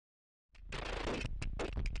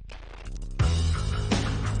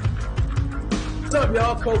What's up,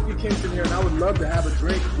 y'all? Kofi Kingston here, and I would love to have a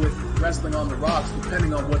drink with Wrestling on the Rocks,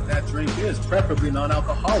 depending on what that drink is, preferably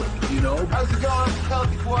non-alcoholic, you know? How's it going,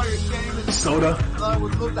 Celtic Warrior Shane? Soda. I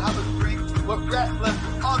would love to have a drink with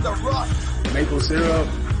Wrestling on the Rocks. Maple syrup.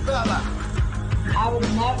 Fella. I would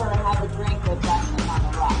never have a drink with Wrestling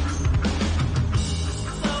on the Rocks.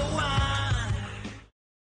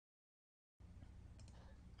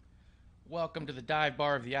 Welcome to the dive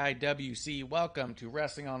bar of the IWC. Welcome to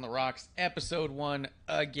Wrestling on the Rocks, episode 1.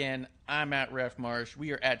 Again, I'm at Ref Marsh.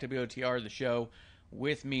 We are at WOTR, the show.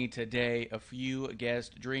 With me today, a few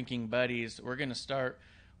guest drinking buddies. We're going to start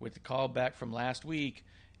with the callback from last week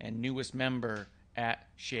and newest member at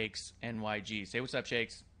Shakes NYG. Say what's up,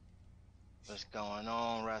 Shakes. What's going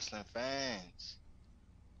on, wrestling fans?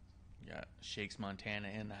 We got Shakes Montana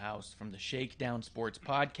in the house from the Shakedown Sports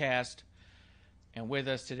Podcast. And with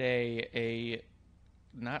us today, a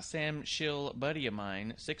not Sam Shill buddy of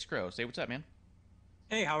mine, SixxCrow. Say what's up, man.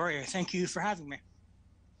 Hey, how are you? Thank you for having me.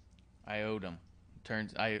 I owed him.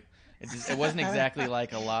 It wasn't exactly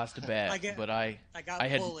like a lost bet, but I got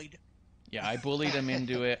bullied. Yeah, I bullied him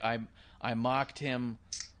into it. I mocked him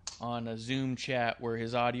on a Zoom chat where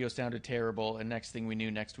his audio sounded terrible, and next thing we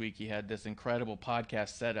knew, next week he had this incredible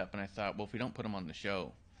podcast setup, and I thought, well, if we don't put him on the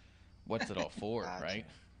show, what's it all for, right?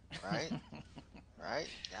 Right? Right?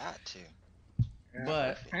 Got to.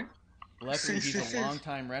 But luckily he's a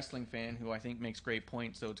longtime wrestling fan who I think makes great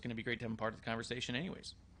points, so it's going to be great to have him part of the conversation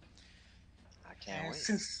anyways. I can't wait.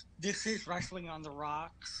 Since this is Wrestling on the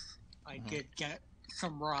Rocks, I did get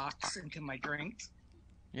some rocks into my drink.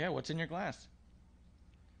 Yeah, what's in your glass?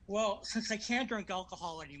 Well, since I can't drink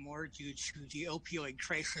alcohol anymore due to the opioid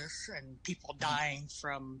crisis and people dying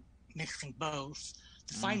from mixing both,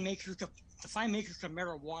 the fine makers of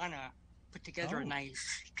marijuana put together a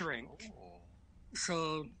nice drink.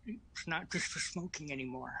 So it's not just for smoking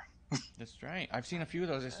anymore. That's right. I've seen a few of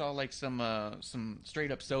those. I saw like some straight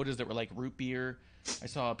up sodas that were like root beer. I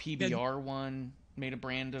saw a PBR one made a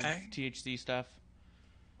brand of THC stuff.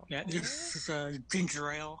 Yeah, this is a ginger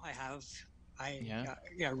ale I have.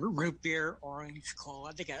 Root beer, orange,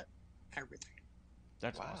 cola. They got everything.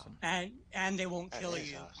 That's awesome. And they won't kill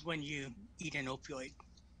you when you eat an opioid.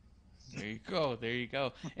 There you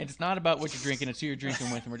go. And it's not about what you're drinking, it's who you're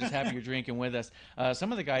drinking with, and we're just happy you're drinking with us.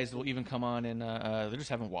 Some of the guys will even come on and they're just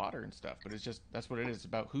having water and stuff, but it's just, that's what it is. It's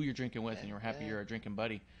about who you're drinking with, and you're happy you're a drinking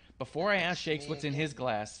buddy. Before I ask Shakes what's in his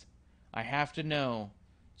glass, I have to know,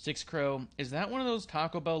 SixxCrow, is that one of those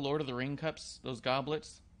Taco Bell Lord of the Ring cups, those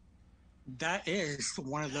goblets? That is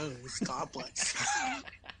one of those goblets.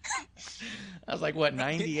 I was like, what,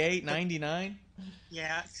 98, 99?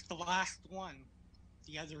 Yeah, it's the last one.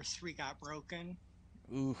 The other three got broken.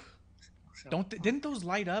 Ooh. So, didn't those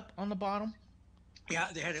light up on the bottom? Yeah,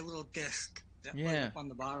 they had a little disc that light up on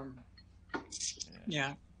the bottom.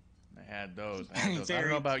 Yeah. I had those. I don't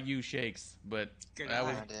know about you, Shakes, but I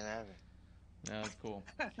didn't have it. That was cool.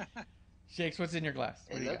 Shakes, what's in your glass?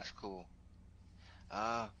 It looks cool.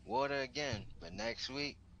 Water again, but next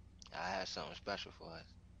week I have something special for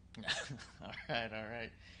us. All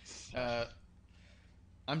right.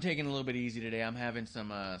 I'm taking a little bit easy today. I'm having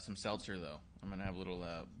some seltzer though. I'm gonna have a little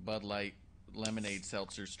Bud Light lemonade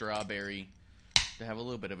seltzer strawberry to have a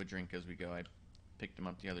little bit of a drink as we go. I picked them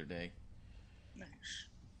up the other day. Nice.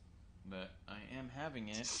 But I am having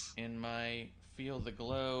it in my Feel the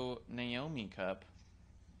Glow Naomi cup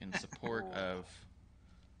in support of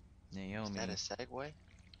Naomi. Is that a segue?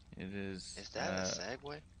 It is. Is that a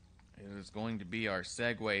segue? It is going to be our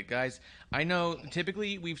segue. Guys, I know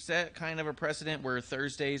typically we've set kind of a precedent where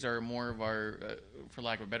Thursdays are more of our, for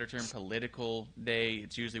lack of a better term, political day.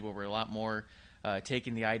 It's usually where we're a lot more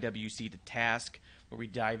taking the IWC to task, where we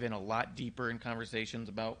dive in a lot deeper in conversations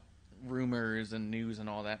about rumors and news and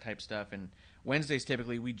all that type stuff. And Wednesdays,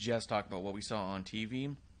 typically, we just talk about what we saw on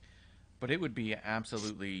TV. But it would be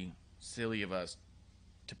absolutely silly of us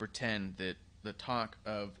to pretend that the talk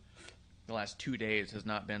of the last 2 days has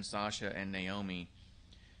not been Sasha and Naomi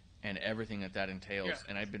and everything that entails. Yeah.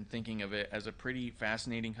 And I've been thinking of it as a pretty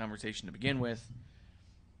fascinating conversation to begin with.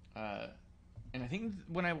 And I think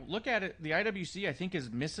when I look at it, the IWC, I think, is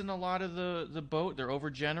missing a lot of the boat. They're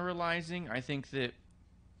overgeneralizing. I think that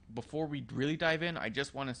before we really dive in, I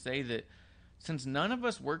just want to say that since none of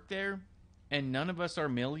us work there and none of us are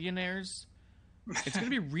millionaires, it's going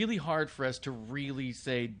to be really hard for us to really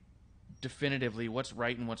say definitively what's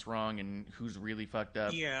right and what's wrong and who's really fucked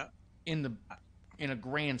up. Yeah. In a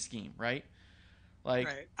grand scheme, right? Like,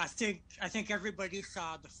 right. I think everybody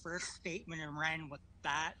saw the first statement and ran with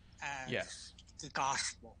that as the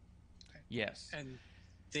gospel. Yes. And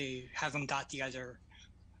they haven't got the other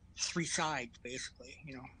three sides, basically,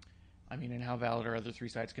 you know. I mean, and how valid are other three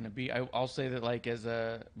sides going to be? I'll say that, like, because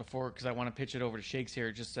I want to pitch it over to Shakes here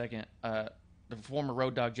in just a second. The former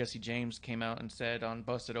Road Dogg Jesse James came out and said on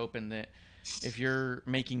Busted Open that if you're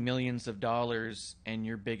making millions of dollars and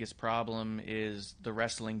your biggest problem is the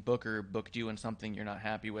wrestling booker booked you in something you're not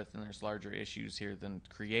happy with, and there's larger issues here than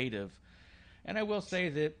creative. And I will say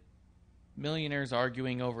that millionaires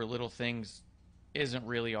arguing over little things isn't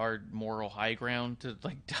really our moral high ground to,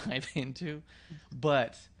 like, dive into.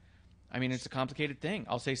 But I mean, it's a complicated thing.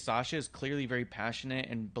 I'll say Sasha is clearly very passionate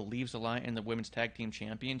and believes a lot in the women's tag team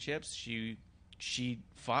championships. She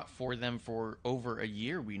fought for them for over a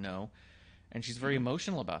year, we know, and she's very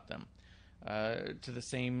emotional about them. To the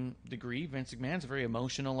same degree, Vince McMahon's very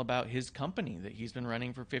emotional about his company that he's been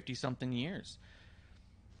running for 50-something years.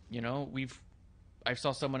 You know, I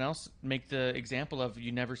saw someone else make the example of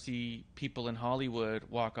you never see people in Hollywood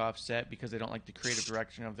walk off set because they don't like the creative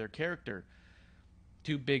direction of their character.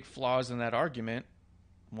 Two big flaws in that argument.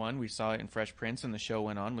 One, we saw it in Fresh Prince and the show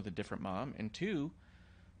went on with a different mom. And two,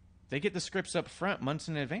 they get the scripts up front months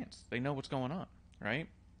in advance. They know what's going on, right?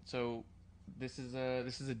 So this is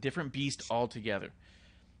a different beast altogether.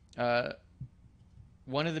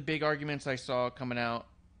 One of the big arguments I saw coming out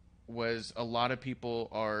was a lot of people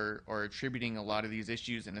are attributing a lot of these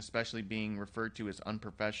issues, and especially being referred to as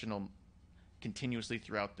unprofessional continuously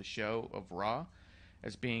throughout the show of Raw,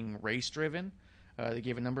 as being race-driven. They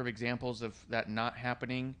gave a number of examples of that not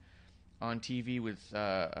happening on TV with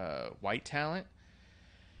white talent.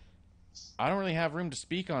 I don't really have room to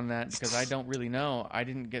speak on that because I don't really know. I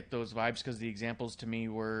didn't get those vibes because the examples to me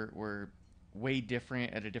were way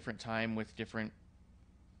different at a different time with different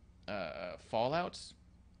fallouts.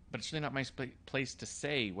 But it's really not my place to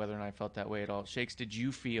say whether or not I felt that way at all. Shakes, did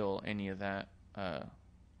you feel any of that?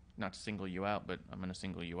 Not to single you out, but I'm going to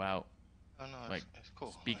single you out. Oh, no, like, it's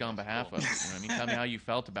cool. Speak on behalf of it. You know what I mean? Tell me how you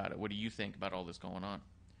felt about it. What do you think about all this going on?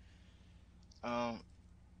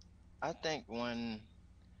 I think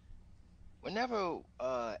whenever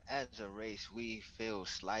as a race we feel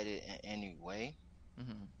slighted in any way,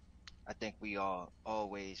 I think we all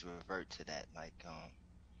always revert to that. Like,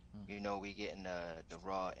 you know, we getting the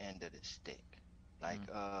raw end of the stick. Like,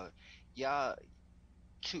 y'all,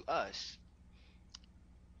 to us,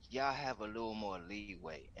 y'all have a little more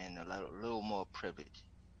leeway and a little more privilege.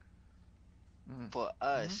 For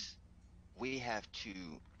us, we have to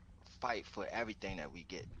fight for everything that we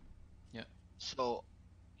get. Yeah. So,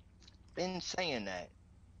 in saying that,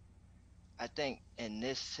 I think in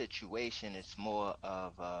this situation, it's more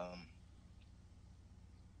of, I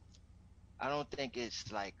don't think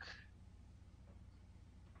it's like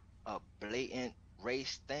a blatant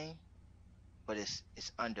race thing, but it's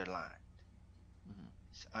underlined.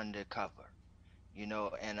 It's undercover, you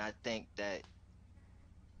know. And I think that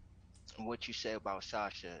what you say about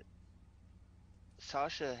Sasha,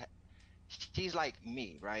 she's like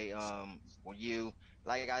me, right? When you,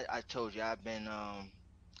 like I told you, I've been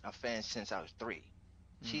a fan since I was 3.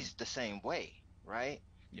 She's the same way, right?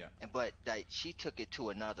 Yeah. But like, she took it to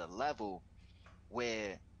another level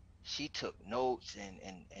where she took notes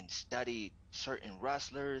and studied certain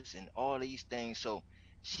wrestlers and all these things. So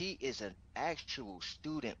she is an actual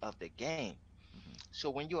student of the game.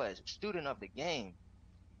 So when you're a student of the game,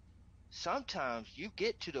 sometimes you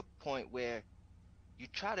get to the point where you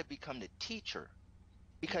try to become the teacher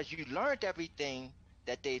because you learned everything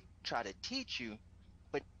that they try to teach you,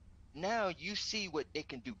 but now you see what they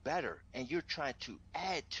can do better and you're trying to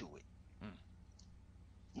add to it.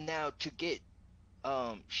 Now, to get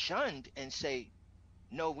shunned and say,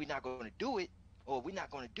 no, we're not going to do it, or we're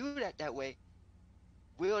not going to do that way,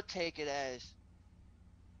 we'll take it as,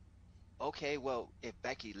 okay, well, if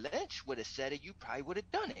Becky Lynch would have said it, you probably would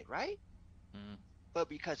have done it, right? But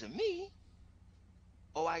because of me,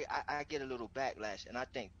 I get a little backlash, and I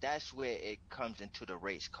think that's where it comes into the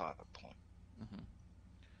race car point.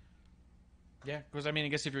 Yeah, because I mean, I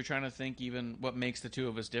guess if you're trying to think even what makes the two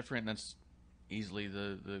of us different, that's easily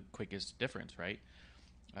the quickest difference, right?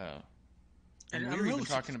 And we were even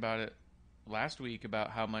talking about it last week about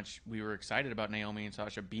how much we were excited about Naomi and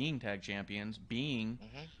Sasha being tag champions, being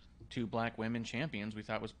two black women champions. We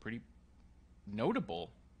thought was pretty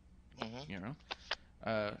notable, you know.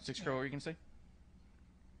 SixxCrow, what were you going to say?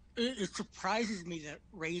 It surprises me that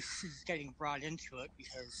race is getting brought into it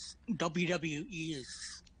because WWE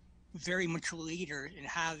is very much a leader in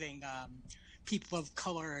having people of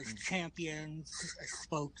color as champions, as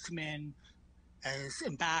spokesmen, as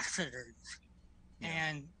ambassadors.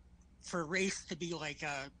 And for race to be like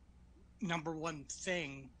a number one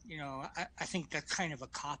thing, you know, I think that's kind of a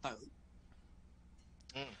cop-out.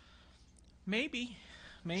 Maybe.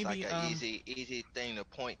 maybe. It's like an easy thing to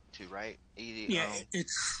point to, right? Easy. Yeah,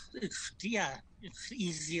 it's the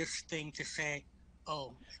easiest thing to say.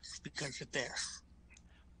 Oh, it's because of this.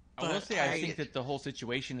 I will say I think that the whole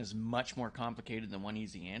situation is much more complicated than one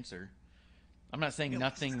easy answer. I'm not saying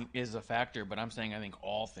nothing is a factor, but I'm saying I think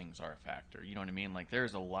all things are a factor. You know what I mean? Like,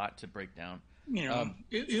 there's a lot to break down. You know,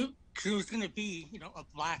 it was going to be, a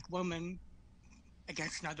black woman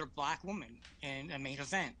against another black woman in a main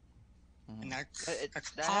event. Mm-hmm. And that's that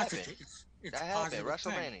positive. Happened. It's that positive.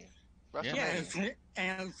 happened. WrestleMania. Yeah,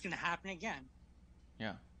 and it's going to happen again.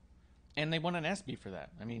 Yeah. And they won an ESPY for that.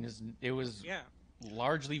 I mean, it was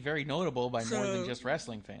largely very notable by more than just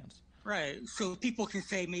wrestling fans. Right. So people can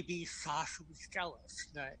say maybe Sasha was jealous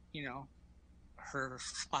that, her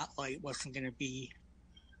spotlight wasn't going to be,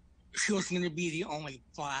 she wasn't going to be the only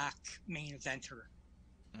black main eventer.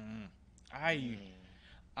 I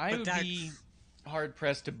would be hard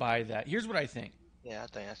pressed to buy that. Here's what I think. Yeah, I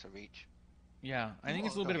think that's a reach. Yeah, I think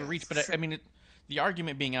it's a little bit of a reach, but I mean, the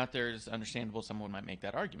argument being out there is understandable. Someone might make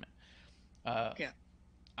that argument.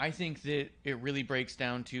 I think that it really breaks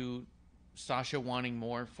down to Sasha wanting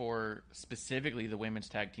more for specifically the women's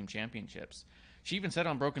tag team championships. She even said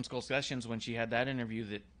on Broken Skull Sessions when she had that interview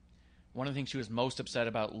that one of the things she was most upset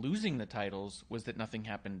about losing the titles was that nothing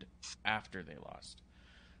happened after they lost.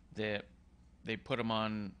 That they put them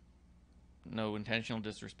on, no intentional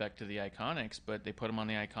disrespect to the Iconics, but they put them on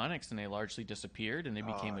the Iconics and they largely disappeared and they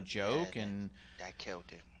became a joke, and that killed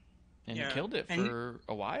it. And it killed it for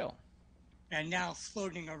a while. And now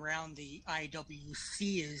floating around the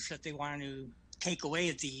IWC is that they want to take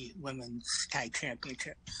away the women's tag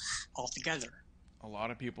championships altogether. A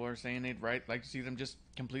lot of people are saying they'd like to see them just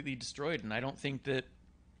completely destroyed, and I don't think that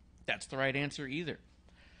that's the right answer either.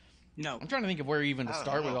 No. I'm trying to think of where even to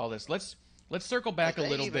start with all this. Let's circle back a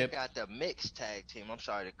little bit. They even got the mixed tag team. I'm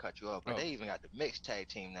sorry to cut you off, but they even got the mixed tag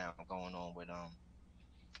team now going on with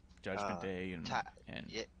Judgment Day and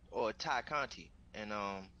Ty Conti and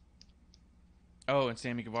and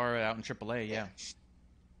Sammy Guevara out in AAA, yeah.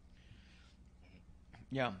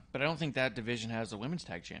 Yeah, but I don't think that division has a women's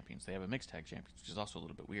tag champions. They have a mixed tag champions, which is also a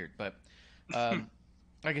little bit weird. But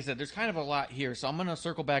like I said, there's kind of a lot here. So I'm going to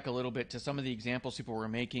circle back a little bit to some of the examples people were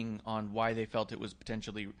making on why they felt it was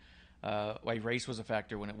potentially why race was a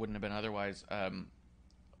factor when it wouldn't have been otherwise.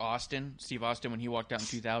 Steve Austin, when he walked out in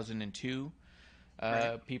 2002,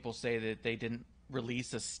 people say that they didn't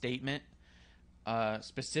release a statement.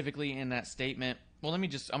 Specifically in that statement, well, I'm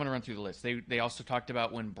going to run through the list. They also talked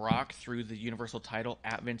about when Brock threw the Universal title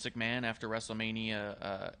at Vince McMahon after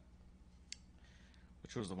WrestleMania,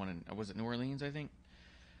 which was the one was it New Orleans, I think?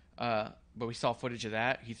 But we saw footage of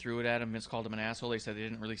that. He threw it at him. Vince called him an asshole. They said they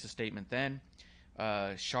didn't release a statement then.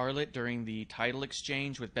 Charlotte during the title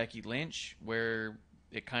exchange with Becky Lynch, where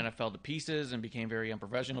it kind of fell to pieces and became very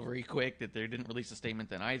unprofessional very quick, that they didn't release a statement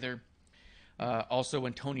then either. Also,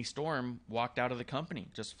 when Toni Storm walked out of the company,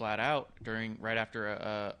 just flat out right after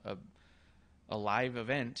a live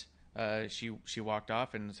event, she walked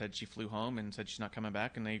off and said she flew home and said she's not coming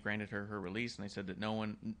back, and they granted her release. And they said that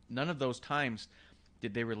none of those times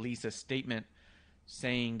did they release a statement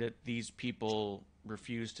saying that these people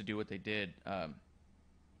refused to do what they did.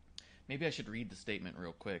 Maybe I should read the statement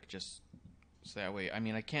real quick, just so that way. I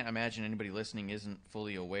mean, I can't imagine anybody listening isn't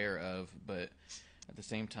fully aware of, but at the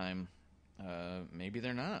same time, maybe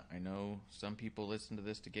they're not. I know some people listen to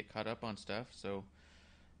this to get caught up on stuff, so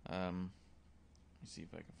let me see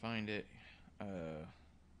if I can find it.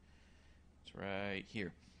 It's right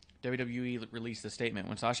here. WWE released a statement.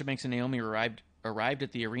 When Sasha Banks and Naomi arrived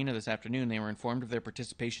at the arena this afternoon, they were informed of their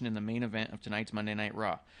participation in the main event of tonight's Monday Night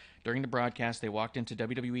Raw. During the broadcast, they walked into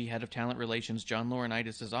WWE Head of Talent Relations John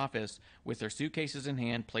Laurinaitis' office with their suitcases in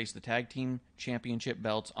hand, placed the tag team championship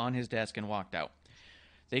belts on his desk, and walked out.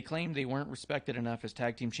 They claimed they weren't respected enough as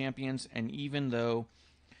tag team champions, and even though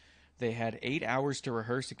they had 8 hours to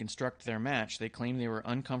rehearse and construct their match, they claimed they were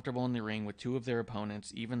uncomfortable in the ring with two of their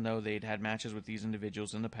opponents, even though they'd had matches with these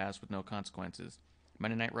individuals in the past with no consequences.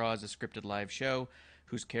 Monday Night Raw is a scripted live show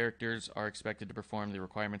whose characters are expected to perform the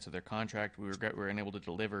requirements of their contract. We regret we were unable to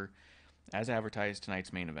deliver, as advertised,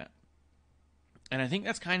 tonight's main event. And I think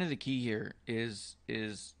that's kind of the key here is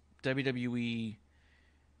WWE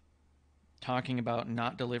talking about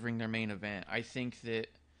not delivering their main event. I think that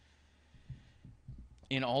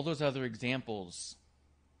in all those other examples,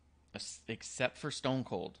 except for Stone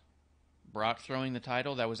Cold, Brock throwing the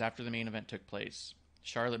title, that was after the main event took place.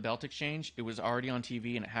 Charlotte belt exchange, it was already on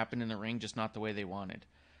TV and it happened in the ring, just not the way they wanted.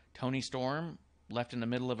 Toni Storm left in the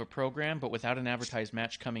middle of a program, but without an advertised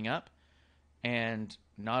match coming up and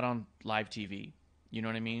not on live TV. You know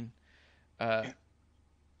what I mean?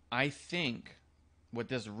 I think what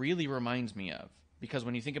this really reminds me of, because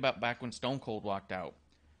when you think about back when Stone Cold walked out,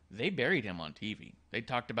 they buried him on TV. They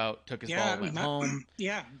talked about took his ball, went home.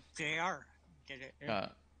 Yeah, they did it. Yeah.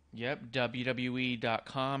 Yep,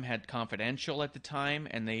 WWE.com had Confidential at the time,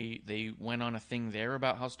 and they went on a thing there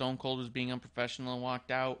about how Stone Cold was being unprofessional and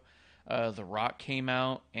walked out. The Rock came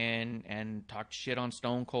out and talked shit on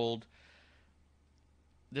Stone Cold.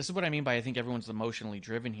 This is what I mean by I think everyone's emotionally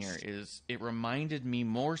driven here, is it reminded me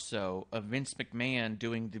more so of Vince McMahon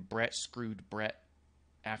doing the Brett screwed Brett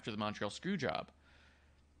after the Montreal screw job.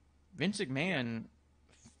 Vince McMahon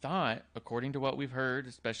thought, according to what we've heard,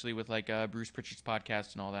 especially with like Bruce Pritchard's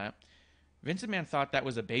podcast and all that, Vince McMahon thought that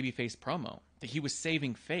was a babyface promo, that he was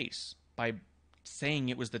saving face by saying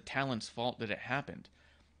it was the talent's fault that it happened.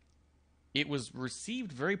 It was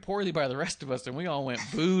received very poorly by the rest of us, and we all went,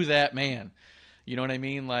 boo that man. You know what I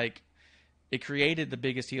mean? Like, it created the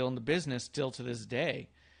biggest heel in the business still to this day.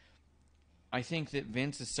 I think that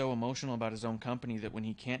Vince is so emotional about his own company that when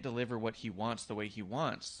he can't deliver what he wants the way he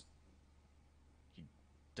wants, he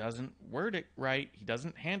doesn't word it right. He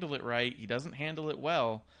doesn't handle it right. He doesn't handle it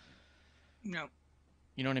well. No.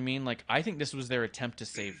 You know what I mean? Like, I think this was their attempt to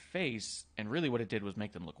save face, and really what it did was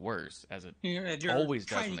make them look worse, as it always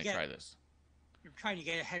does when they try this. You're trying to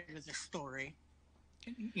get ahead of the story.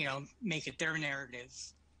 Make it their narrative.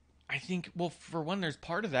 I think, well, for one, there's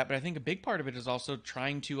part of that, but I think a big part of it is also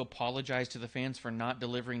trying to apologize to the fans for not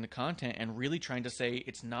delivering the content and really trying to say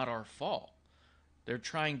it's not our fault. They're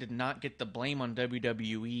trying to not get the blame on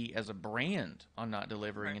WWE as a brand on not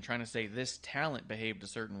delivering, right, and trying to say this talent behaved a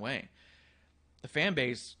certain way. The fan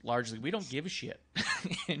base, largely, we don't give a shit.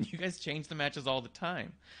 And you guys change the matches all the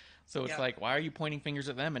time. So it's like, why are you pointing fingers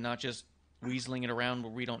at them and not just weaseling it around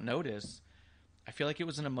where we don't notice? I feel like it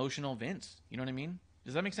was an emotional Vince. You know what I mean?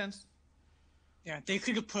 Does that make sense? Yeah, they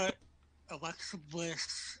could have put Alexa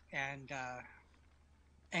Bliss and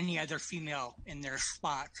any other female in their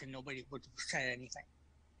spots, and nobody would have said anything.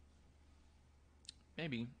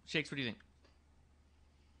 Maybe. Shakes, what do you think?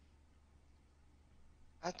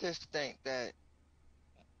 I just think that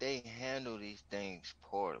they handle these things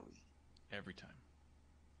poorly. Every time.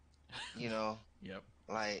 Yep.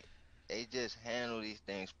 Like, they just handle these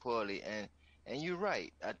things poorly, and you're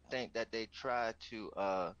right. I think that they try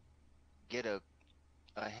to get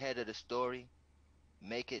ahead of the story,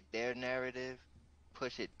 make it their narrative,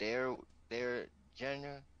 push it their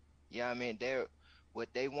genre. Yeah, I mean, they're what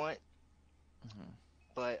they want. Mm-hmm.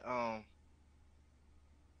 But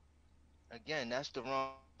again, that's the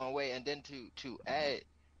wrong way. And then to add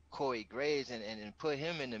Corey Graves and put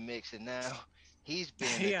him in the mix, and now he's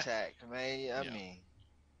being attacked, man. I mean,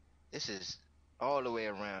 this is all the way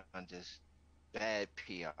around just bad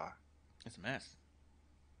PR. It's a mess.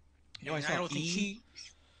 I don't think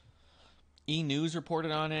E! News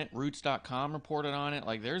reported on it. Roots.com reported on it.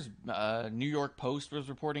 Like, there's New York Post was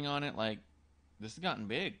reporting on it. Like, this has gotten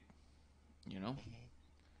big. What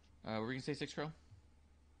were you going to say, SixxCrow?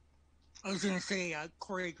 I was going to say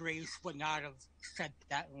Corey Graves would not have said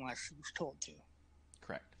that unless he was told to.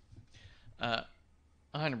 Correct.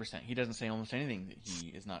 100%. He doesn't say almost anything that he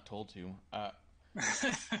is not told to.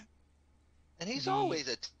 And he's always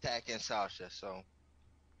attacking Sasha, so...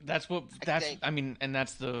 That's why I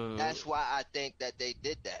think that they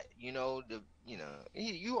did that.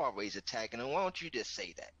 You always attacking him. Why don't you just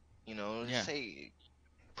say that? Say,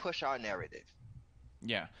 push our narrative.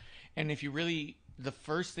 Yeah. And if you really, the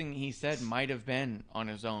first thing he said might have been on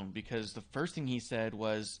his own, because the first thing he said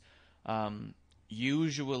was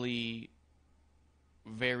usually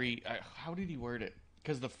very, how did he word it?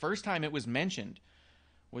 Because the first time it was mentioned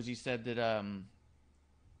was he said that,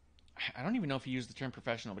 I don't even know if he used the term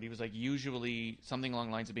professional, but he was like, usually something along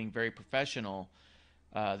the lines of being very professional,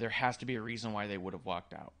 there has to be a reason why they would have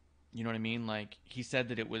walked out. You know what I mean? Like, he said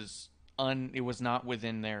that it was not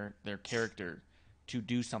within their character to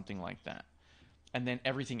do something like that. And then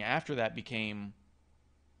everything after that became,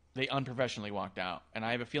 they unprofessionally walked out. And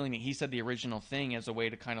I have a feeling that he said the original thing as a way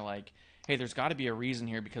to kind of like, hey, there's got to be a reason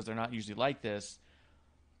here because they're not usually like this.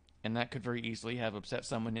 And that could very easily have upset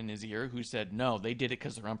someone in his ear who said, no, they did it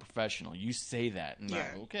because they're unprofessional. You say that. And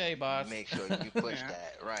like, okay, boss. Make sure you push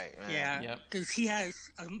that. Right. Yeah. Because he has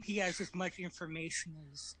as much information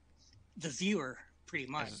as the viewer, pretty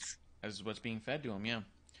much. As what's being fed to him, yeah.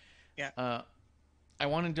 Yeah. I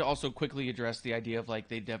wanted to also quickly address the idea of like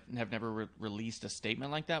they have never released a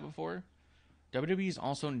statement like that before. WWE's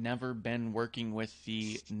also never been working with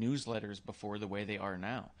the newsletters before the way they are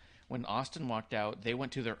now. When Austin walked out, they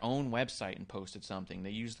went to their own website and posted something.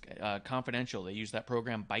 They used Confidential. They used that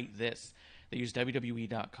program Bite This. They used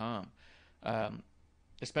WWE.com.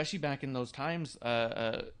 Especially back in those times,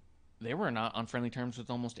 they were not on friendly terms with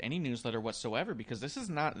almost any newsletter whatsoever, because this is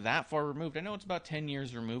not that far removed. I know it's about 10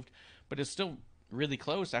 years removed, but it's still really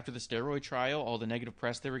close. After the steroid trial, all the negative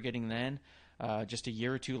press they were getting then, just a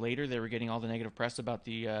year or two later, they were getting all the negative press about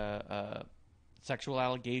the sexual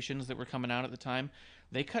allegations that were coming out at the time.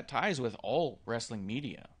 They cut ties with all wrestling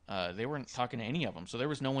media. They weren't talking to any of them, so there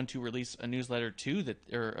was no one to release a newsletter to that,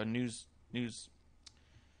 or a news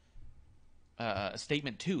a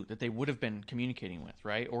statement to that they would have been communicating with,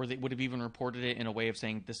 right? Or they would have even reported it in a way of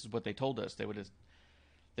saying, this is what they told us.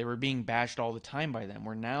 They were being bashed all the time by them,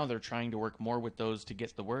 where now they're trying to work more with those to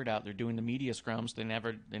get the word out. They're doing the media scrums they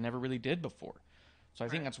never really did before. So I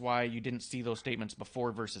think that's why you didn't see those statements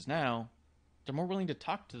before versus now. They're more willing to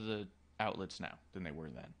talk to the outlets now than they were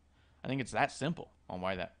then. I think it's that simple on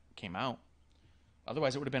why that came out.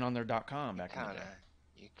 Otherwise, it would have been on their .com back in the day.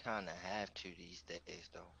 You kind of have to these days,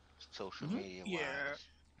 though. Social media wise. Yeah.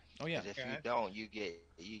 Oh yeah. If you don't, you get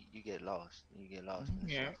lost. You get lost in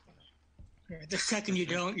the stuff, Yeah. The second you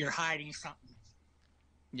don't, you're hiding something.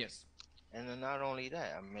 Yes. And then not only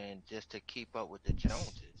that, I mean, just to keep up with the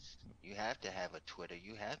Joneses, you have to have a Twitter,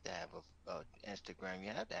 you have to have a Instagram,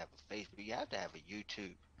 you have to have a Facebook, you have to have a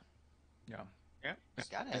YouTube. Yeah. Yeah. You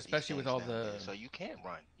gotta have Especially these with all things nowadays, the. so you can't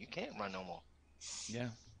run no more. Yeah,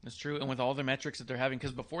 that's true. And with all the metrics that they're having,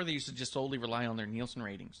 because before they used to just solely rely on their Nielsen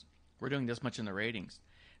ratings. We're doing this much in the ratings.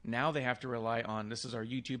 Now they have to rely on, this is our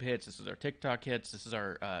YouTube hits, this is our TikTok hits, this is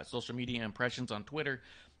our social media impressions on Twitter.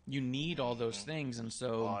 You need all those things, and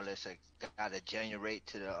so all this got to generate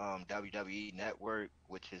to the WWE network,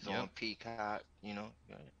 which is on Peacock. You know.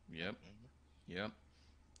 Yep. Yep.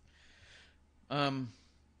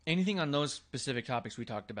 Anything on those specific topics we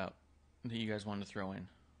talked about that you guys wanted to throw in?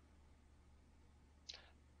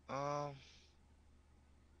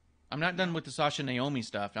 I'm not done with the Sasha Naomi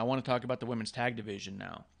stuff. I want to talk about the women's tag division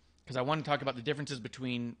now, because I want to talk about the differences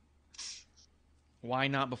between why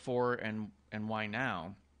not before and why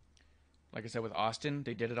now. Like I said, with Austin,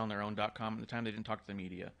 they did it on their own .com at the time. They didn't talk to the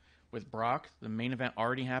media. With Brock, the main event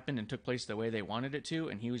already happened and took place the way they wanted it to,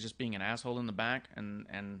 and he was just being an asshole in the back,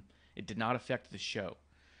 and it did not affect the show.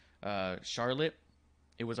 Charlotte,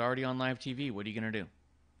 it was already on live TV. What are you going to do?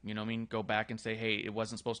 You know what I mean? Go back and say, hey, it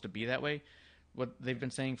wasn't supposed to be that way? What they've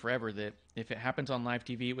been saying forever, that if it happens on live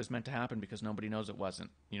TV, it was meant to happen because nobody knows it wasn't.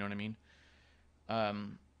 You know what I mean?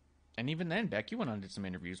 And even then, Becky went on and did some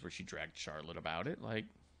interviews where she dragged Charlotte about it. Like,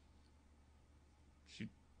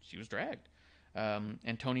 she was dragged.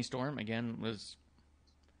 And Toni Storm, again, was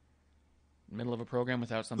middle of a program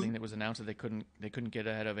without something that was announced that they couldn't get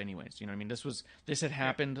ahead of anyways. You know what I mean? This had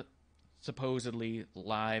happened supposedly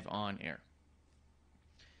live on air.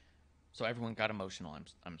 So everyone got emotional,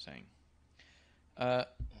 I'm saying.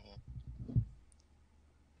 Let's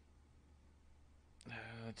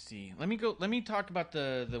see. Let me talk about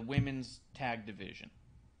the women's tag division.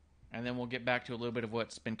 And then we'll get back to a little bit of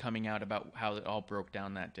what's been coming out about how it all broke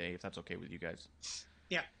down that day, if that's okay with you guys.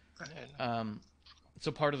 Yeah. Go ahead.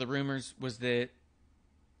 So part of the rumors was that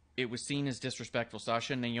it was seen as disrespectful.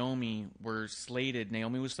 Sasha and Naomi was slated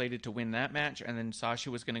to win that match, and then Sasha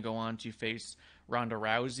was going to go on to face Ronda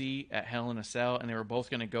Rousey at Hell in a Cell, and they were both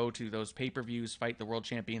going to go to those pay-per-views, fight the world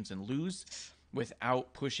champions, and lose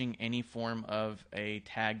without pushing any form of a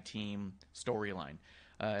tag team storyline.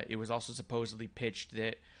 It was also supposedly pitched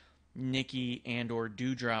that Nikki and or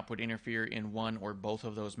Doudrop would interfere in one or both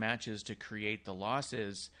of those matches to create the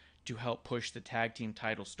losses to help push the tag team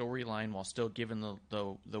title storyline while still giving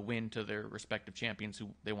the win to their respective champions who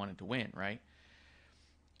they wanted to win, right?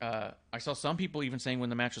 I saw some people even saying when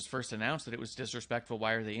the match was first announced that it was disrespectful.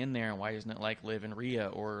 Why are they in there? And why isn't it like Liv and Rhea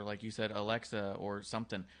or, like you said, Alexa or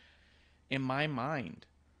something? In my mind,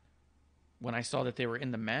 when I saw that they were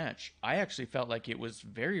in the match, I actually felt like it was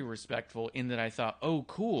very respectful in that I thought, oh,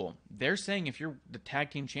 cool. They're saying if you're the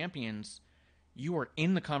tag team champions, you are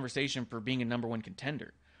in the conversation for being a number one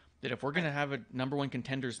contender. That if we're going to have a number one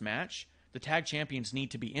contenders match, the tag champions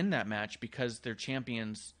need to be in that match because they're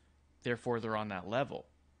champions, therefore they're on that level.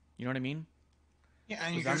 You know what I mean? Yeah,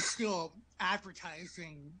 and you're still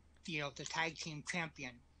advertising, the tag team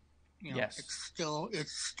champion. Yes. It's still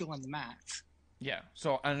in the match. Yeah.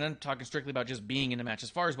 So, and then talking strictly about just being in the match,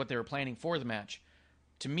 as far as what they were planning for the match,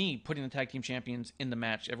 to me, putting the tag team champions in the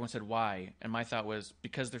match, everyone said why, and my thought was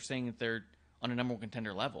because they're saying that they're on a number one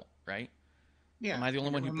contender level, right? Yeah. Am I the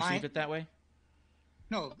only one who perceived it that way?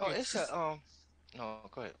 No. Oh, it's no,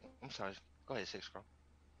 go ahead. I'm sorry. Go ahead, SixxCrow.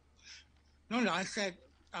 No,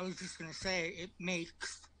 I was just going to say it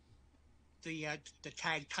makes the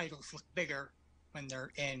tag titles look bigger when they're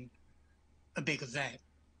in a big event.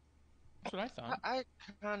 That's what I thought. I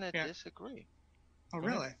kind of disagree. Oh,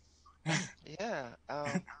 really? Yeah.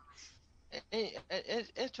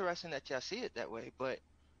 It's interesting that y'all see it that way, but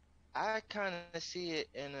I kind of see it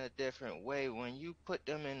in a different way. When you put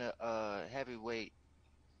them in a heavyweight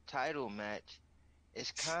title match,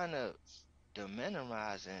 it's kind of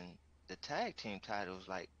deminimizing the tag team titles.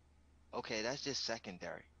 Like, okay, that's just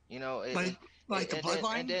secondary. You know, Like the and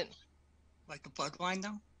bloodline, then like the bloodline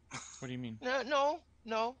though. What do you mean?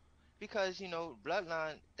 no, because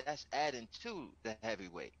bloodline that's adding to the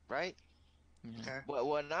heavyweight, right? Yeah. Okay. But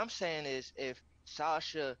what I'm saying is, if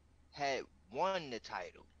Sasha had won the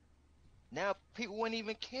title, now people wouldn't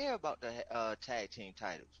even care about the tag team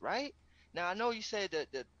titles, right? Now I know you said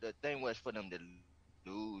that the thing was for them to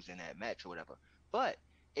lose in that match or whatever, but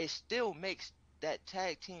it still makes that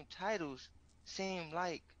tag team titles seem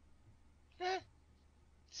like eh,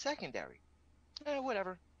 secondary.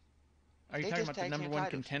 Whatever. Are you They talking just about the tag number team one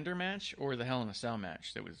titles. contender match or the Hell in a Cell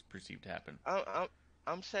match that was perceived to happen?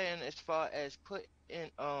 I'm saying as far as putting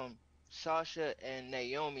Sasha and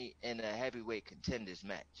Naomi in a heavyweight contenders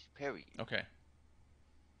match, period, Okay.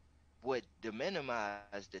 would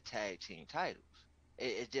minimize the tag team titles.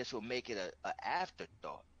 It just will make it a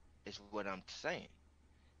afterthought. Is what I'm saying.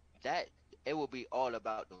 That it will be all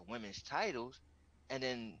about the women's titles, and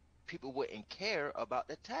then people wouldn't care about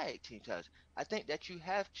the tag team titles. I think that you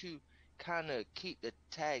have to kind of keep the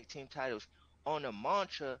tag team titles on the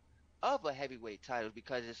mantra of a heavyweight title,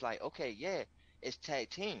 because it's like, okay, yeah, it's tag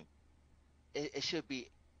team. It should be,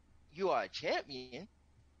 you are a champion,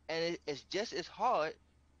 and it's just as hard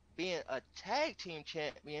being a tag team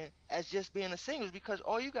champion as just being a singles, because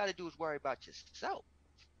all you got to do is worry about yourself.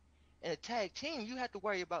 In a tag team, you have to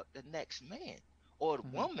worry about the next man or the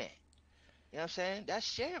Hmm. woman. You know what I'm saying? That's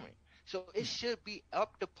sharing. So it should be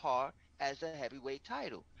up to par as a heavyweight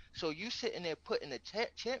title. So you sitting there putting the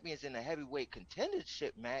champions in a heavyweight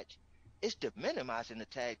contendership match, it's minimizing the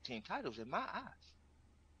tag team titles in my eyes.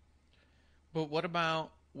 But what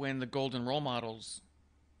about when the Golden Role Models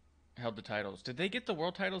held the titles? Did they get the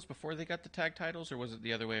world titles before they got the tag titles, or was it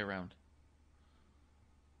the other way around?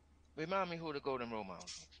 Remind me who the Golden Role Models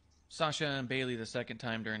was. Sasha and Bailey the second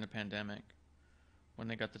time during the pandemic when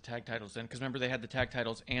they got the tag titles in. Because remember, they had the tag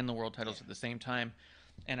titles and the world titles Yeah. at the same time.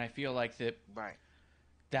 And I feel like Right.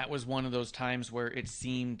 that was one of those times where it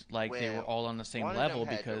seemed like they were Where all on the same one of them level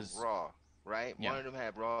had the because, Raw, right? yeah. One of them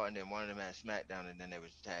had Raw, and then one of them had SmackDown, and then they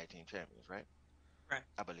was tag team champions, right? Right.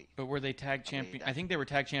 I believe. But were they tag I believe champion? I that's think they were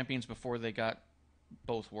tag champions before they got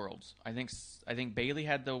both worlds. I think Bailey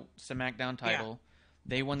had the SmackDown title.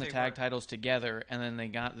 They won the They tag were. titles together, and then they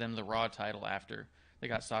got them the Raw title after. They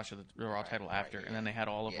got Sasha the Raw right, title right, after, and then they had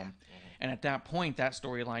all of yeah. them. And at that point, that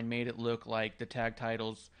storyline made it look like the tag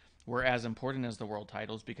titles were as important as the world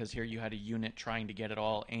titles, because here you had a unit trying to get it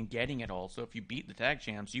all and getting it all. So if you beat the tag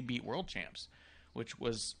champs, you beat world champs, which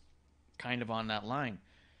was kind of on that line.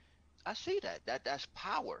 I see that. That's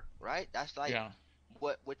power, right? That's like Yeah,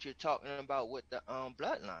 what you're talking about with the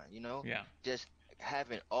bloodline, yeah. just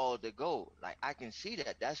having all the gold. Like I can see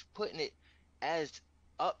that. That's putting it as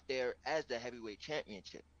up there as the heavyweight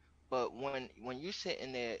championship. But when you sit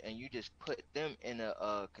in there and you just put them in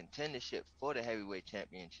a contendership for the heavyweight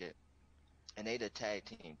championship, and they the tag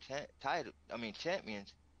team title, I mean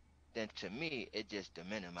champions, then to me it just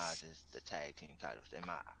minimizes the tag team titles in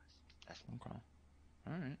my eyes. That's Okay.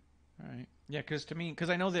 All right. All right. Yeah, because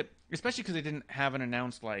I know that, especially because they didn't have an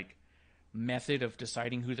announced like method of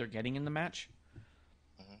deciding who they're getting in the match.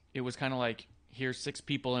 Mhm. It was kind of like, here's 6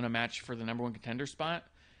 people in a match for the number one contender spot.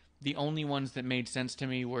 The only ones that made sense to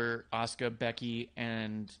me were Asuka, Becky,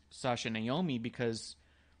 and Sasha Naomi, because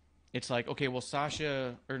it's like, okay, well,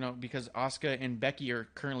 because Asuka and Becky are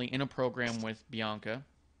currently in a program with Bianca.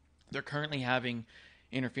 They're currently having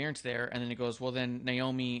interference there, and then it goes, well, then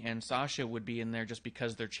Naomi and Sasha would be in there just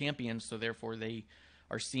because they're champions, so therefore they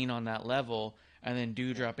are seen on that level. And then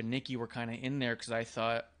Doudrop and Nikki were kind of in there because I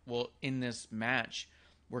thought, well, in this match,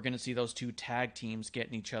 we're going to see those two tag teams get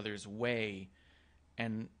in each other's way,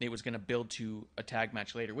 and it was going to build to a tag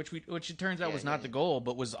match later, which it turns out Yeah, was yeah, not the yeah. goal,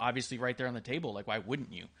 but was obviously right there on the table. Like, why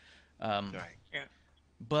wouldn't you? Right. Yeah.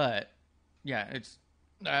 But yeah, it's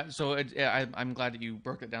I'm glad that you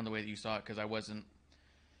broke it down the way that you saw it, because I wasn't.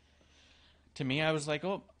 To me, I was like,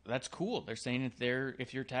 oh, that's cool. They're saying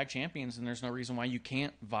if you're tag champions, then there's no reason why you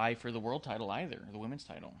can't vie for the world title either, the women's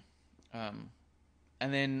title. And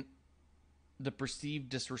then the perceived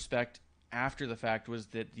disrespect after the fact was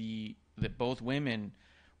that both women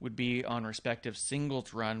would be on respective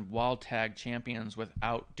singles run while tag champions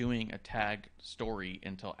without doing a tag story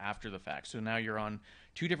until after the fact. So now you're on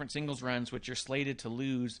 2 different singles runs, which you're slated to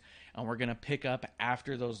lose, and we're going to pick up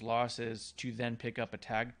after those losses to then pick up a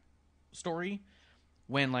tag story,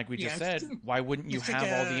 When, like we just said, why wouldn't you have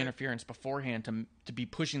all the interference beforehand to be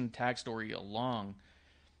pushing the tag story along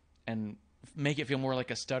and make it feel more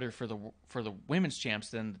like a stutter for the women's champs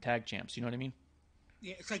than the tag champs? You know what I mean?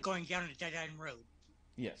 Yeah, it's like going down a dead-end road.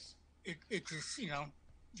 Yes. It just,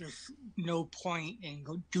 there's no point in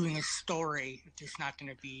doing a story if there's not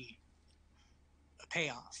going to be a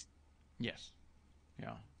payoff. Yes.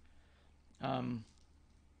 Yeah.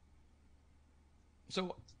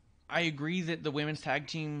 So I agree that the women's tag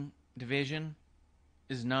team division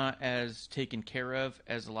is not as taken care of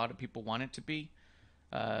as a lot of people want it to be.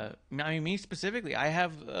 I mean, me specifically, I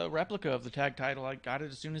have a replica of the tag title. I got it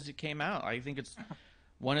as soon as it came out. I think it's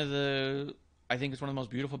one of the most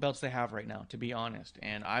beautiful belts they have right now, to be honest.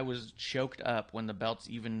 And I was choked up when the belts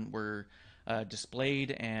even were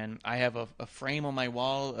displayed. And I have a frame on my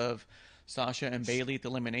wall of Sasha and Bayley at the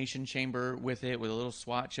Elimination Chamber with a little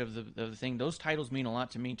swatch of the thing. Those titles mean a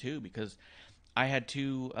lot to me too, because I had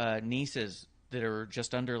two nieces that are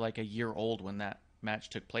just under like a year old when that match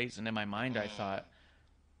took place, and in my mind I thought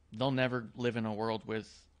they'll never live in a world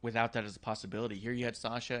without that as a possibility. Here you had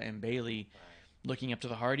Sasha and Bayley looking up to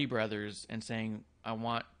the Hardy brothers and saying, I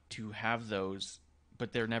want to have those,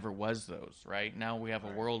 but there never was those, right? Now we have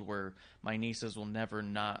a world where my nieces will never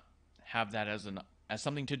not have that as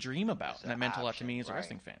something to dream about. And that meant a lot to me as a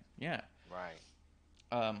wrestling fan. Yeah. Right.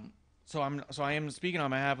 So I am speaking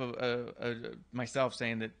on behalf of myself,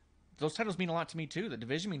 saying that those titles mean a lot to me too. The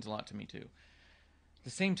division means a lot to me too. At the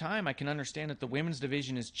same time, I can understand that the women's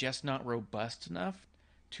division is just not robust enough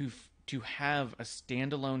to have a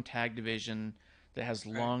standalone tag division that has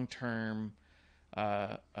long-term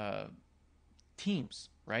teams,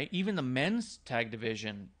 right? Even the men's tag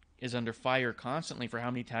division is under fire constantly for how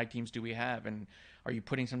many tag teams do we have, and are you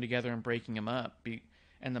putting some together and breaking them up?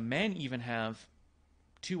 And the men even have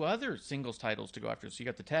two other singles titles to go after. So you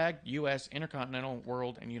got the tag, U.S., Intercontinental,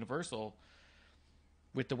 World, and Universal.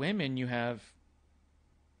 With the women, you have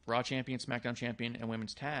Raw Champion, SmackDown Champion, and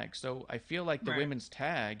Women's Tag. So I feel like the Women's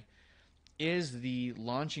Tag is the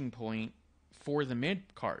launching point for the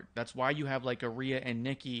mid-card. That's why you have like Rhea and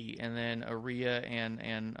Nikki, and then Rhea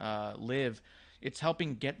and Liv. It's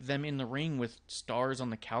helping get them in the ring with stars on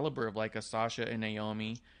the caliber of like a Sasha and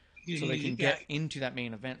Naomi, so they can get into that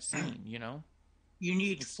main event scene, you know? You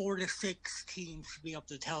need 4 to 6 teams to be able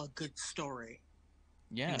to tell a good story.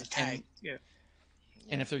 Yeah. Tag.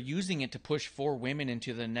 And if they're using it to push 4 women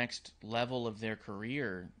into the next level of their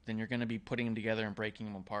career, then you're going to be putting them together and breaking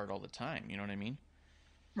them apart all the time. You know what I mean?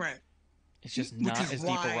 Right. It's just not as deep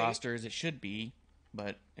a roster as it should be,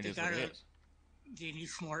 but it is what it is. They need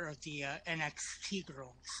more of the NXT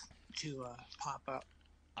girls to pop up.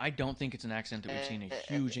 I don't think it's an accident that we've seen a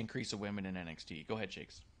huge increase of women in NXT. Go ahead,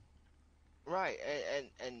 Shakes. Right,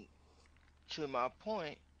 and to my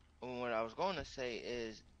point, what I was going to say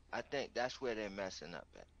is, I think that's where they're messing up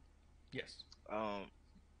at. Yes. I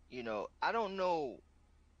don't know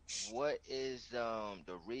what is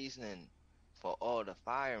the reasoning for all the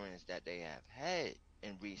firings that they have had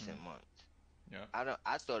in recent months. Yeah.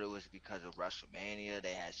 I thought it was because of WrestleMania.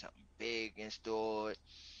 They had something big in store.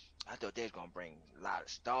 I thought they was gonna bring a lot of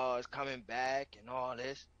stars coming back and all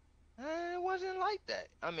this. It wasn't like that.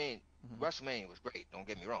 I mean, WrestleMania was great. Don't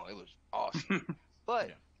get me wrong; it was awesome.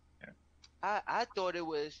 But I thought it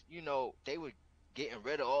was, they were getting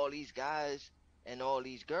rid of all these guys and all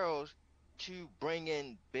these girls to bring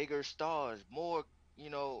in bigger stars, more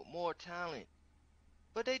talent.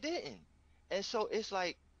 But they didn't. And so it's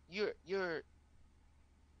like you're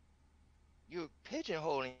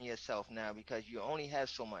pigeonholing yourself now because you only have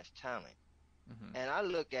so much talent. And I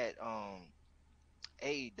look at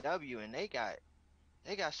AEW, and they got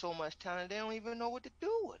so much talent they don't even know what to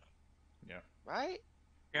do with them. Yeah. Right?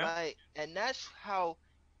 Yeah. Like, and that's how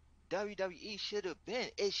WWE should have been.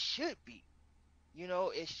 It should be.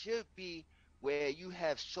 It should be where you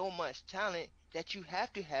have so much talent that you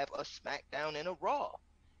have to have a Smackdown and a Raw.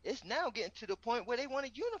 It's now getting to the point where they want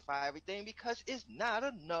to unify everything because it's not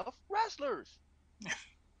enough wrestlers.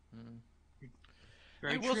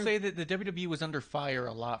 I will say that the WWE was under fire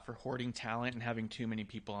a lot for hoarding talent and having too many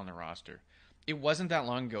people on the roster. It wasn't that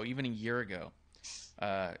long ago, even a year ago,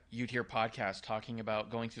 you'd hear podcasts talking about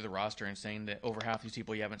going through the roster and saying that over half these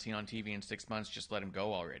people you haven't seen on TV in 6 months, just let them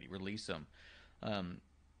go already, release them.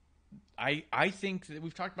 I think that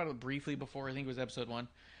we've talked about it briefly before. I think it was episode 1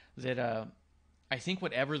 that I think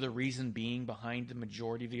whatever the reason being behind the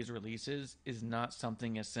majority of these releases is not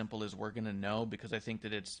something as simple as we're going to know, because I think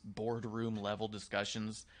that it's boardroom level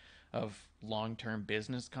discussions of long-term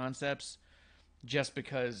business concepts, just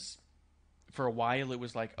because for a while it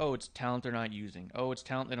was like, oh, it's talent they're not using. Oh, it's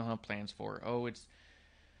talent they don't have plans for. Oh, it's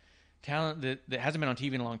talent that hasn't been on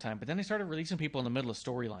TV in a long time. But then they started releasing people in the middle of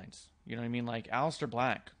storylines. You know what I mean? Like Aleister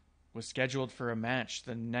Black was scheduled for a match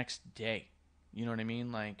the next day. You know what I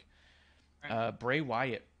mean? Like Bray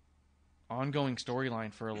Wyatt, ongoing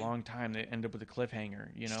storyline for a long time. They end up with a cliffhanger.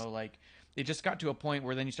 You know, like it just got to a point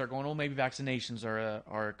where then you start going, oh, maybe vaccinations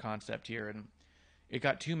are a concept here, and it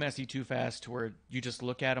got too messy too fast to where you just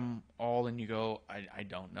look at them all and you go, I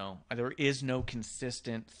don't know. There is no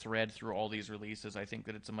consistent thread through all these releases. I think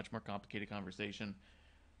that it's a much more complicated conversation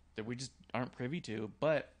that we just aren't privy to.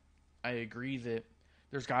 But I agree that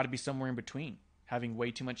there's got to be somewhere in between. Having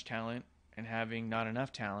way too much talent and having not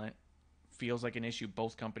enough talent feels like an issue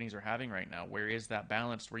both companies are having right now. Where is that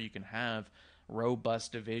balance where you can have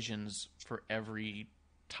robust divisions for every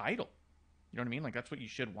title? You know what I mean? Like that's what you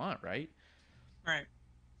should want, right? Right.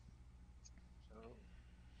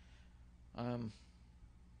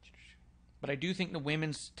 But I do think the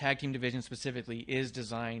women's tag team division specifically is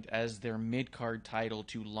designed as their mid-card title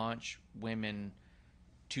to launch women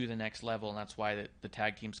to the next level, and that's why the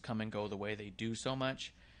tag teams come and go the way they do so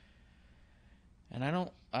much. And I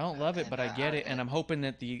don't love it, but I get it, and I'm hoping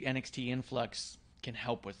that the NXT influx can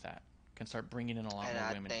help with that, can start bringing in a lot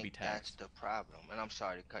more women to be tagged. That's the problem, and I'm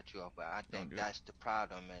sorry to cut you off, but I think that's the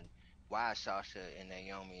problem, and why Sasha and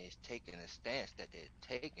Naomi is taking the stance that they're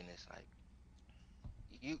taking is like,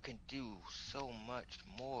 you can do so much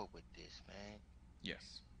more with this, man.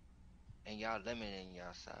 Yes. And y'all limiting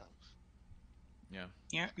yourselves. Yeah.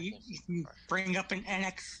 Yeah, you bring up an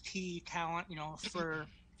NXT talent, you know, for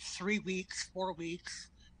 3 weeks, 4 weeks,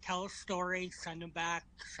 tell a story, send them back,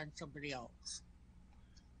 send somebody else.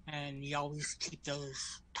 And you always keep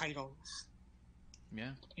those titles, you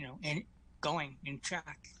know, and going in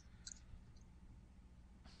check.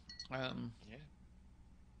 Yeah.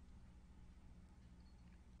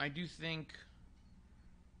 I do think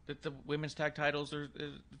that the women's tag titles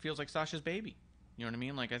feels like Sasha's baby. You know what I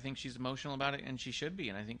mean? Like I think she's emotional about it, and she should be.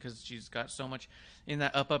 And I think because she's got so much in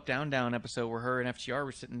that up down down episode where her and FTR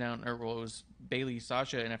were sitting down, or well, it was Bayley,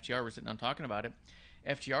 Sasha, and FTR were sitting down talking about it.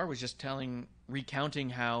 FTR was just recounting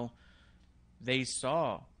how they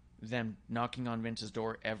saw them knocking on Vince's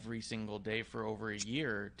door every single day for over a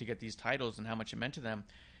year to get these titles and how much it meant to them.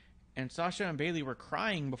 And Sasha and Bayley were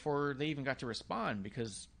crying before they even got to respond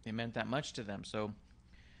because it meant that much to them. So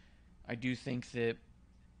I do think that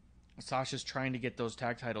Sasha's trying to get those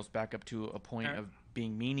tag titles back up to a point of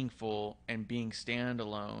being meaningful and being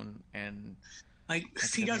standalone. And like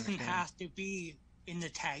she doesn't have to be in the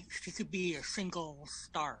tag. She could be a single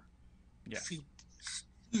star. Yeah. She's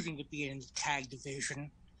choosing to be in the tag division.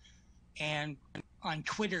 And on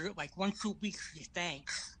Twitter, like once a week, she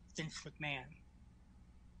thanks Vince McMahon.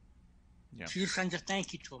 Yeah. She just sends a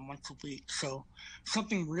thank you to him once a week. So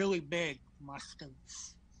something really big must have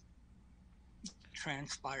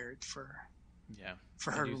transpired for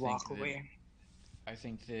her to walk away. I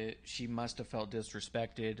think that she must have felt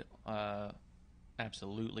disrespected.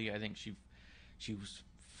 Absolutely. I think she was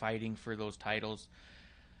fighting for those titles.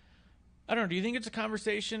 I don't know. Do you think it's a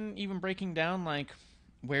conversation even breaking down like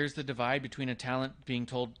where's the divide between a talent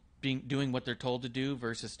doing what they're told to do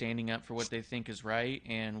versus standing up for what they think is right,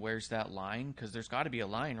 and where's that line? Because there's got to be a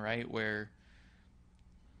line, right, where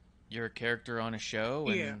you're a character on a show,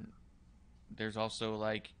 and there's also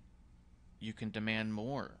like you can demand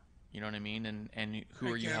more. You know what I mean? And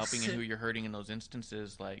who are you helping and who you're hurting in those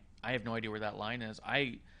instances? Like I have no idea where that line is.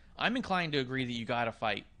 I'm inclined to agree that you got to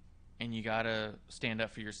fight and you got to stand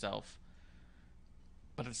up for yourself,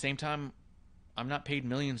 but at the same time, I'm not paid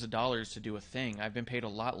millions of dollars to do a thing. I've been paid a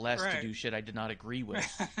lot less to do shit I did not agree with.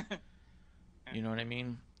 You know what I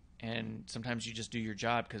mean? And sometimes you just do your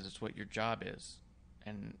job because it's what your job is.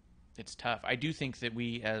 And it's tough. I do think that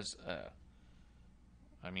we as,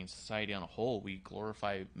 society on a whole, we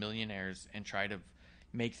glorify millionaires and try to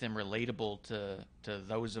make them relatable to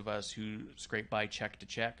those of us who scrape by check to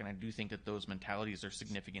check. And I do think that those mentalities are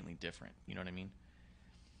significantly different. You know what I mean?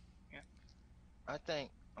 Yeah. I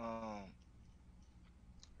think,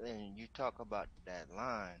 and you talk about that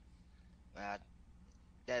line, that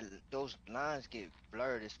those lines get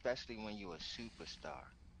blurred, especially when you're a superstar,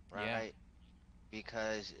 right? Yeah.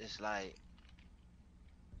 Because it's like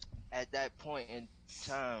at that point in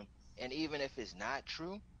time, and even if it's not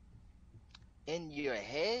true, in your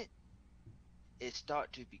head, it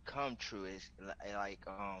start to become true. It's like,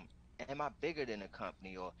 am I bigger than a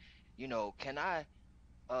company, or, you know, can I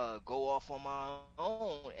go off on my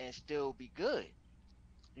own and still be good?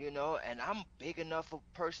 You know, and I'm big enough a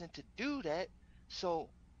person to do that. So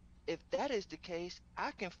if that is the case,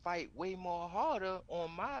 I can fight way more harder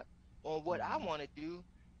on what I want to do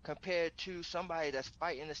compared to somebody that's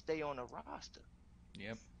fighting to stay on the roster.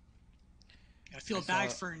 Yep. I feel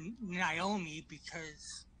bad for Naomi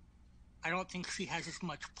because I don't think she has as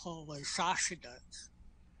much pull as Sasha does.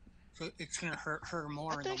 So it's going to hurt her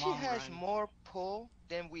more in the long run. I think she has more pull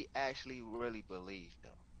than we actually really believe, though.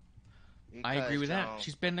 Because, I agree with that.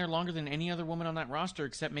 She's been there longer than any other woman on that roster,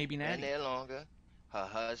 except maybe Natty. Been there longer. Her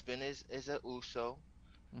husband is a Uso.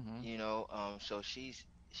 Mm-hmm. You know, so she's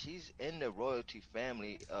in the royalty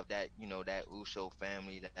family of that, you know, that Uso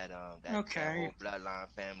family, that whole bloodline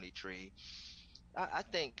family tree. I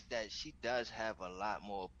think that she does have a lot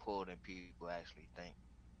more pull than people actually think.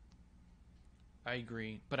 I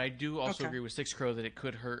agree, but I do also agree with SixxCrow that it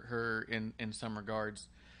could hurt her in some regards.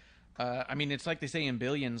 I mean, it's like they say in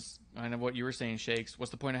Billions, I know what you were saying, Shakes.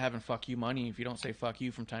 What's the point of having fuck you money if you don't say fuck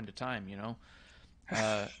you from time to time, you know?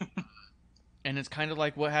 And it's kind of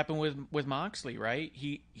like what happened with Moxley, right?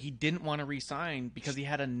 He didn't want to re-sign because he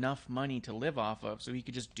had enough money to live off of, so he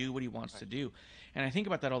could just do what he wants to do. And I think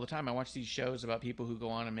about that all the time. I watch these shows about people who go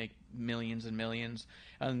on and make millions and millions,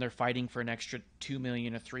 and they're fighting for an extra $2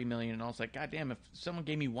 million or $3 million, and I was like, God damn, if someone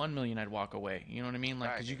gave me $1 million, I'd walk away. You know what I mean?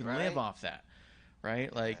 Like, because you can live off that,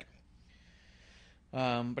 right? Like,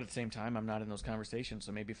 but at the same time, I'm not in those conversations,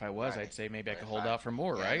 so maybe if I was, I'd say maybe I could hold out for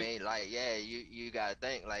more, right? I mean, like, you gotta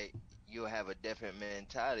think like you'll have a different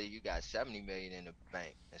mentality. You got $70 million in the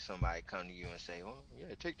bank, and somebody come to you and say, "Well,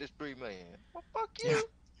 yeah, take this $3 million." Well, fuck you.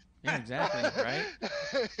 Yeah, exactly, right?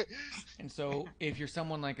 And so if you're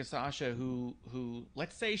someone like a Sasha who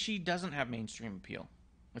let's say she doesn't have mainstream appeal.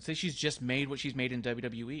 Let's say she's just made what she's made in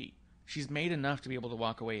WWE. She's made enough to be able to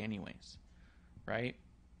walk away anyways, right?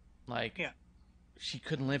 Like, she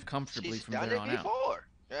couldn't live comfortably from there on out.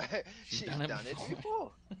 She's done it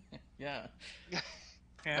before. Yeah.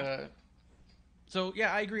 So,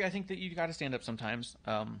 yeah, I agree. I think that you got to stand up sometimes.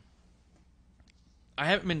 I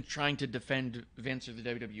haven't been trying to defend Vince or the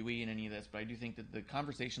WWE in any of this, but I do think that the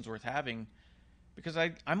conversation's worth having because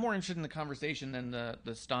I'm more interested in the conversation than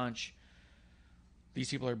the staunch, these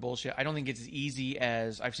people are bullshit. I don't think it's as easy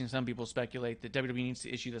as I've seen some people speculate that WWE needs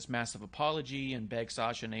to issue this massive apology and beg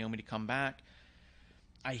Sasha and Naomi to come back.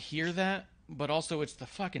 I hear that, but also it's the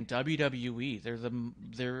fucking WWE.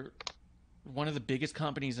 They're one of the biggest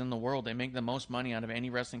companies in the world. They make the most money out of any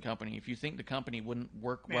wrestling company. If you think the company wouldn't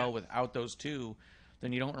work well without those two,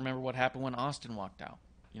 then you don't remember what happened when Austin walked out.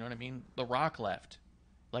 You know what I mean? The Rock left.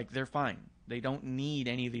 Like, they're fine. They don't need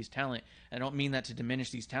any of these talent. I don't mean that to diminish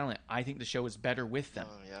these talent. I think the show is better with them.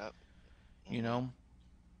 You know?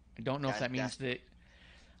 I don't know if that means that...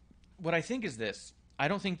 What I think is this. I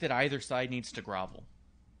don't think that either side needs to grovel.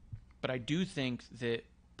 But I do think that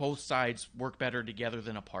both sides work better together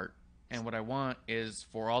than apart. And what I want is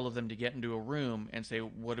for all of them to get into a room and say,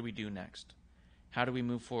 what do we do next? How do we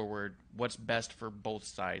move forward? What's best for both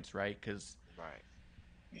sides, right? Because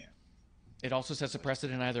it also sets a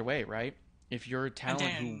precedent either way, right? If you're a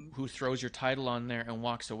talent who throws your title on there and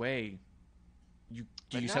walks away, you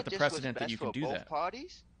set the precedent that you can do that.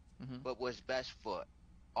 Parties, but what's best for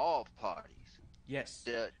all parties. Yes.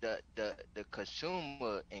 The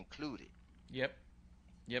consumer included. Yep.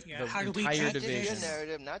 Yeah, the how do entire we division. Not just your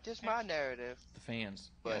narrative, not just my narrative. The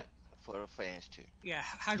fans. But for the fans too. Yeah,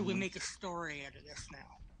 how do we make a story out of this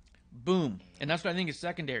now? Boom. And that's what I think is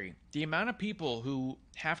secondary. The amount of people who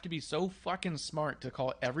have to be so fucking smart to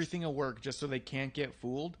call everything a work just so they can't get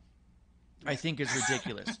fooled, I think is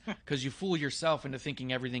ridiculous. Because you fool yourself into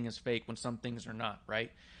thinking everything is fake when some things are not,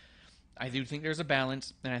 right? I do think there's a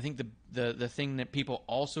balance, and I think the thing that people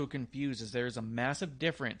also confuse is there's a massive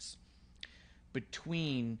difference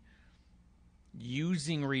between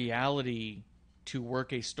using reality to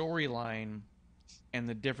work a storyline and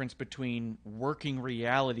the difference between working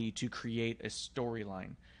reality to create a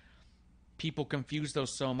storyline. People confuse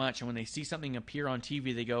those so much, and when they see something appear on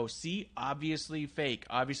TV, they go, see, obviously fake,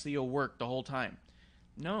 obviously it'll work the whole time.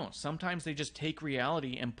 No, sometimes they just take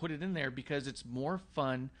reality and put it in there because it's more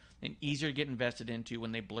fun and easier to get invested into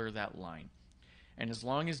when they blur that line. And as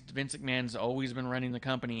long as Vince McMahon's always been running the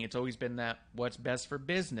company, it's always been that what's best for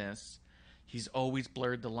business, he's always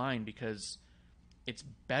blurred the line because it's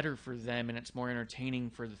better for them and it's more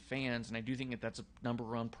entertaining for the fans. And I do think that that's a number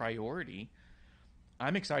one priority.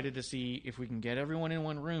 I'm excited to see if we can get everyone in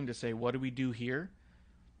one room to say, what do we do here?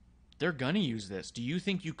 They're going to use this. Do you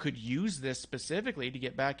think you could use this specifically to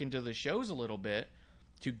get back into the shows a little bit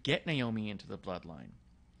to get Naomi into the bloodline?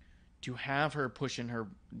 To have her pushing her,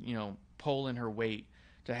 pulling her weight,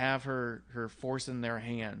 to have her force in their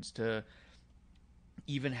hands, to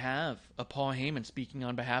even have a Paul Heyman speaking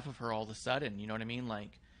on behalf of her all of a sudden, you know what I mean?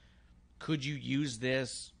 Like, could you use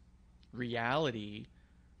this reality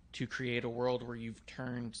to create a world where you've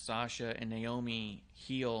turned Sasha and Naomi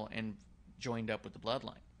heel and joined up with the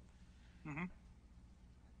bloodline? Mm-hmm.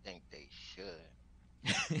 think they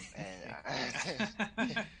should.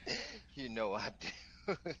 And you know I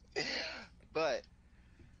do. But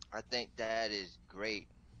I think that is great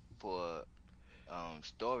for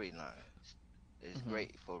storylines. It's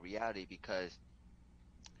great for reality because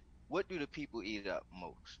what do the people eat up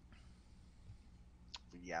most?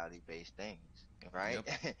 Reality-based things, right?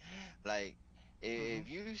 Yep. Like if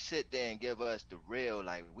you sit there and give us the real,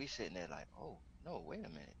 like we sitting there like, oh no, wait a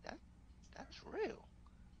minute, that's real.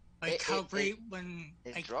 Like how great when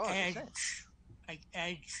it draws Edge, sense. like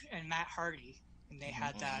Edge and Matt Hardy, and they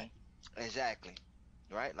had that. Exactly.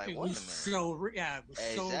 Right? Like, It wait a was minute. it was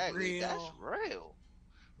so Exactly. real. That's real.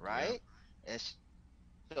 Right? Yeah. And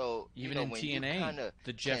so, Even in when TNA, you kind of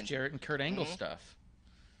the Jeff Jarrett and Kurt Angle stuff.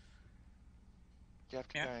 Jeff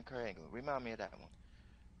Jarrett and Kurt Angle. Remind me of that one.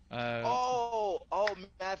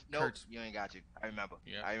 Matt. Nope, Kurt's... you ain't got to. I remember.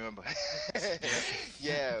 Yep. I remember.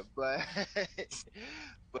 Yeah, but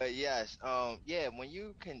but yes, when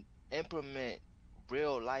you can implement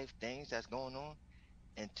real life things that's going on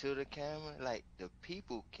into the camera, like the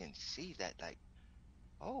people can see that, like,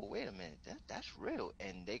 oh, wait a minute, that's real,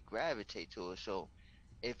 and they gravitate to it. So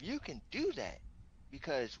if you can do that,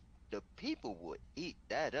 because the people would eat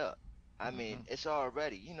that up. I mean, it's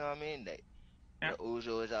already, you know what I mean? The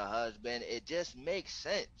Uzo is a husband. It just makes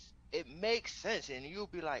sense. It makes sense, and you'll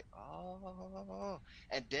be like, oh.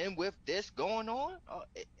 And then with this going on,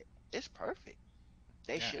 it's perfect.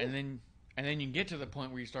 They should. And then you get to the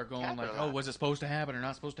point where you start going like, Capitalize. oh, was it supposed to happen or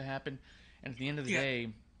not supposed to happen? And at the end of the day,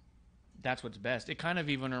 that's what's best. It kind of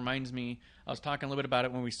even reminds me. I was talking a little bit about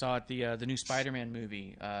it when we saw it, the new Spider-Man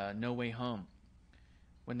movie, No Way Home,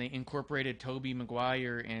 when they incorporated Tobey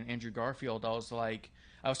Maguire and Andrew Garfield. I was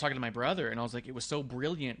talking to my brother, and I was like, it was so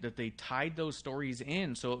brilliant that they tied those stories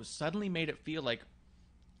in, so it suddenly made it feel like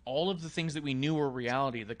all of the things that we knew were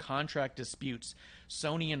reality. The contract disputes,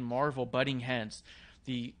 Sony and Marvel butting heads,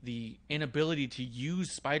 the inability to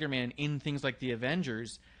use Spider-Man in things like the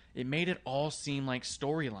Avengers. It made it all seem like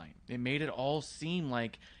storyline. It made it all seem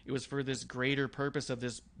like it was for this greater purpose of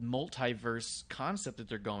this multiverse concept that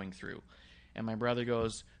they're going through. And my brother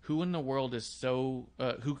goes, who in the world is so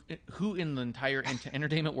who in the entire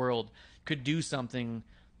entertainment world could do something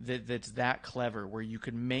that's that clever, where you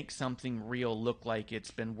could make something real look like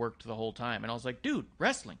it's been worked the whole time? And I was like, dude,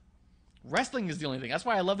 wrestling is the only thing. That's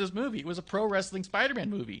why I love this movie. It was a pro wrestling Spider-Man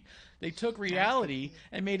movie. They took reality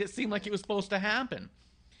and made it seem like it was supposed to happen.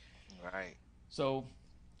 Right. So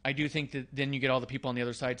I do think that then you get all the people on the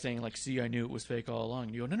other side saying, like, see, I knew it was fake all along.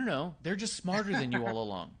 And you go, no. They're just smarter than you all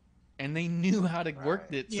along. And they knew how to work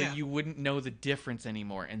it so you wouldn't know the difference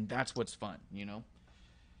anymore. And that's what's fun, you know?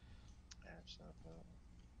 Absolutely.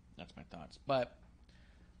 That's my thoughts. But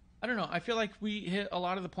I don't know. I feel like we hit a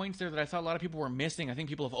lot of the points there that I thought a lot of people were missing. I think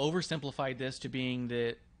people have oversimplified this to being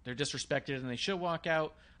that they're disrespected and they should walk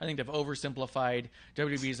out. I think they've oversimplified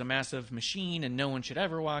WWE is a massive machine and no one should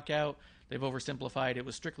ever walk out. They've oversimplified it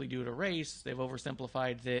was strictly due to race. They've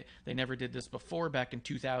oversimplified that they never did this before, back in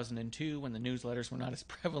 2002 when the newsletters were not as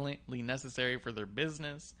prevalently necessary for their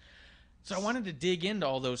business. So I wanted to dig into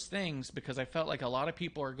all those things because I felt like a lot of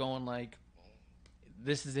people are going like,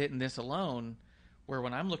 this is it and this alone, where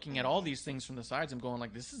when I'm looking at all these things from the sides, I'm going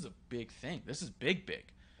like, this is a big thing. This is big.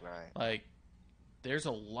 Right. Like, there's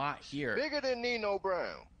a lot here. Bigger than Nino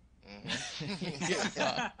Brown.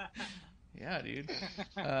 Yeah, dude.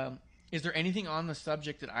 Is there anything on the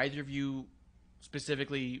subject that either of you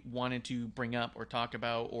specifically wanted to bring up or talk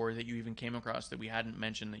about, or that you even came across that we hadn't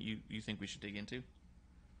mentioned that you think we should dig into?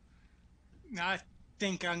 No, I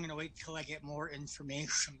think I'm going to wait till I get more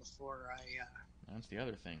information before I... That's the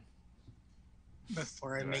other thing.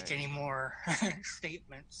 Before I make any more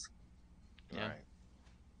statements. Yeah. Right.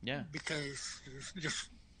 Yeah. Because, just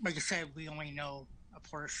like I said, we only know a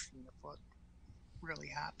portion of what really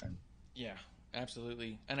happened. Yeah,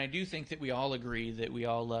 absolutely. And I do think that we all agree that we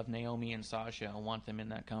all love Naomi and Sasha and want them in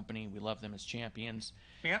that company. We love them as champions.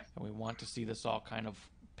 Yeah. And we want to see this all kind of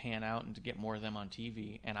pan out and to get more of them on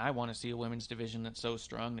TV. And I want to see a women's division that's so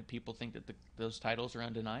strong that people think that those titles are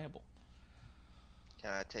undeniable. Can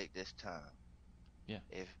I take this time? Yeah.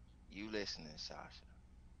 If you listening, Sasha,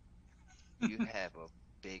 you have a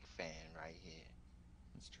big fan right here.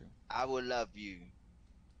 That's true. I would love you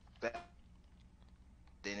better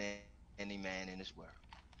than any man in this world.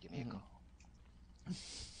 Give me a call.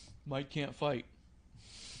 Mike can't fight.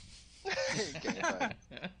 He can't fight.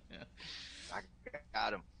 I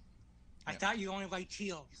got him. I thought you only liked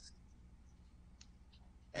heels.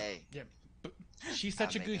 Hey. Yeah, but she's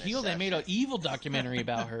such a I'm good making heel. They made an exceptions. evil documentary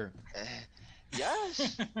about her.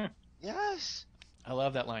 Yes. Yes. I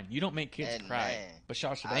love that line. You don't make kids And cry, man, but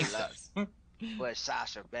Sasha I Banks love- does. what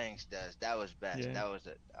Sasha Banks does. That was best. Yeah. That was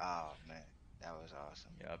oh man, that was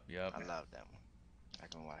awesome. Yep. I love that one. I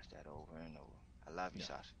can watch that over and over. I love you,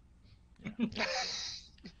 Sasha. Yeah.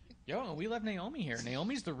 Yo, we love Naomi here.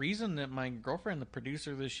 Naomi's the reason that my girlfriend, the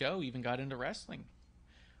producer of the show, even got into wrestling.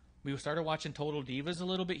 We started watching Total Divas a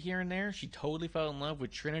little bit here and there. She totally fell in love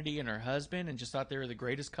with Trinity and her husband and just thought they were the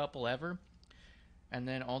greatest couple ever. And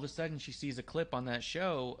then all of a sudden she sees a clip on that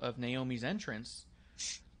show of Naomi's entrance.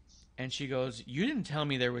 And she goes, "You didn't tell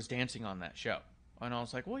me there was dancing on that show." And I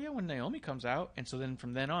was like, "Well, yeah, when Naomi comes out." And so then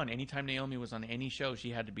from then on, anytime Naomi was on any show,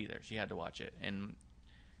 she had to be there. She had to watch it. And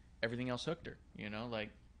everything else hooked her,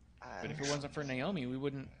 like... But if it wasn't for Naomi, we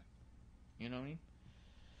wouldn't, you know what I mean?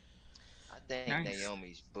 I think Nice.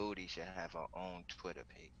 Naomi's booty should have her own Twitter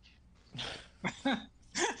page.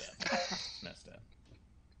 Messed up.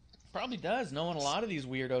 Probably does, knowing a lot of these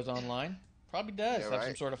weirdos online. Probably does. Yeah, Have some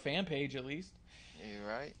right. sort of fan page, at least. You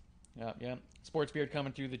right? Yeah. Sportsbeard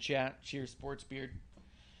coming through the chat. Cheers, Sportsbeard.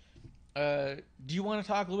 Do you want to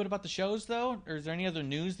talk a little bit about the shows, though? Or is there any other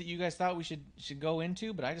news that you guys thought we should go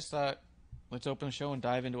into? But I just thought, let's open the show and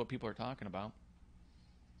dive into what people are talking about.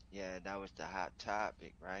 Yeah, that was the hot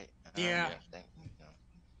topic, right? Yeah. I think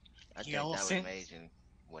Yeah, that well, was since- major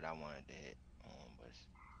what I wanted to hit on was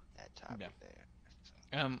that topic Yeah. there.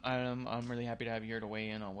 So, I'm really happy to have you here to weigh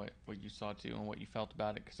in on what you saw too and what you felt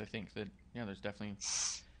about it, because I think that there's definitely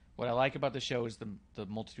what I like about the show is the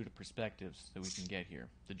multitude of perspectives that we can get here,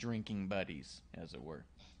 the drinking buddies, as it were.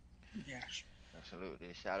 Yeah.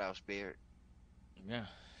 absolutely. Shout out Spirit. Yeah,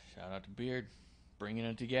 shout out to Beard, bringing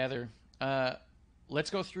it together. Let's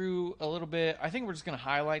go through a little bit. I think we're just going to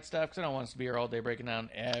highlight stuff because I don't want us to be here all day breaking down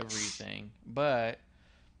everything. But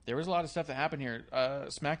there was a lot of stuff that happened here.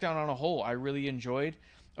 SmackDown on a whole, I really enjoyed.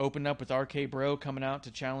 Opened up with RK Bro coming out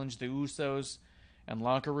to challenge the Usos. And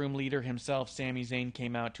locker room leader himself, Sami Zayn,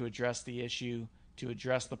 came out to address the issue, to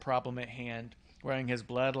address the problem at hand, wearing his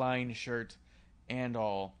Bloodline shirt and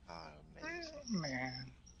all. Oh, amazing. Man.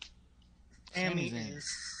 Sami Sami Zayn.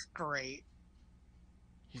 is great.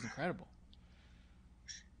 He's incredible.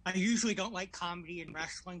 I usually don't like comedy in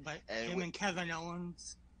wrestling, but And him we- and Kevin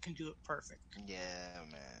Owens can do it perfect. Yeah,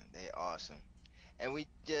 man. They awesome. And we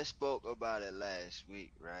just spoke about it last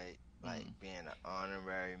week, right? Like being an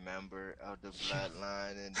honorary member of the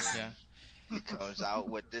bloodline, and then Yeah. he comes out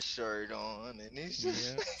with the shirt on, and he's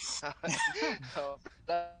just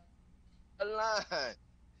bloodline.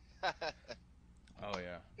 Oh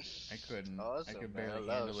yeah, I couldn't. I Awesome, could man. I barely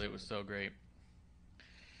love handle it. It Sami. was so great.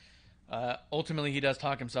 Ultimately, he does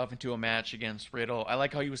talk himself into a match against Riddle. I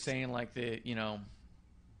like how he was saying, like,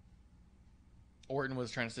 Orton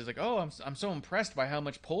was trying to say, like, "Oh, I'm so impressed by how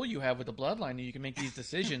much pull you have with the bloodline that you can make these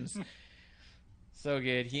decisions." So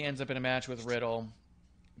good. He ends up in a match with Riddle.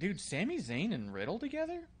 Dude, Sami Zayn and Riddle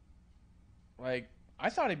together? Like, I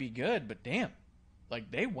thought it'd be good, but damn.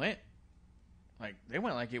 Like, they went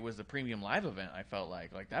like it was a premium live event, I felt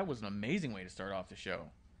like. Like, that was an amazing way to start off the show.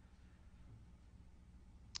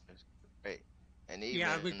 Great. And even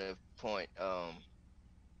Yeah, the point,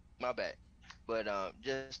 my bad. But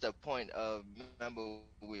just a point of, remember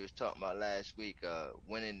we was talking about last week,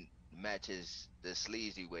 winning matches the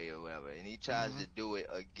sleazy way or whatever, and he tries to do it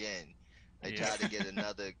again. They tried to get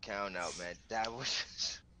another count out, man. That was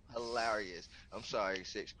just hilarious. I'm sorry,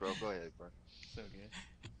 SixxCrow. Go ahead, bro. So good.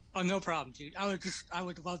 Oh, no problem, dude. I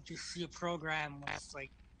would love to see a program with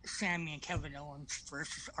like Sammy and Kevin Owens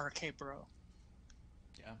versus RK Bro.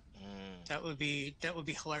 Yeah. That would be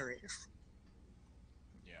hilarious.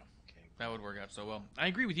 Yeah. Okay. That would work out so well. I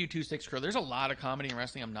agree with you too, SixxCrow. There's a lot of comedy in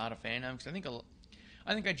wrestling I'm not a fan of, because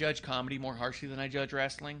I think I judge comedy more harshly than I judge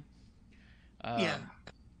wrestling. Yeah.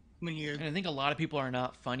 And I think a lot of people are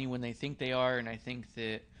not funny when they think they are, and I think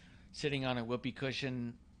that sitting on a whoopee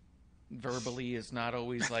cushion verbally is not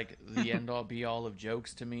always like the end-all be-all of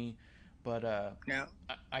jokes to me. But No.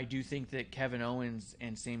 I do think that Kevin Owens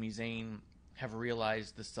and Sami Zayn have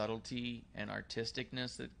realized the subtlety and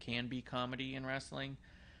artisticness that can be comedy in wrestling.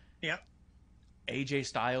 Yep. AJ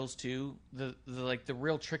Styles too. The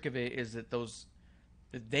real trick of it is that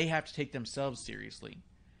they have to take themselves seriously.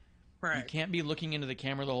 Right. You can't be looking into the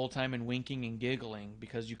camera the whole time and winking and giggling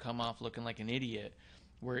because you come off looking like an idiot.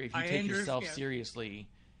 Where if you take yourself seriously,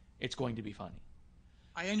 it's going to be funny.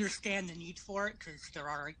 I understand the need for it because there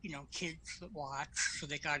are, kids that watch, so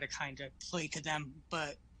they got to kind of play to them.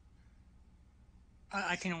 But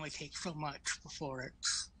I can only take so much before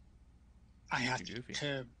I have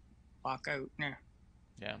to walk out. Yeah.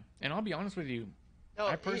 Yeah, and I'll be honest with you, No,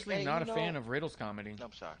 I personally am not a fan of Riddle's comedy.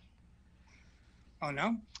 I'm sorry. Oh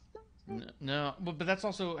no. No, but that's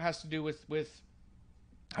also has to do with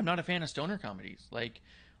I'm not a fan of stoner comedies. Like,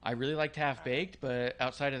 I really liked Half Baked, but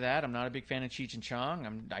outside of that, I'm not a big fan of Cheech and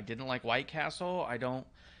Chong. I didn't like White Castle.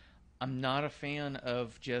 I'm not a fan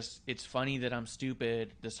of just, it's funny that I'm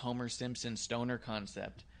stupid, this Homer Simpson stoner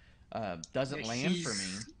concept. Doesn't land for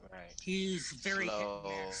me. Right. He's very hit and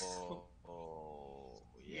miss. Slow.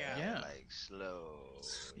 Yeah. Like slow.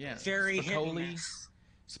 Yeah. Very hit and miss.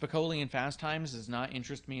 Spicoli in Fast Times does not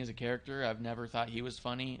interest me as a character. I've never thought he was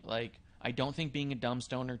funny. Like, I don't think being a dumb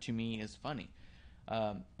stoner to me is funny.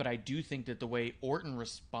 But I do think that the way Orton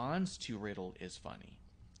responds to Riddle is funny.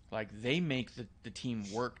 Like, they make the team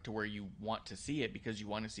work to where you want to see it because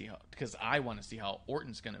I want to see how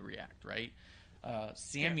Orton's going to react, right?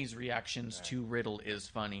 Sammy's reactions to Riddle is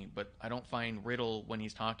funny, but I don't find Riddle when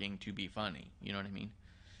he's talking to be funny. You know what I mean?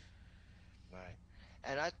 Right.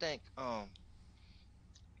 And I think,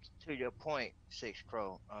 to your point,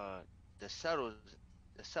 SixxCrow, the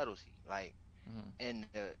subtlety, like in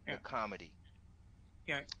the comedy.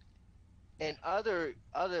 Yeah. And other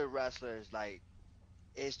wrestlers, like,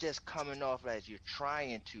 it's just coming off as you're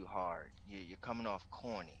trying too hard. You're coming off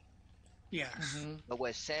corny. Yes. Mm-hmm. But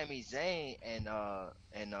with Sami Zayn and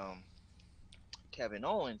Kevin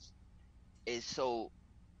Owens, is so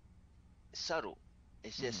subtle.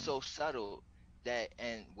 It's just so subtle that,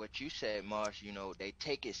 and what you said, Marsh, you know, they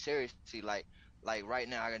take it seriously. Like right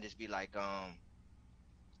now, I can just be like,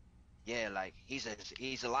 like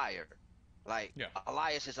he's a liar. Like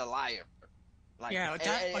Elias is a liar. Like, and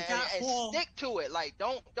stick to it. Like,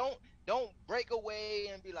 don't break away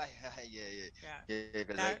and be like,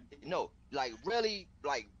 no, like really,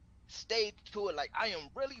 like stay to it. Like, I am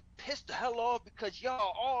really pissed the hell off because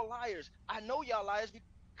y'all all liars. I know y'all liars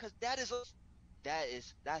because that is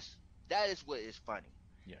what is funny.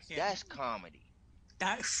 Yes, that's comedy.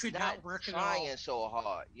 That should not work at all. Not trying so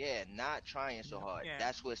hard. Yeah, not trying so hard. Yeah.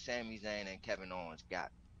 That's what Sami Zayn and Kevin Owens got.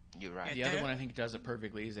 You're right. The other one I think does it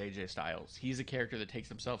perfectly is AJ Styles. He's a character that takes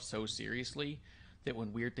himself so seriously that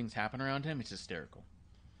when weird things happen around him, it's hysterical.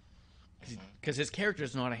 Because his character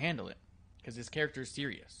doesn't know how to handle it. Because his character is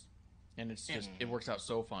serious. And it's just, it works out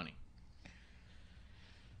so funny.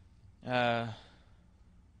 But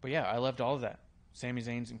yeah, I loved all of that. Sami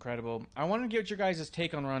Zayn's incredible. I want to get your guys'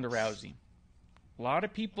 take on Ronda Rousey. A lot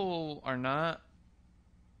of people are not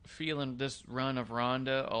feeling this run of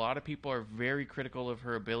Ronda. A lot of people are very critical of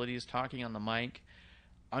her abilities talking on the mic.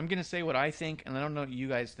 I'm going to say what I think, and I don't know what you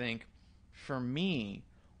guys think. For me,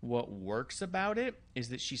 what works about it is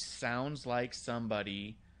that she sounds like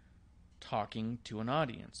somebody talking to an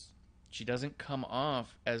audience. She doesn't come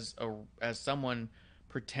off as someone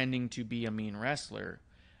pretending to be a mean wrestler.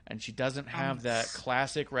 And she doesn't have that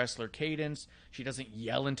classic wrestler cadence. She doesn't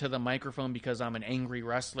yell into the microphone because I'm an angry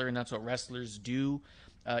wrestler, and that's what wrestlers do.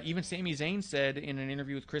 Even Sami Zayn said in an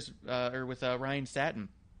interview with Ryan Satin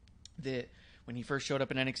that when he first showed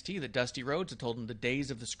up in NXT, that Dusty Rhodes had told him the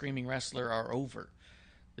days of the screaming wrestler are over.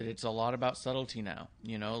 That it's a lot about subtlety now.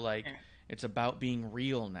 You know, like it's about being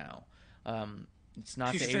real now. It's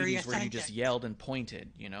not the 80s where you just yelled and pointed,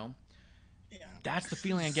 you know? Yeah. That's the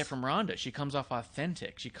feeling I get from Ronda. She comes off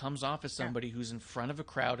authentic. She comes off as somebody who's in front of a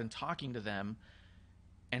crowd and talking to them.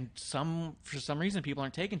 And for some reason, people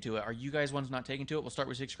aren't taking to it. Are you guys ones not taking to it? We'll start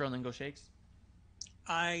with SixxCrow and then go Shakes.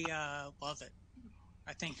 I love it.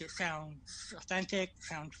 I think it sounds authentic,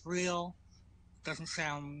 sounds real, doesn't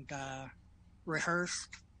sound rehearsed.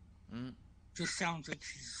 Just sounds like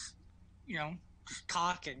she's, just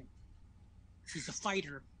talking. She's a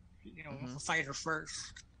fighter, a fighter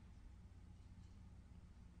first.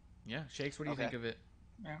 Yeah, Shakes, what do you think of it?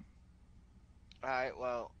 Yeah. All right,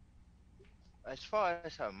 well, as far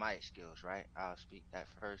as her mic skills, right? I'll speak that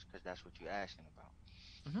first because that's what you're asking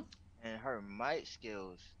about. And her mic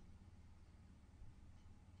skills,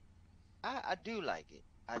 I do like it.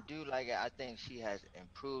 I do like it. I think she has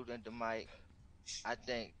improved in the mic. I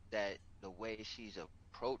think that the way she's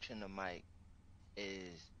approaching the mic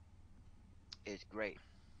is great.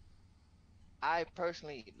 I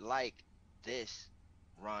personally like this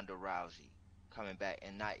Ronda Rousey coming back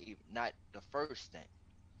and not the first stint.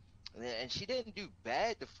 And she didn't do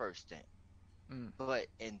bad the first stint. But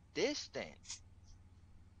in this stint,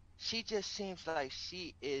 she just seems like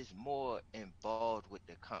she is more involved with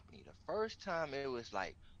the company. The first time it was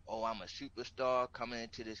like, oh, I'm a superstar coming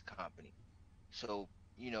into this company. So,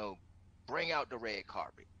 bring out the red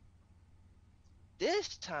carpet.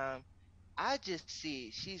 This time, I just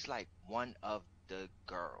see she's like one of the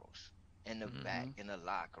girls in the back in the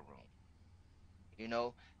locker room.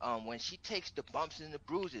 When she takes the bumps and the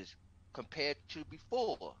bruises compared to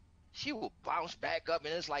before, she will bounce back up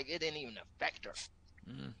and it's like it didn't even affect her.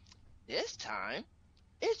 This time,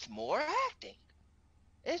 it's more acting.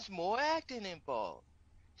 It's more acting involved.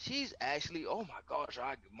 she's actually, oh my gosh,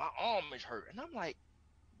 my arm is hurt, and I'm like,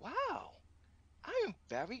 wow, I am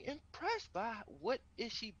very impressed by what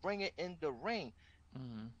is she bringing in the ring,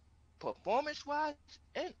 Mm-hmm. performance wise,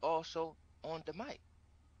 and also on the mic.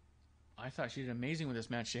 I thought she did amazing with this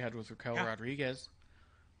match she had with Raquel Yeah. Rodriguez.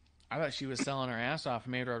 I thought she was selling her ass off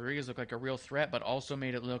and made Rodriguez look like a real threat, but also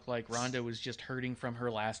made it look like Ronda was just hurting from her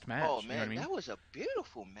last match. Oh You know man, what I mean? that was a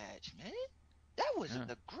beautiful match, man. That was Yeah.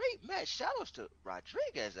 a great match. Shout outs to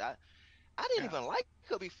Rodriguez. I didn't even like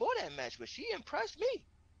her before that match, but she impressed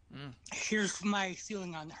me. Here's my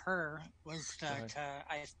feeling on her was Go that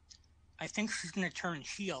I think she's going to turn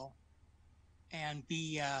heel and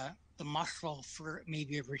be the muscle for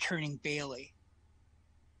maybe a returning Bailey.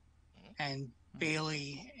 And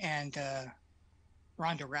Bailey and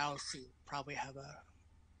Ronda Rousey probably have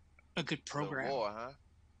a good program. The war, huh?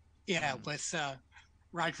 Yeah, with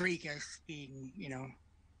Rodriguez being,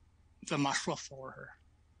 the muscle for her.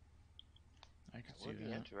 I could That see would be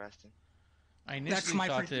that. interesting. I initially my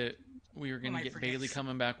thought that we were going to my get Bailey prediction.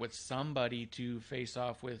 coming back with somebody to face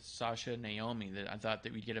off with Sasha and Naomi. That I thought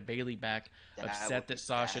that we'd get a Bailey back, upset that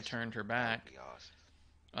Sasha turned her back, That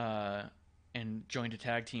would be awesome. and joined a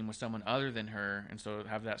tag team with someone other than her, and so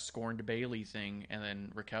have that scorned Bailey thing, and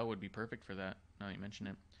then Raquel would be perfect for that. Now that you mention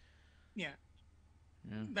it. Yeah.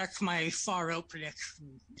 Yeah. That's my far out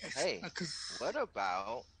prediction. Hey, 'Cause- what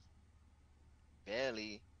about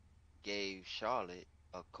Bailey gave Charlotte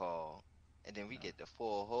a call, and then we get the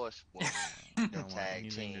Four Horsewomen, I the don't want tag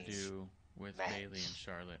anything to teams. do with match. Bailey and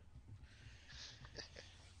Charlotte.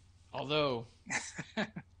 Although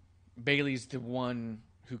Bailey's the one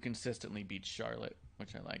who consistently beats Charlotte,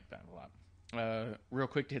 which I like that a lot. Real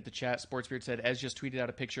quick to hit the chat, Sportsbeard said Ez just tweeted out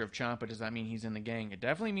a picture of Ciampa. Does that mean he's in the gang? It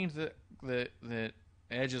definitely means that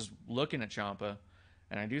Edge is looking at Ciampa,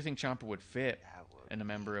 and I do think Ciampa would fit That would in a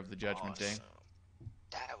member of the Judgment Day. awesome.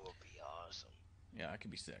 That would be awesome. Yeah, that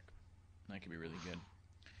could be sick. That could be really good.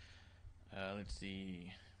 Let's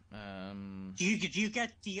see. Do you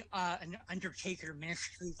get the an Undertaker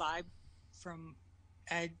ministry vibe from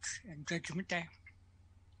Edge and Judgment Day?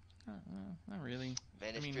 Not really.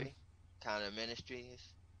 Ministry, kind of ministry is.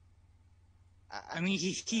 I mean,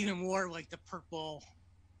 he even wore like the purple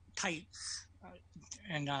tights,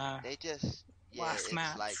 and They just last it's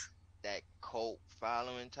match. like that cult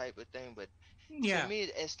following type of thing, but yeah, to me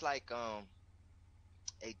it's like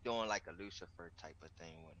they doing like a Lucifer type of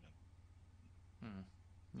thing with them.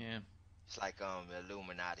 Yeah. It's like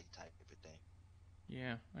Illuminati type of thing.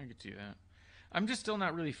 Yeah, I could see that. I'm just still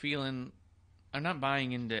not really feeling. I'm not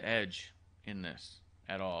buying into Edge in this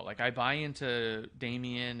at all. Like, I buy into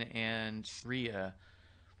Damian and Rhea.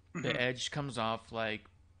 The Edge comes off like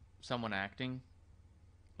someone acting.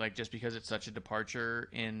 Like, just because it's such a departure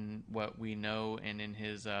in what we know and in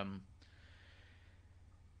his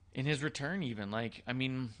return even. Like, I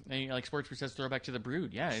mean, like Sportsman says, throwback to the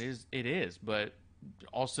Brood. Yeah, it is. But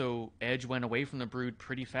also, Edge went away from the Brood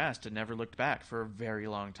pretty fast and never looked back for a very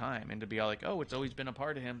long time. And to be all like, oh, it's always been a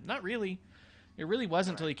part of him. Not really. It really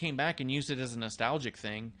wasn't until he came back and used it as a nostalgic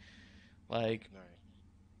thing. Like,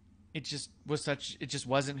 it just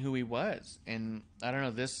wasn't who he was. And I don't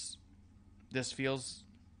know, this feels,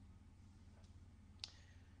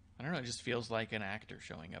 I don't know, it just feels like an actor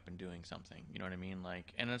showing up and doing something. You know what I mean?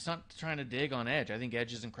 Like, and it's not trying to dig on Edge. I think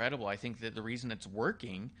Edge is incredible. I think that the reason it's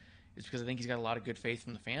working is because I think he's got a lot of good faith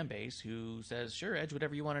from the fan base who says, sure, Edge,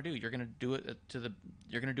 whatever you want to do, you're going to do it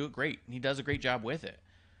you're going to do it great. And he does a great job with it.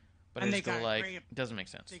 But it's still like, it doesn't make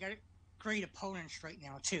sense. They got great opponents right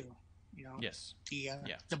now too. You know. Yes.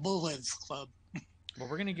 The Bullets Club. Well,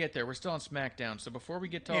 we're gonna get there. We're still on SmackDown. So before we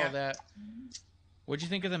get to all that, what'd you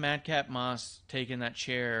think of the Madcap Moss taking that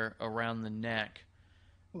chair around the neck,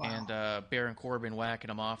 and Baron Corbin whacking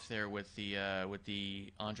him off there with the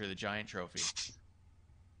Andre the Giant trophy?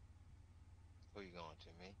 Who you going to,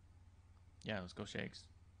 me? Yeah, let's go Shakes.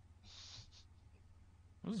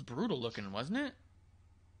 It was brutal looking, wasn't it?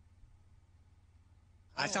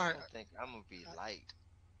 I don't think I'm gonna be liked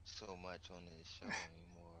so much on this show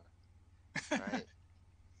anymore, right?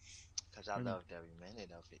 Because I loved every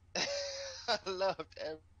minute of it. I loved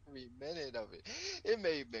every minute of it. It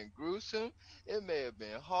may have been gruesome, it may have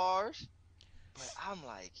been harsh, but I'm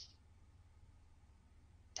like,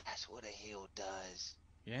 that's what a heel does.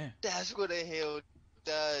 Yeah. That's what a heel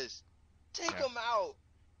does. Take him out.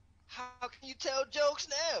 How can you tell jokes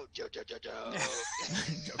now? Joke.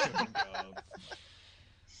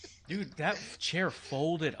 Dude, that chair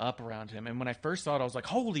folded up around him, and when I first saw it, I was like,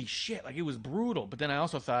 holy shit, like, it was brutal. But then I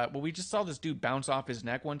also thought, well, we just saw this dude bounce off his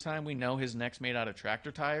neck one time. We know his neck's made out of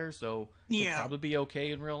tractor tires, so it'll probably be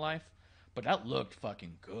okay in real life. But that looked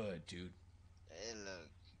fucking good, dude. It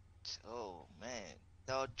looked Oh man,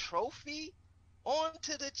 the trophy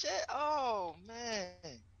onto the chest. Oh man,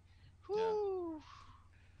 Yeah. whoo.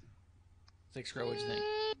 SixxCrow, what'd you think?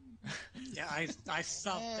 Yeah, I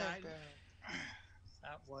felt Man, that Baron.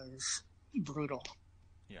 that was brutal.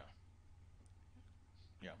 Yeah.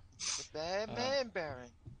 Yeah. The bad man,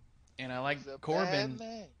 Baron. And I like He's a Corbin bad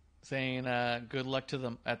man. saying, "Good luck to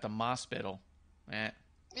them at the hospital." Yeah.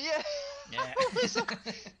 Yeah.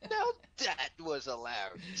 Now that was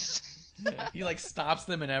hilarious. He like stops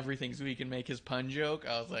them and everything so he can make his pun joke.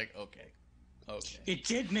 I was like, okay. It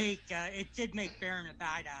did make Baron a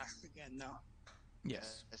badass again, though.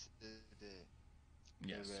 Yes. Yes, it did.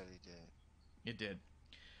 Yes. It really did. It did.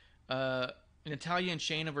 Natalya and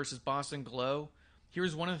Shayna versus Boston Glow.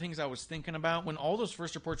 Here's one of the things I was thinking about. When all those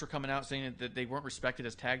first reports were coming out saying that they weren't respected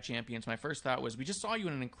as tag champions, my first thought was, we just saw you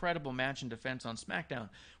in an incredible match in defense on SmackDown.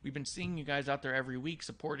 We've been seeing you guys out there every week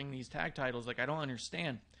supporting these tag titles. Like, I don't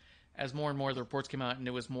understand. As more and more of the reports came out and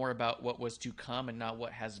it was more about what was to come and not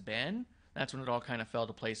what has been, that's when it all kind of fell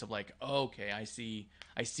to place of like, oh, okay, I see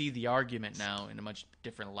the argument now in a much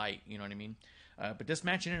different light. You know what I mean? But this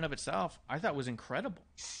match in and of itself, I thought was incredible.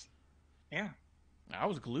 Yeah. I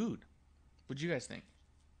was glued. What'd you guys think?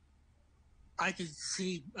 I could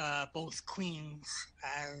see both queens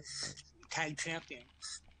as tag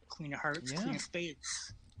champions. Queen of Hearts, Yeah. Queen of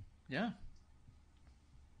Spades. Yeah.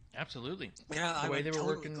 Absolutely. Yeah, The I way would they were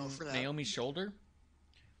totally working go for that. Naomi's shoulder,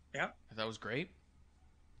 Yeah. I thought was great.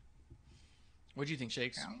 What do you think,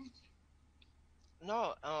 Shakes? Yeah.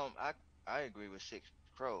 No, I agree with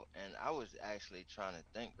SixxCrow, and I was actually trying to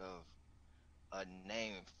think of a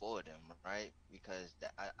name for them, right? Because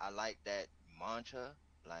I like that mantra,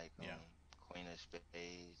 like Yeah. Queen of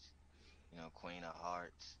Spades, Queen of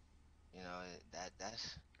Hearts,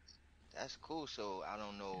 that's cool. So I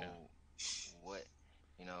don't know what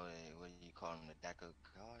what do you call them, the deck of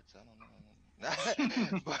cards? I don't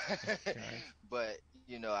know. but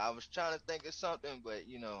I was trying to think of something, but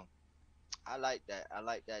I like that. I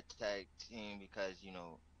like that tag team because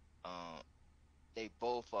they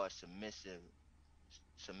both are submission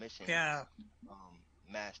Yeah.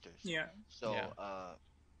 masters. Yeah. So Yeah.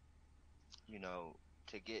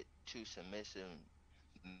 to get two submissive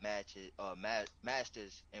matches or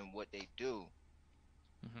masters in what they do,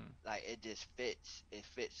 like it just fits. It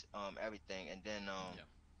fits everything. And then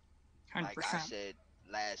 100%. like I said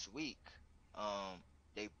last week,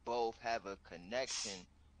 they both have a connection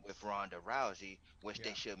with Ronda Rousey, which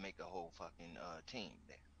they should make a whole fucking team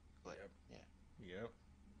there. But Yep.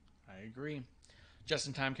 I agree.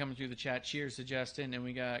 Justin Time coming through the chat. Cheers to Justin. And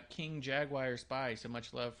we got King Jaguar Spy. So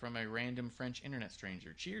much love from a random French internet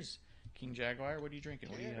stranger. Cheers, King Jaguar. What are you drinking?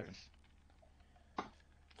 What are you having?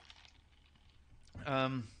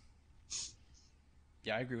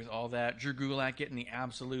 Yeah, I agree with all that. Drew Gulak getting the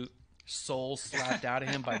absolute soul slapped out of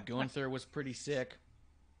him by Gunther was pretty sick.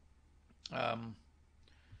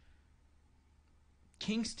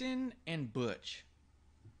 Kingston and Butch.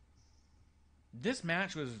 This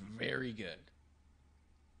match was very good.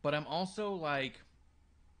 But I'm also like,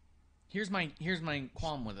 here's my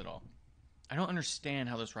qualm with it all. I don't understand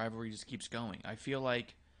how this rivalry just keeps going. I feel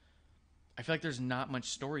like there's not much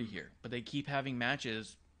story here, but they keep having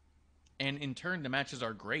matches, and in turn the matches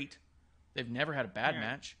are great. They've never had a bad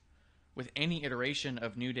match with any iteration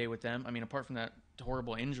of New Day with them. I mean, apart from that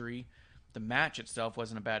horrible injury, the match itself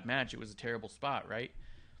wasn't a bad match. It was a terrible spot, right?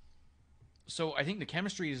 So I think the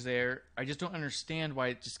chemistry is there. I just don't understand why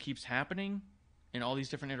it just keeps happening in all these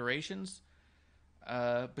different iterations.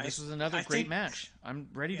 But this was another great match. I'm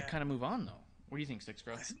ready to kind of move on, though. What do you think,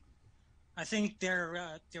 SixxCrow? I think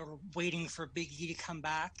they're waiting for Big E to come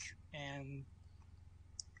back, and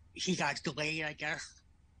he got delayed, I guess.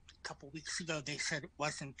 A couple weeks ago, they said it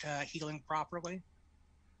wasn't healing properly.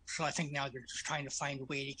 So I think now they're just trying to find a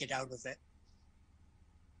way to get out of it.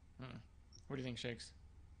 What do you think, Shakes?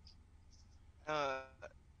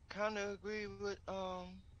 Kind of agree with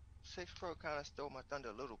SixxCrow. Kind of stole my thunder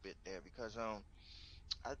a little bit there because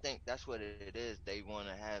I think that's what it is. They want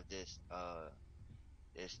to have this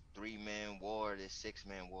 3-man war, this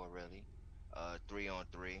 6-man war really,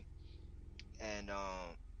 3-on-3, and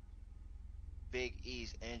Big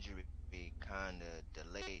E's injury kind of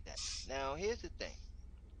delayed that. Now here's the thing.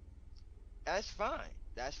 That's fine.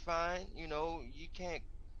 That's fine. You can't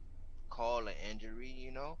call an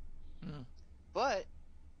injury. But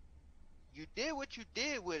you did what you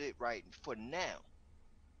did with it right for now.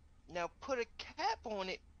 Now put a cap on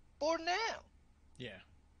it for now. Yeah.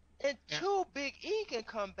 Until Big E can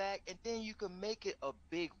come back, and then you can make it a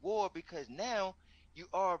big war because now you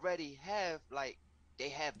already have they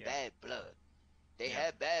have bad blood. They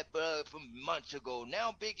had bad blood from months ago.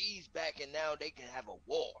 Now Big E's back, and now they can have a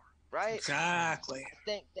war, right? Exactly. I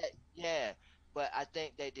think that, but I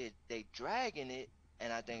think they dragging it,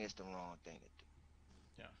 and I think it's the wrong thing to do.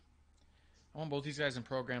 Yeah. I want both these guys in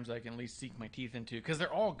programs I can at least sink my teeth into because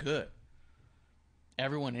they're all good.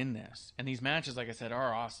 Everyone in this. And these matches, like I said,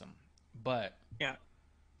 are awesome. But yeah,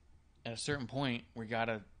 at a certain point, we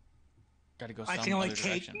gotta go some I can only other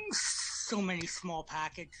take direction. so many small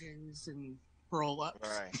packages and roll ups.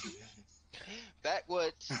 Right.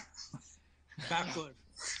 Backwards. Backward.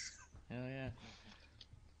 Hell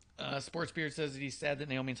yeah. Sports Beard says that he's sad that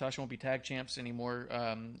Naomi and Sasha won't be tag champs anymore.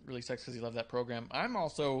 Really sucks because he loved that program. I'm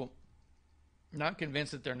also not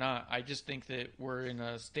convinced that they're not. I just think that we're in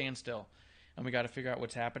a standstill, and we got to figure out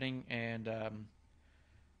what's happening. And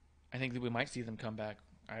I think that we might see them come back.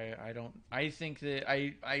 I don't. I think that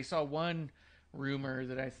I saw one rumor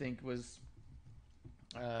that I think was.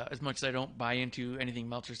 As much as I don't buy into anything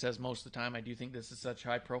Meltzer says most of the time, I do think this is such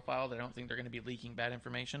high profile that I don't think they're going to be leaking bad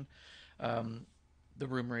information. The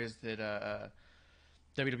rumor is that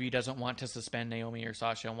WWE doesn't want to suspend Naomi or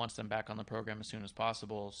Sasha and wants them back on the program as soon as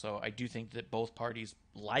possible. So I do think that both parties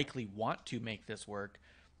likely want to make this work,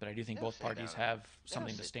 but I do think both parties have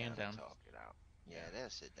something to stand down. Talk it out. Yeah, they'll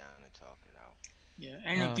sit down and talk it out. Yeah,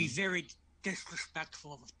 and it'd be very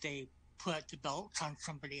disrespectful if they put the belts on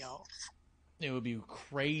somebody else. It would be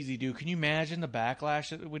crazy, dude. Can you imagine the backlash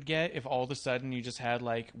that it would get if all of a sudden you just had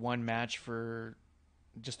like one match for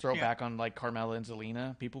just throw back on like Carmella and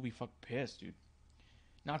Zelina? People would be fucking pissed, dude.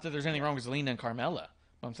 Not that there's anything wrong with Zelina and Carmella,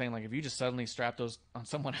 but I'm saying like if you just suddenly strap those on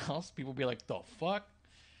someone else, people would be like, the fuck?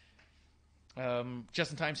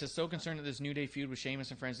 Justin Time says, so concerned that this New Day feud with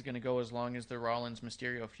Sheamus and friends is going to go as long as the Rollins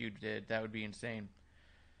Mysterio feud did. That would be insane.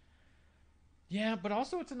 Yeah, but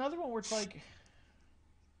also it's another one where it's like,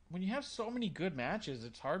 when you have so many good matches,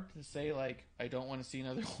 it's hard to say, like, I don't want to see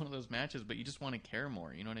another one of those matches, but you just want to care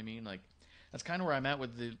more. You know what I mean? Like, that's kind of where I'm at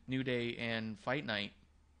with the New Day and Fight Night.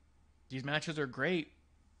 These matches are great,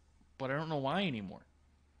 but I don't know why anymore.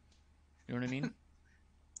 You know what I mean?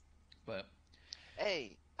 But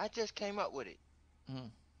Hey, I just came up with it.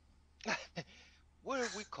 What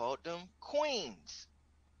if we called them queens?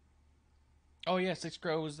 oh yeah,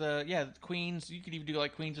 SixxCrow was queens. You could even do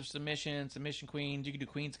like queens of submission queens. You could do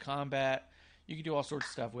queens combat. You could do all sorts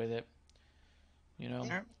of stuff with it. You know.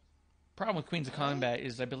 Yeah. Problem with Queens of Combat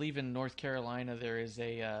is I believe in North Carolina there is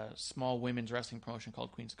a small women's wrestling promotion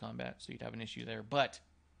called Queens of Combat, so you'd have an issue there. But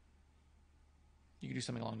you could do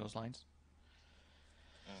something along those lines.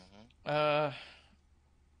 The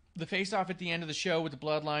face-off at the end of the show with the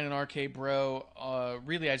Bloodline and RK Bro,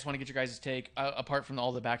 really I just want to get your guys' take, apart from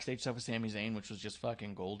all the backstage stuff with Sami Zayn, which was just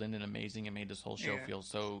fucking golden and amazing and made this whole show feel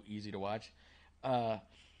so easy to watch.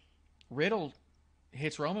 Riddle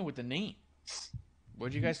hits Roman with the knee. What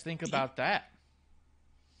did you guys think about that?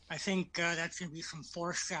 I think that's going to be some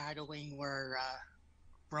foreshadowing where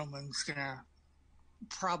Roman's going to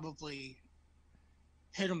probably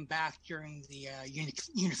hit him back during the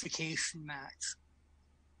unification match.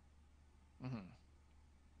 Mm-hmm.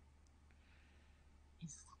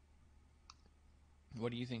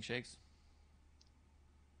 What do you think, Shakes?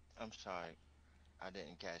 I'm sorry. I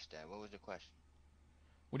didn't catch that. What was the question?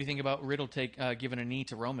 What do you think about Riddle giving a knee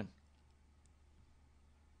to Roman?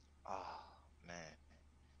 Oh, man.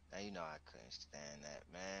 Now, you know I couldn't stand that,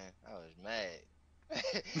 man. I was mad.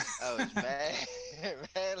 I was mad.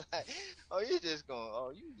 Man, like, you just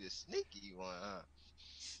sneaky one,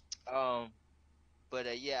 huh? But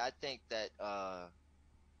yeah, I think that's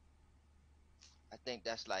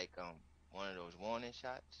like one of those warning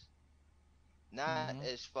shots. Not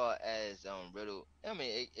as far as Riddle. I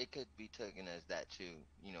mean, it could be taken as that too,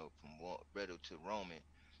 you know, from Riddle to Roman,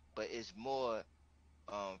 but it's more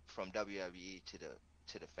from WWE to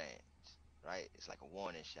the fans, right? It's like a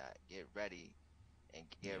warning shot. Get ready and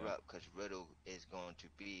gear up, because Riddle is going to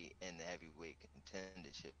be in the heavyweight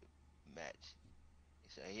contendership match.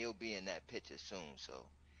 So he'll be in that picture soon. So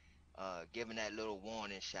giving that little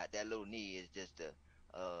warning shot, that little knee is just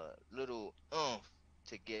a little oomph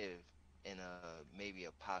to give in maybe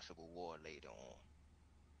a possible war later on.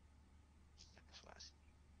 That's what I see.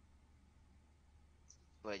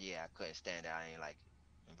 But yeah, I couldn't stand it. I ain't like it.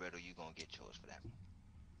 And Riddle, you gonna get yours for that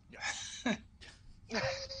one.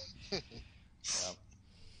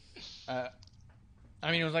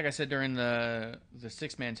 I mean, it was like I said during the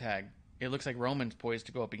 6-man tag. It looks like Roman's poised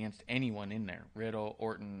to go up against anyone in there. Riddle,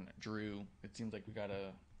 Orton, Drew. It seems like we got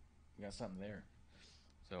something there.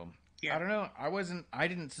 So I don't know. I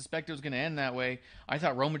didn't suspect it was going to end that way. I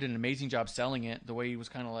thought Roman did an amazing job selling it. The way he was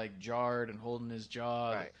kind of like jarred and holding his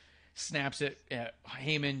jaw. Right. snaps it at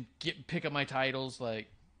Heyman, pick up my titles. Like,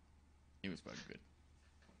 it was fucking good.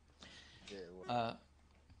 Yeah,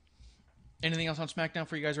 Anything else on SmackDown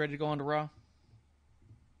for you guys ready to go on to Raw?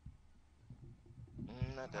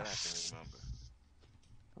 not that I can remember.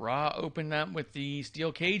 Raw opened up with the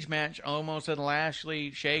steel cage match. Omos and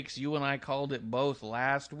Lashley. Shakes, you and I called it both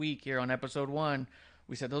last week here on episode 1.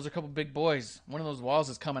 We said those are a couple big boys. One of those walls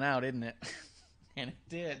is coming out, isn't it? And it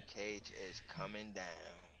did. Cage is coming down.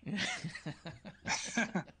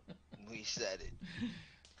 We said it.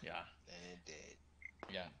 Yeah. And it did.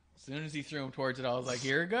 Yeah. As soon as he threw him towards it, I was like,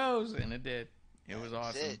 here it goes. And it did. It was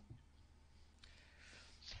awesome. It.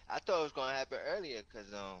 I thought it was going to happen earlier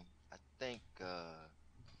because I think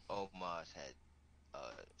Omos had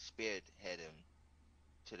spearheaded him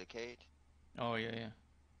to the cage. Oh, yeah.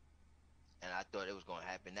 And I thought it was going to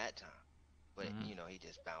happen that time. But, he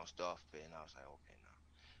just bounced off it, and I was like, okay, no.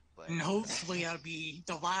 But, and hopefully that'll be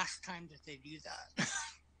the last time that they do that.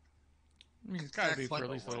 I mean, it's got to be for at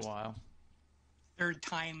least a little while. Third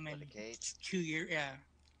time in 2 years, yeah.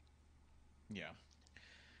 Yeah.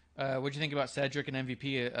 What'd you think about Cedric and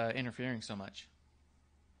MVP interfering so much?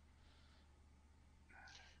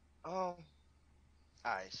 All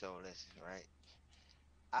right, so listen, right?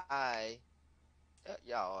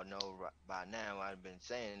 Y'all all know by now, I've been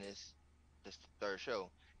saying this is the third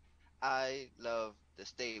show. I love the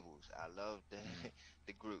stables. I love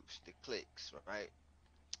the groups, the cliques, right?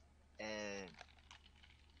 And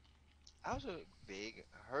I was a big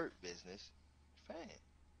Hurt Business fan.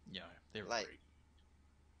 Yeah, they were like great.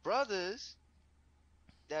 Brothers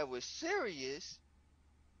that were serious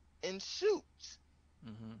in suits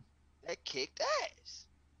that kicked ass.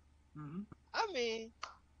 Mm-hmm. I mean,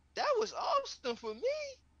 that was awesome for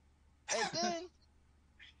me. And then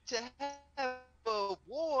to have a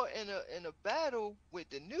war and a battle with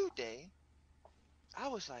the New Day, I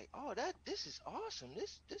was like, oh, this is awesome.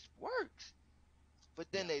 This works.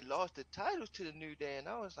 But then they lost the titles to the New Day, and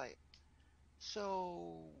I was like,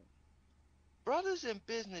 so brothers in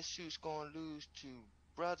business suits gonna lose to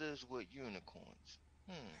brothers with unicorns.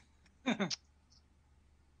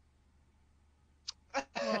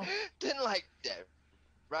 Well, didn't like that,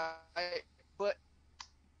 right? But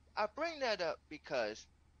I bring that up because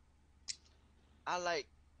I like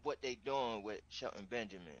what they doing with Shelton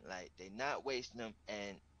Benjamin. Like, they not wasting him,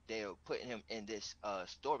 and they're putting him in this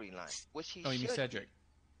storyline, which he should. You mean Cedric?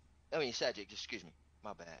 Cedric, excuse me.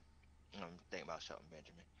 My bad. I'm thinking about Shelton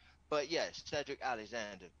Benjamin. But yes, Cedric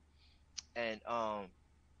Alexander. And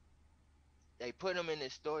they put him in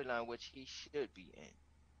this storyline, which he should be in.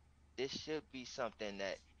 This should be something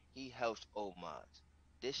that he helps Omos.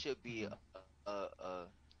 This should be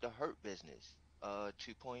the Hurt Business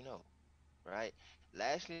 2.0, right?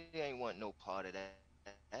 Lashley ain't want no part of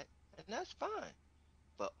that, and that's fine.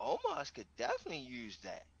 But Omos could definitely use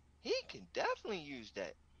that. He can definitely use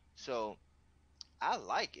that. So I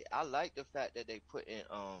like it. I like the fact that they put in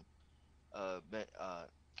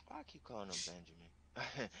I keep calling him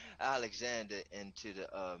Benjamin Alexander into the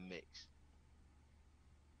mix.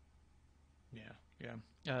 Yeah.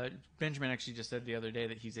 Benjamin actually just said the other day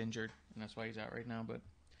that he's injured, and that's why he's out right now. But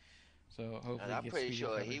so hopefully, and I'm pretty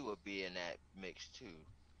sure he would be in that mix too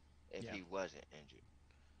if he wasn't injured.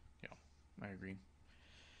 Yeah, I agree.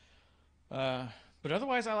 But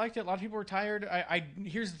otherwise, I liked it. A lot of people were tired.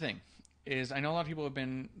 Here's the thing: is I know a lot of people have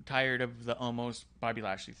been tired of the almost Bobby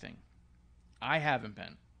Lashley thing. I haven't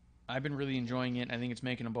been. I've been really enjoying it. I think it's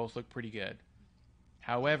making them both look pretty good.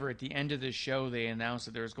 However, at the end of this show, they announced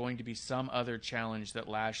that there's going to be some other challenge that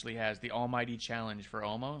Lashley has, the Almighty Challenge for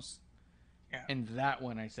Omos. Yeah. And that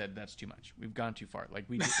one, I said, that's too much. We've gone too far. Like,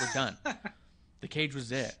 we're done. The cage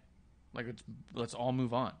was it. Like, let's all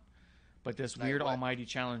move on. But this weird Almighty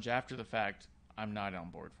Challenge after the fact, I'm not on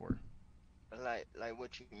board for. Like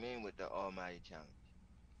what you mean with the Almighty Challenge?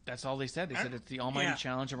 That's all they said. They said it's the Almighty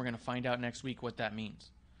Challenge, and we're going to find out next week what that means.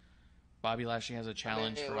 Bobby Lashley has a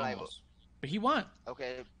challenge for Omos. But he won.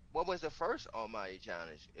 Okay, what was the first Almighty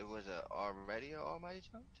Challenge? It was already an Almighty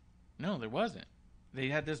Challenge? No, there wasn't. They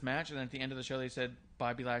had this match, and then at the end of the show, they said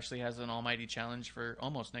Bobby Lashley has an Almighty Challenge for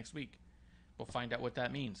Omos next week. We'll find out what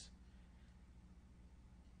that means.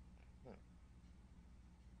 Yeah.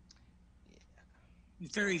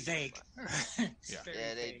 Very vague.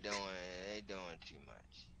 They doing too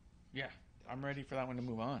much. Yeah, I'm ready for that one to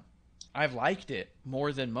move on. I've liked it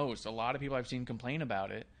more than most. A lot of people I've seen complain about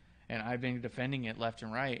it. And I've been defending it left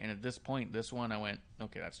and right. And at this point, this one, I went,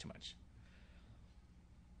 okay, that's too much.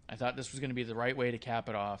 I thought this was going to be the right way to cap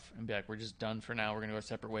it off and be like, we're just done for now. We're going to go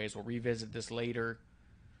separate ways. We'll revisit this later.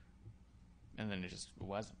 And then it just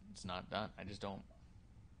wasn't. It's not done. I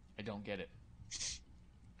don't get it.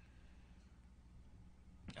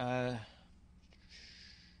 What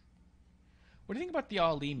do you think about the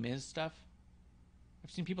Ali Miz stuff?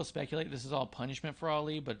 I've seen people speculate this is all punishment for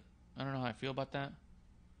Ali, but I don't know how I feel about that.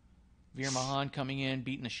 Veer Mahan coming in,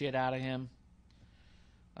 beating the shit out of him.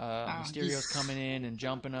 Mysterio's coming in and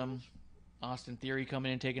jumping him. Austin Theory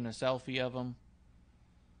coming in, taking a selfie of him.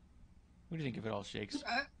 What do you think of it all, Shakes?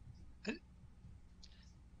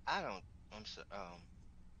 I don't.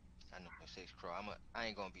 I know SixxCrow. I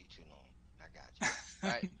ain't gonna be too long. I got you.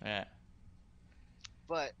 Right? Yeah.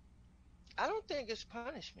 But I don't think it's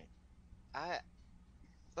punishment.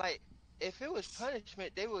 If it was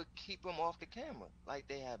punishment, they would keep him off the camera like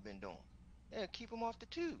they have been doing. They'll keep him off the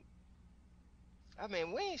tube. I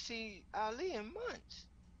mean, we ain't seen Ali in months,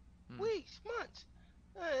 weeks, months,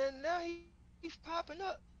 and now he's popping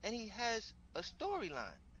up and he has a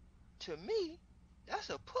storyline. To me, that's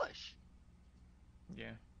a push.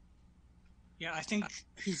 Yeah. Yeah, I think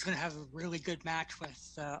he's going to have a really good match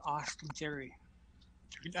with Austin Theory.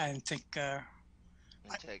 I think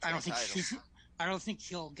I don't think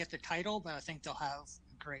he'll get the title, but I think they'll have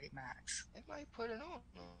a great match. They might put it on,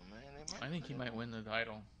 man. I think he might win the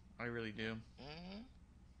title. I really do. Mm-hmm.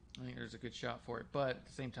 I think there's a good shot for it, but at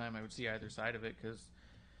the same time, I would see either side of it because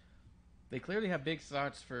they clearly have big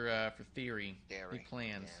thoughts for Theory, big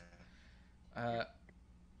plans. Yeah.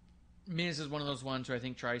 Miz is one of those ones who I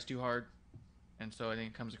think tries too hard, and so I think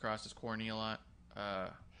it comes across as corny a lot.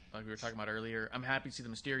 Like we were talking about earlier, I'm happy to see the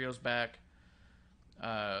Mysterios back.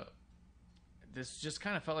 This just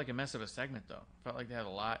kind of felt like a mess of a segment, though. Felt like they had a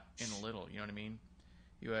lot in a little. You know what I mean?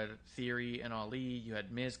 You had Theory and Ali. You had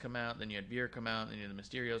Miz come out. Then you had Veer come out. Then you had the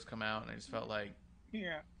Mysterios come out. And I just felt like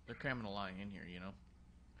they're cramming a lot in here, you know?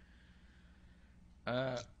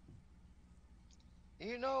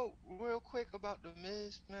 You know, real quick about the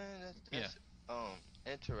Miz, man, that's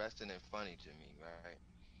interesting and funny to me, right?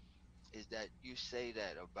 Is that you say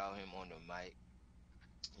that about him on the mic,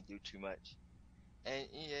 he do too much. And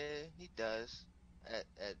yeah, he does at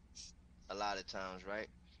a lot of times, right?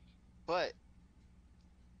 But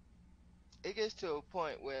it gets to a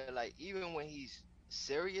point where, like, even when he's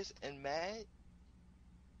serious and mad,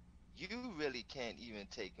 you really can't even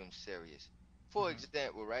take him serious. For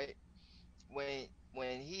example, right? When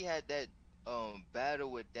he had that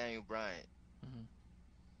battle with Daniel Bryan,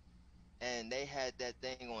 and they had that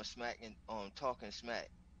thing on Smack and on Talking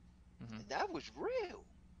Smack, that was real.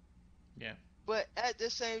 Yeah. But at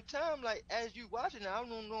the same time, like, as you watching it, I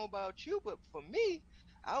don't know about you, but for me,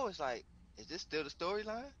 I was like, is this still the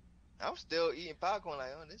storyline? I'm still eating popcorn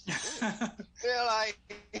like, oh, this is good. Feel like,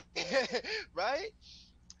 right?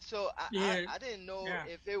 So I didn't know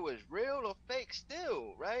if it was real or fake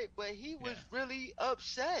still, right? But he was really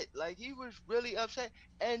upset. Like, he was really upset.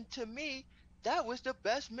 And to me, that was the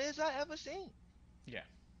best Miz I ever seen. Yeah.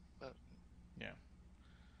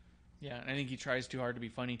 Yeah, and I think he tries too hard to be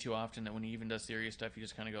funny too often that when he even does serious stuff, you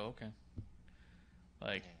just kind of go, okay.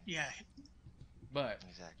 Like, yeah. But,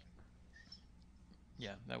 exactly.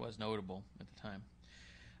 Yeah, that was notable at the time.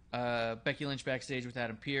 Becky Lynch backstage with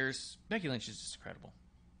Adam Pearce. Becky Lynch is just incredible.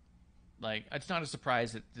 Like, it's not a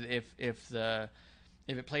surprise that if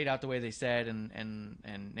it played out the way they said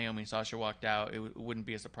and Naomi and Sasha walked out, it wouldn't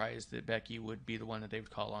be a surprise that Becky would be the one that they would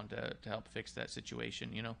call on to help fix that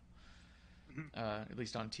situation, you know? At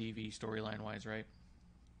least on TV, storyline wise, right?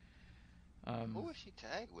 Who was she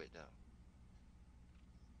tagged with, though?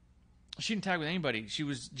 She didn't tag with anybody. She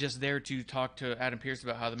was just there to talk to Adam Pearce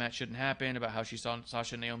about how the match shouldn't happen, about how she saw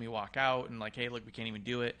Sasha and Naomi walk out, and like, hey, look, we can't even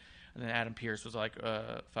do it. And then Adam Pearce was like,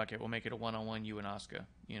 fuck it, we'll make it a one-on-one, you and Asuka,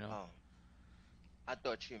 you know? Oh. I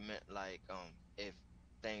thought you meant, like, if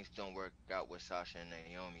things don't work out with Sasha and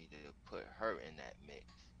Naomi, to put her in that mix.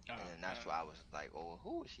 And then that's why I was like, oh,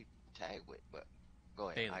 who was she tagged with? But go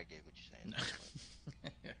ahead, Bayley. I get what you're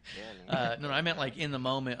saying. No, I meant like in the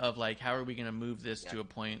moment of like, how are we going to move this to a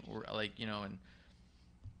point where, like, you know, and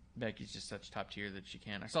Becky's just such top tier that she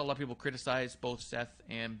can. I saw a lot of people criticize both Seth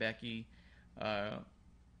and Becky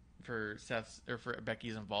for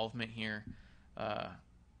Becky's involvement here. I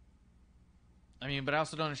mean, but I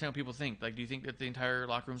also don't understand what people think. Like, do you think that the entire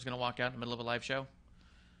locker room is going to walk out in the middle of a live show?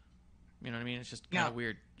 You know what I mean? It's just kind of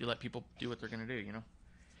weird. You let people do what they're going to do, you know?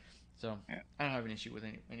 So, I don't have an issue with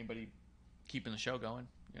anybody keeping the show going,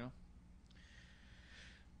 you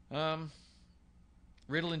know?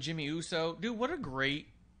 Riddle and Jimmy Uso. Dude, what a great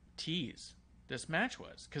tease this match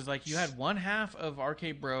was. Because, like, you had one half of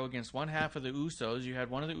RK Bro against one half of the Usos. You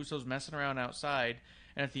had one of the Usos messing around outside.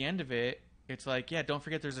 And at the end of it, it's like, yeah, don't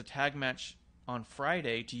forget there's a tag match on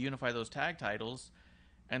Friday to unify those tag titles.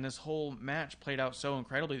 And this whole match played out so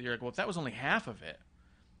incredibly that you're like, well, if that was only half of it,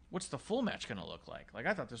 what's the full match going to look like? Like,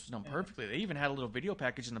 I thought this was done perfectly. They even had a little video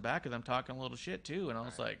package in the back of them talking a little shit, too. And I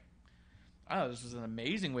was like, oh, this was an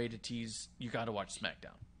amazing way to tease you got to watch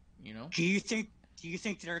SmackDown, you know? Do you think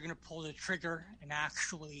they're going to pull the trigger and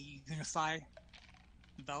actually unify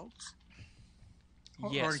the belts?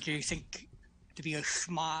 Yes. Or do you think to be a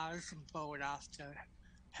schmoz and blow it off to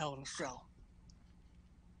Hell in a Cell?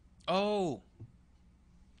 Oh.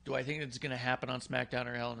 Do I think it's going to happen on SmackDown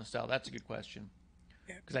or Hell in a Cell? That's a good question.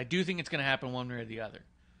 Because I do think it's going to happen one way or the other.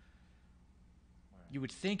 You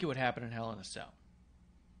would think it would happen in Hell in a Cell.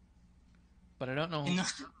 But I don't know.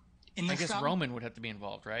 I guess cell? Roman would have to be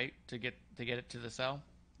involved, right? To get it to the cell?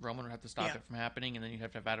 Roman would have to stop it from happening, and then you'd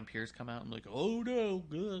have to have Adam Pearce come out and be like, oh no,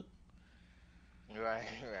 good. Right.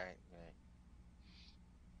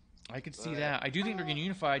 I could see that. I do think they're going to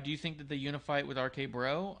unify. Do you think that they unify it with RK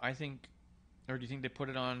Bro? Or do you think they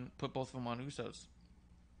put both of them on Usos?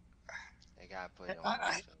 They gotta put it on.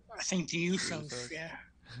 I think the Usos, yeah.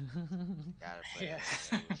 Gotta put it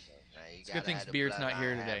on. It's a good thing Beard's not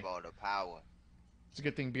here today. All the power. It's a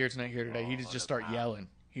good thing Beard's not here today. He'd just start yelling.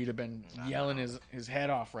 He'd have been yelling his head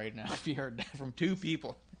off right now if he heard that from two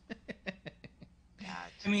people.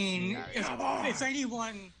 I mean, if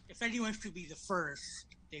anyone should be the first,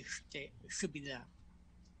 they should be them.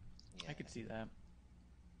 Yeah. I could see that.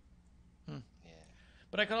 Yeah.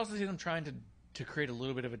 But I could also see them trying to create a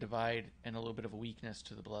little bit of a divide and a little bit of a weakness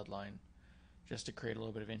to the bloodline, just to create a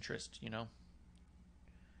little bit of interest, you know?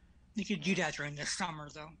 You could do that during the summer,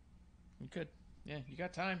 though. You could. Yeah, you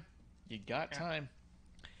got time. You got time.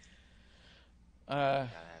 Gotta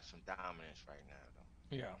have some dominance right now,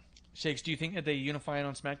 though. Yeah. Shakes, do you think that they unify it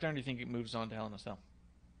on SmackDown, or do you think it moves on to Hell in a Cell?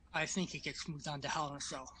 I think it gets moved on to Hell in a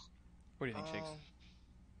Cell. What do you think, Shakes?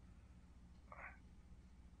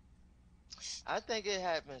 I think it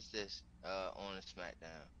happens on the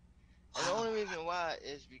SmackDown. And the only reason why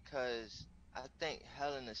is because I think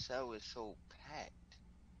Hell in a Cell is so packed.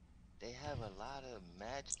 They have a lot of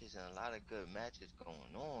matches and a lot of good matches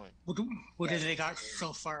going on. What have they got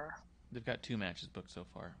so far? They've got 2 matches booked so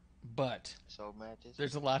far, but Matches.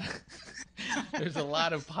 there's a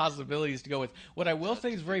lot of possibilities to go with. What I will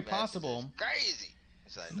say is very possible. Crazy.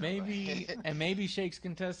 Like, maybe Shakes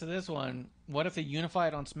can test to this one. What if they unify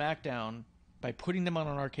it on SmackDown by putting them on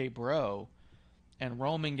an RK Bro, and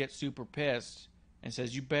Roman gets super pissed and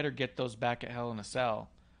says, "You better get those back at Hell in a Cell,"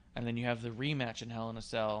 and then you have the rematch in Hell in a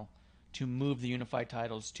Cell to move the unified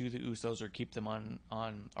titles to the Usos or keep them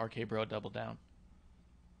on RK Bro Double Down.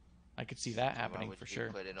 I could see that happening for sure.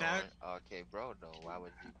 Why would you put it on RK Bro, though? Why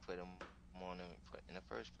would you put him on in the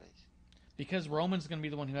first place? Because Roman's going to be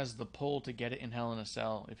the one who has the pull to get it in Hell in a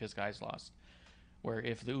Cell if his guys lost. Where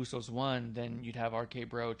if the Usos won, then you'd have RK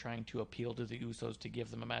Bro trying to appeal to the Usos to give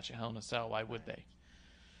them a match at Hell in a Cell. Why would they?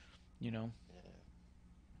 You know? Yeah.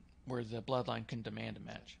 Where the Bloodline can demand a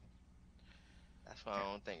match. That's why I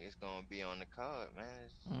don't think it's going to be on the card, man.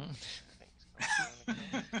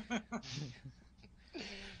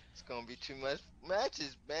 It's going to be too much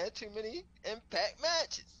matches, man. Too many Impact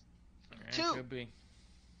matches. Right, 2. Could be.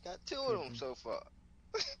 Got 2 of them so far.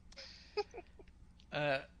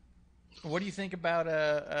 What do you think about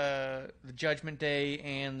the Judgment Day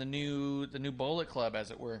and the new Bullet Club,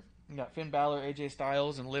 as it were? You got Finn Balor, AJ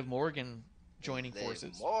Styles, and Liv Morgan joining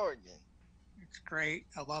forces. Liv Morgan. It's great.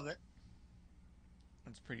 I love it.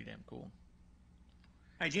 That's pretty damn cool.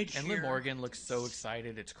 I did And hear... Liv Morgan looks so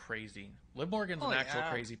excited. It's crazy. Liv Morgan's an actual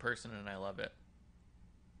crazy person, and I love it.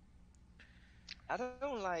 I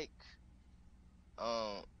don't like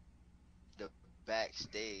the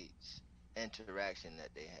backstage interaction that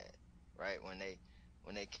they had, right? When they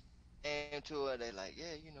came to her, they like,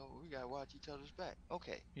 yeah, you know, we gotta watch each other's back.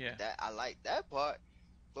 Okay, yeah, that I like that part.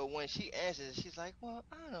 But when she answers, she's like, well,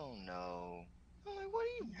 I don't know. I'm like, what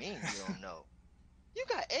do you mean you don't know? You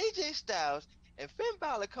got AJ Styles and Finn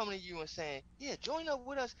Balor coming to you and saying, yeah, join up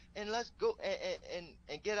with us and let's go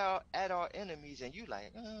and get at our enemies, and you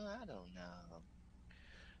like, I don't know.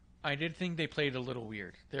 I did think they played a little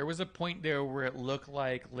weird. There was a point there where it looked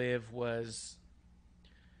like Liv was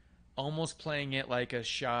almost playing it like a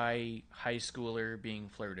shy high schooler being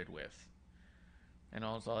flirted with. And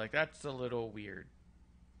I was like, that's a little weird.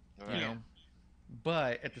 Right. You know?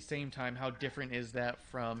 But at the same time, how different is that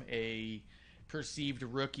from a perceived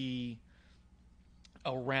rookie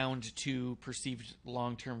around to perceived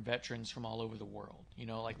long-term veterans from all over the world? You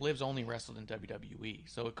know, like Liv's only wrestled in WWE.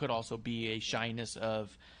 So it could also be a shyness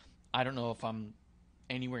of, I don't know if I'm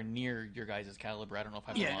anywhere near your guys' caliber. I don't know if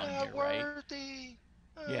I belong here, right? I'm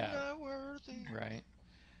not worthy. Right.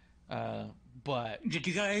 But did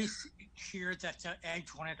you guys hear that Edge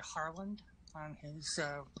wanted Harland on his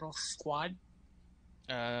little squad?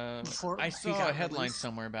 Before I he saw got a headline released.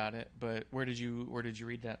 somewhere about it, but where did you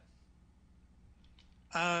read that?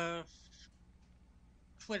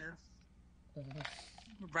 Twitter.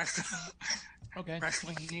 Wrestling, Okay.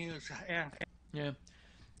 wrestling news. Yeah. Yeah.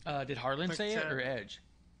 Did Harlan But, say it or Edge?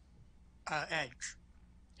 Edge.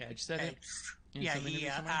 Edge said Edge. it. In Yeah, some he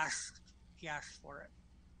interview somewhere? asked for it.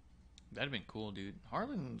 That'd been cool, dude.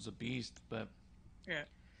 Harlan's a beast, but Yeah.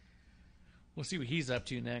 we'll see what he's up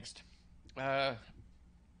to next.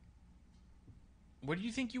 What do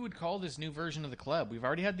you think you would call this new version of the club? We've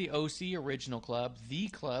already had the OC original club, the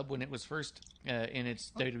club when it was first in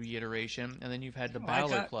its WWE iteration, and then you've had the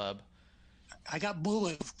Balor Club. I got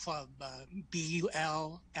Bulliv Club, Bulliz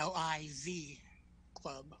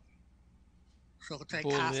Club. So it's like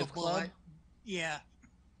half a Bulliv bullet. Club? Yeah.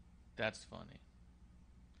 That's funny.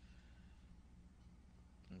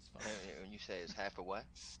 That's funny. When you say it's half a what?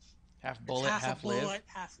 Half bullet, half half a live. bullet,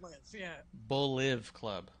 half live. Yeah. Bulliv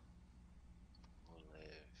Club.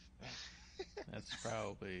 Live. That's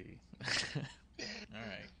probably. All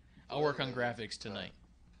right. I'll work on graphics tonight.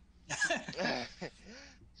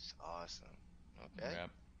 It's awesome. Okay. Yep.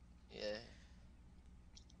 Yeah.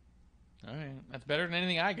 All right. That's better than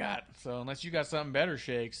anything I got. So unless you got something better,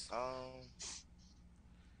 Shakes.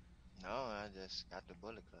 No, I just got the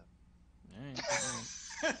Bullet Club.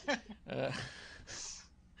 All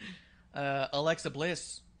right. Alexa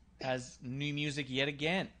Bliss has new music yet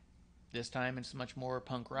again. This time it's much more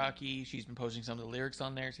punk rocky. She's been posting some of the lyrics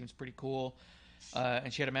on there. Seems pretty cool.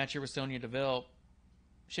 And she had a match here with Sonya Deville.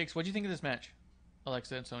 Shakes, what do you think of this match?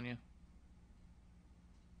 Alexa and Sonya.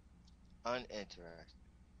 Uninteresting.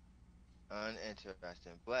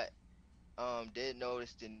 But did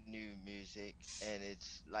notice the new music, and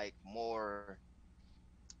it's like more,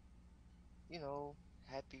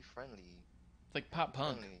 happy, friendly. It's like pop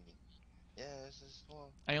punk. Friendly. Yeah, it's just more.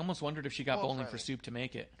 I almost wondered if she got More Bowling for friendly. Soup to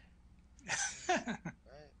make it. Right?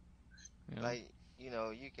 Yeah. Like, you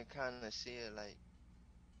can kind of see it like,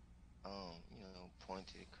 point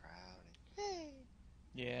to the crowd and, hey.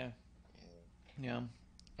 Yeah. Yeah.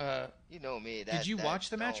 You know me. Did you watch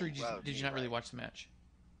the match, or don't rub did me you not really right. watch the match?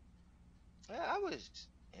 Yeah, I was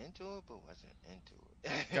into it, but wasn't into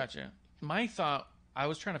it. Gotcha. My thought, I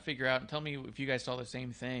was trying to figure out, and tell me if you guys saw the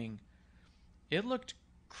same thing. It looked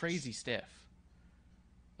crazy stiff.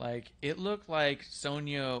 Like, it looked like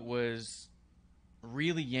Sonya was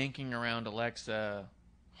really yanking around Alexa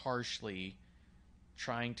harshly,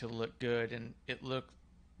 trying to look good, and it looked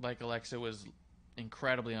like Alexa was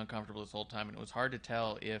incredibly uncomfortable this whole time, and it was hard to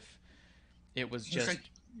tell if it was just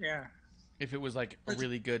if it was like a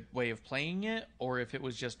really good way of playing it, or if it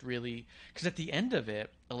was just really, because at the end of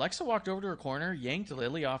it, Alexa walked over to her corner, yanked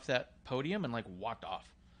Lily off that podium, and like walked off.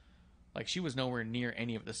 Like, she was nowhere near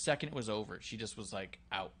any of it. The second it was over, she just was like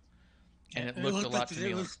out, and it looked a lot to me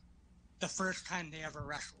it like was the first time they ever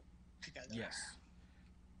wrestled together. yes,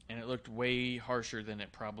 and it looked way harsher than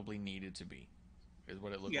it probably needed to be, is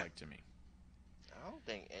what it looked like to me. I don't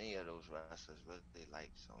think any of those wrestlers really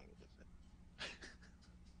like Sonya Deville.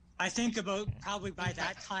 I think about probably by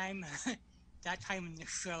that time in the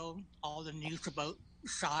show, all the news about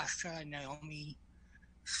Sasha and Naomi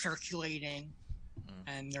circulating,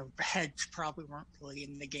 and their heads probably weren't really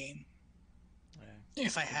in the game. Yeah,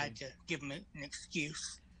 if I had to give them an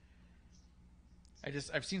excuse.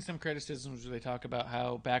 I've seen some criticisms where they talk about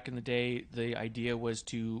how back in the day the idea was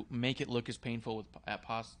to make it look as painful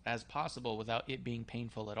as possible without it being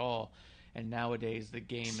painful at all, and nowadays the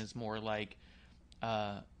game is more like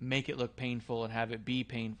make it look painful and have it be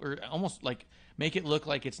painful, or almost like make it look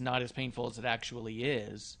like it's not as painful as it actually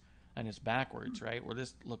is, and it's backwards, right? Where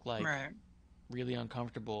this looked like really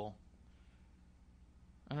uncomfortable.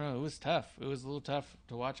 I don't know. It was tough. It was a little tough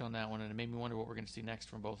to watch on that one, and it made me wonder what we're going to see next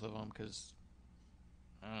from both of them, because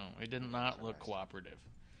I don't know, it did not look cooperative.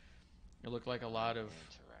 It looked like a lot of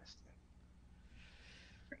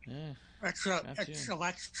It's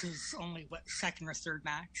Alexa's only second or third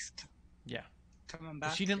match. Coming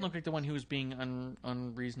back. But she didn't look like the one who was being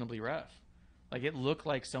unreasonably rough. Like, it looked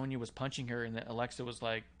like Sonya was punching her, and that Alexa was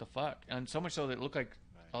like, "The fuck," and so much so that it looked like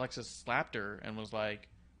Alexa slapped her and was like,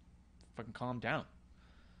 "Fucking calm down."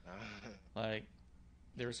 Like,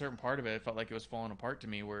 there was a certain part of it felt like it was falling apart to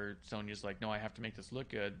me, where Sonya's like, "No, I have to make this look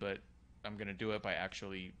good, but I'm gonna do it by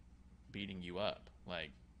actually beating you up."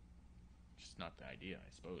 Like, just not the idea, I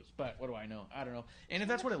suppose. But what do I know? I don't know. And if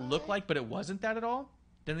that's what it looked like, but it wasn't that at all,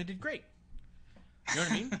 then they did great. You know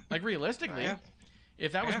what I mean? Like, realistically,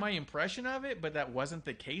 if that was my impression of it, but that wasn't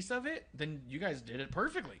the case of it, then you guys did it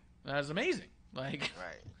perfectly. That was amazing. Like,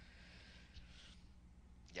 right.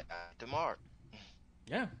 Yeah, the mark.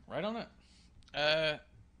 Yeah, right on it.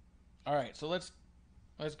 All right, so let's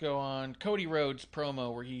Let's go on. Cody Rhodes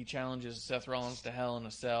promo where he challenges Seth Rollins to Hell in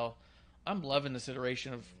a Cell. I'm loving this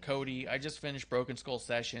iteration of Cody. I just finished Broken Skull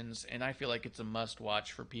Sessions, and I feel like it's a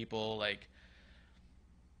must-watch for people. Like,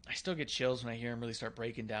 I still get chills when I hear him really start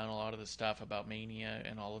breaking down a lot of the stuff about Mania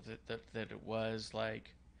and all of it that it was.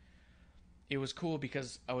 Like, it was cool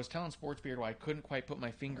because I was telling Sportsbeard why I couldn't quite put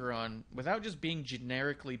my finger on, without just being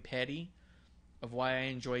generically petty, of why I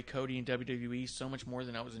enjoy Cody in WWE so much more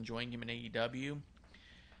than I was enjoying him in AEW.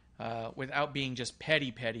 Without being just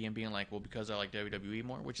petty and being like, well, because I like WWE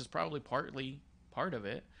more, which is probably partly part of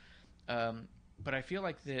it. But I feel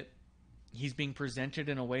like that he's being presented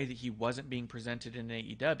in a way that he wasn't being presented in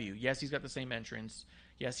AEW. Yes, he's got the same entrance.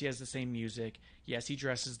 Yes, he has the same music. Yes, he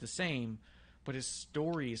dresses the same. But his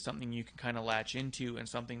story is something you can kind of latch into and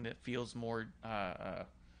something that feels more... it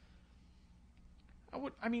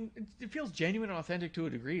feels genuine and authentic to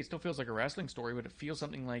a degree. It still feels like a wrestling story, but it feels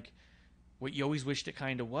something like what you always wished it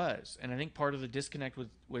kind of was. And I think part of the disconnect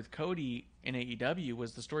with Cody in AEW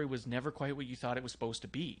was the story was never quite what you thought it was supposed to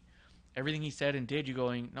be. Everything he said and did, you're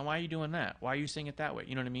going, now why are you doing that? Why are you saying it that way?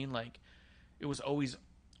 You know what I mean? Like, it was always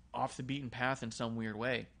off the beaten path in some weird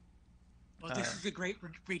way. Well, this is a great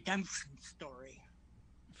redemption story.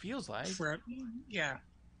 Feels like. Yeah.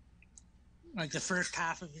 Like the first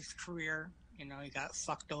half of his career, he got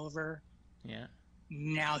fucked over. Yeah.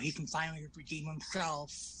 Now he can finally redeem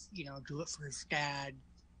himself, do it for his dad.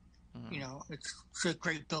 Mm-hmm. It's a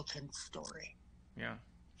great built-in story. Yeah.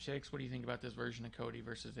 Shakes, what do you think about this version of Cody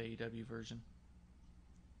versus AEW version?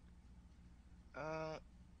 I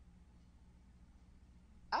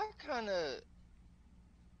kind of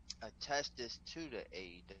attest this to the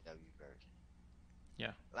AEW version.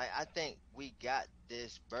 Yeah. Like, I think we got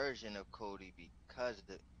this version of Cody because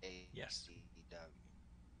of AEW. Yes.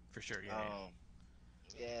 For sure, yeah.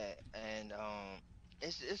 And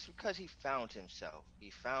it's because he found himself. He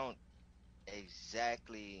found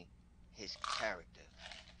exactly his character.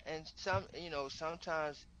 And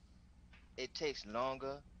sometimes it takes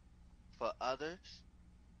longer for others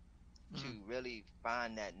to really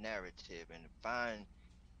find that narrative and find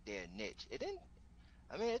their niche. It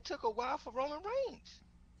took a while for Roman Reigns,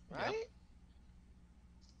 right? Yep.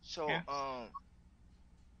 So, yeah.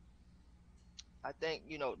 I think,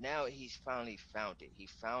 now he's finally found it. He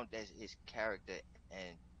found that his character,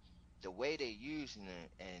 and the way they're using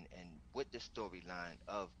it and with the storyline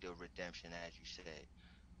of the redemption, as you said,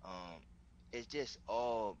 it just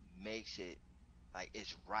all makes it like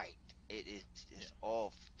it's right. It's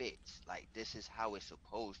all fits. Like, this is how it's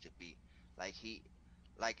supposed to be. Like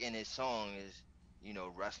in his song is,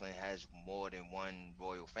 wrestling has more than one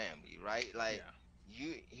royal family, right? Like,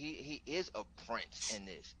 he is a prince in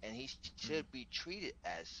this, and he should be treated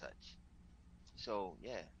as such. So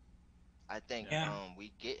yeah, I think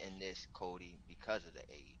we get in this Cody because of the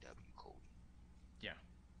AEW Cody. Yeah,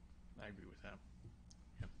 I agree with that.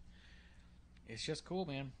 Yeah. It's just cool,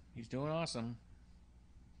 man. He's doing awesome.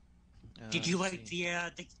 Did you like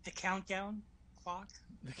the countdown clock?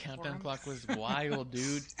 The countdown clock was wild,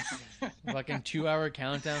 dude. Fucking 2-hour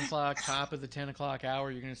countdown clock, top of the 10 o'clock hour.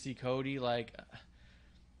 You're gonna see Cody like.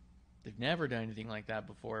 They've never done anything like that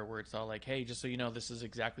before, where it's all like, hey, just so you know, this is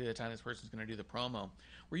exactly the time this person's going to do the promo.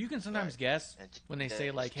 Where you can sometimes guess when they say,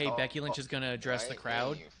 like, hey, Becky Lynch is going to address the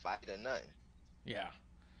crowd. Yeah,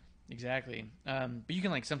 exactly. But you can,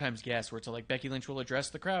 like, sometimes guess where it's like, Becky Lynch will address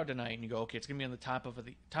the crowd tonight. And you go, okay, it's going to be on the top of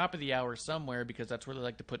the hour somewhere because that's where they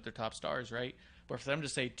like to put their top stars, right? But for them to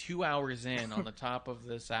say 2 hours in on the top of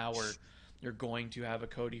this hour, you're going to have a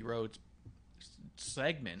Cody Rhodes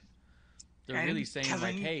segment. They're really saying,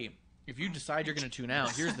 like, hey, if you decide you're going to tune out,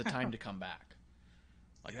 here's the time to come back.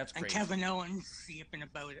 Like, that's crazy. And Kevin Owens yipping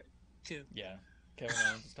about it, too. Yeah. Kevin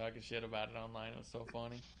Owens was talking shit about it online. It was so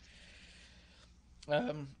funny.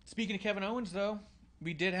 Speaking of Kevin Owens, though,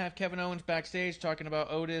 we did have Kevin Owens backstage talking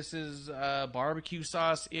about Otis's barbecue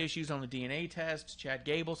sauce issues on the DNA test. Chad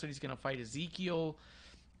Gable said he's going to fight Ezekiel.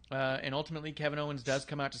 And ultimately, Kevin Owens does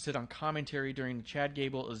come out to sit on commentary during the Chad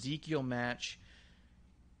Gable-Ezekiel match.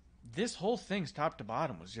 This whole thing's top to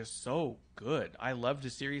bottom was just so good. I loved the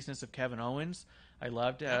seriousness of Kevin Owens. I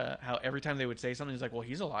loved how every time they would say something, he's like, well,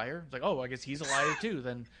 he's a liar. It's like, oh, I guess he's a liar too.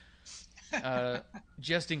 Then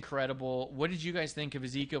just incredible. What did you guys think of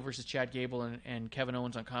Ezekiel versus Chad Gable and Kevin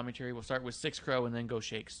Owens on commentary? We'll start with SixxCrow and then go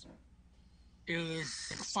Shakes. It was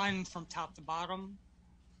fun from top to bottom.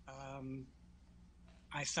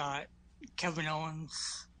 I thought Kevin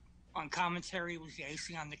Owens on commentary was the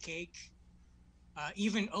icing on the cake.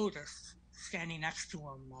 Even Otis standing next to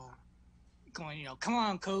him, going, come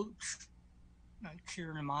on, coach,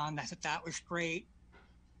 cheering him on. I thought that was great.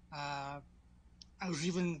 I I was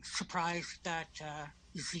even surprised that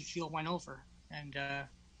Ezekiel went over and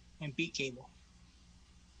beat Gable.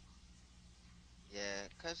 Yeah,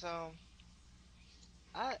 cause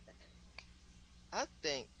I I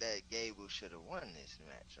think that Gable should have won this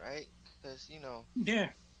match, right? Cause Yeah.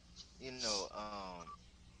 you know,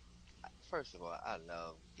 first of all, I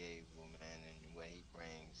love Gable, man, and what he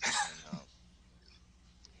brings, and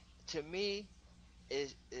to me,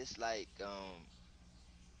 it's like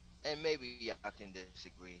and maybe y'all can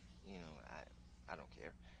disagree, I don't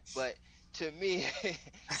care, but to me,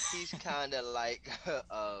 he's kind of like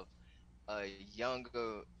a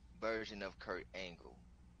younger version of Kurt Angle,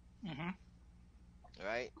 Mm-hmm.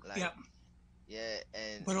 right? Like, Yep. yeah,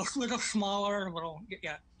 and Little smaller,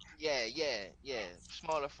 yeah. yeah,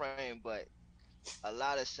 smaller frame, but a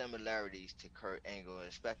lot of similarities to Kurt Angle,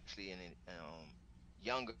 especially in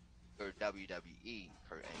younger WWE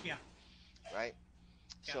Kurt Angle, Yeah. right?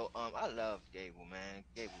 Yeah. So I love Gable, man.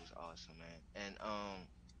 Gable's awesome, man. And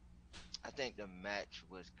I think the match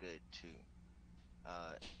was good too.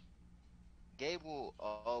 Uh Gable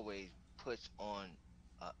always puts on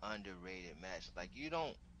a underrated match. Like, you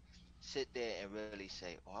don't sit there and really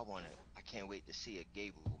say, "Oh, I can't wait to see a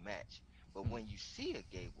Gable match." But when you see a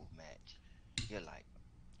Gable match, you're like,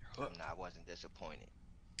 I wasn't disappointed.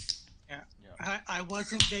 Yeah. Yeah. I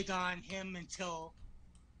wasn't big on him until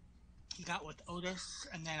he got with Otis,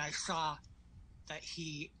 and then I saw that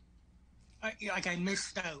I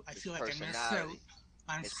missed out. I His feel like I missed out personality,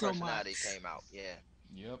 on his so personality much. came out. Yeah,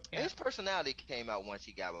 Yep. Yeah. his personality came out once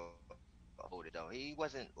he got with Otis, though. He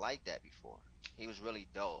wasn't like that before. He was really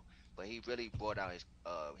dull, but he really brought out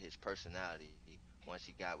his personality once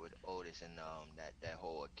he got with Otis, and that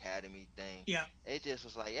whole academy thing. Yeah. It just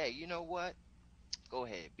was like, hey, you know what? Go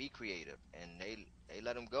ahead, be creative, and they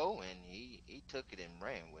let him go, and he took it and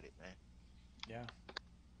ran with it, man. Yeah.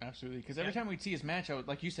 Absolutely. Because Yeah. every time we'd see his match, I would,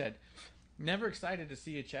 like you said, never excited to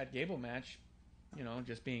see a Chad Gable match.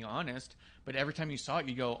 Just being honest. But every time you saw it,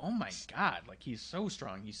 you go, "Oh my god! Like, he's so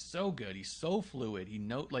strong. He's so good. He's so fluid.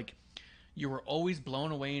 You were always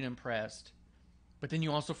blown away and impressed." But then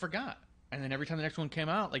you also forgot. And then every time the next one came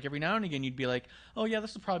out, like every now and again, you'd be like, "Oh yeah,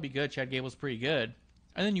 this will probably be good. Chad Gable's pretty good."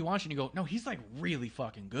 And then you watch it and you go, "No, he's like really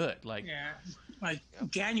fucking good." Like, Yeah. Like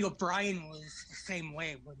Daniel Bryan was the same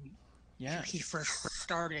way when yeah, he first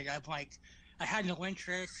started. I'm like, I had no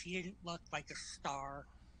interest. He didn't look like a star,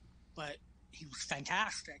 but he was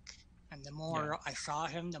fantastic. And the more I saw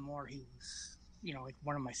him, the more he was, like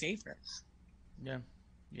one of my favorites. yeah,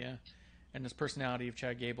 yeah. And this personality of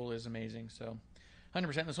Chad Gable is amazing. So,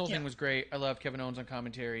 100%. This whole thing was great. I love Kevin Owens on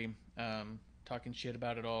commentary, talking shit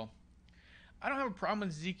about it all. I don't have a problem with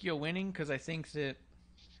Ezekiel winning because I think that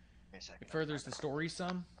it furthers the story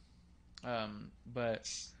some. But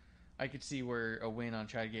I could see where a win on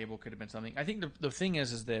Chad Gable could have been something. I think the thing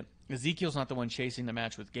is that Ezekiel's not the one chasing the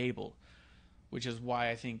match with Gable, which is why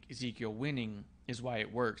I think Ezekiel winning is why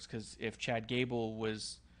it works. Because if Chad Gable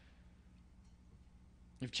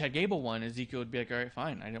won, Ezekiel would be like, all right,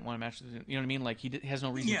 fine. I didn't want a match. You know what I mean? Like, he has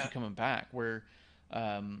no reason to keep coming back. Where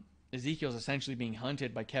Ezekiel's essentially being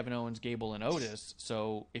hunted by Kevin Owens, Gable, and Otis.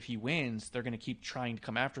 So if he wins, they're going to keep trying to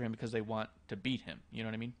come after him because they want to beat him. You know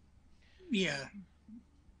what I mean? Yeah.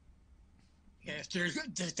 Yeah, if there's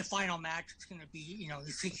the final match, it's going to be,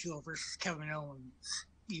 Ezekiel versus Kevin Owens.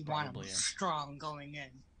 You want him strong going in.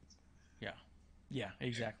 Yeah. Yeah,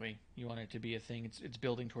 exactly. You want it to be a thing. It's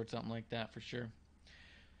building towards something like that for sure.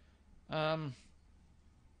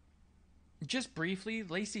 Just briefly,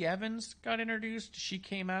 Lacey Evans got introduced. She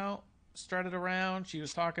came out, strutted around. She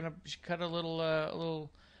was she cut a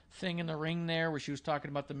little thing in the ring there where she was talking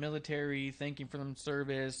about the military, thanking for them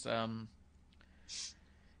service.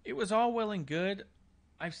 It was all well and good.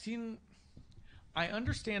 I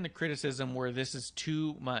understand the criticism where this is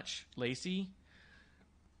too much Lacey.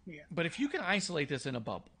 Yeah. But if you can isolate this in a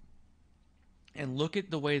bubble and look at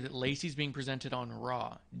the way that Lacey's being presented on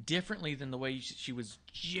Raw differently than the way she was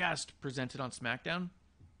just presented on SmackDown,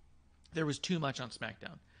 there was too much on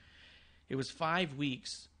SmackDown. It was 5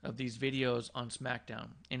 weeks of these videos on SmackDown.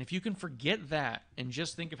 And if you can forget that and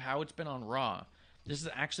just think of how it's been on Raw, this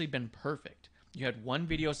has actually been perfect. You had one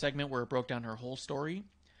video segment where it broke down her whole story.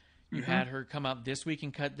 You had her come out this week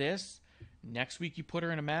and cut this. Next week you put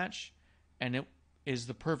her in a match. And it is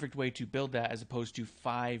the perfect way to build that as opposed to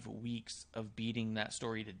 5 weeks of beating that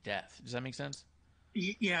story to death. Does that make sense?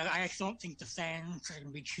 Yeah, I don't think the fans are going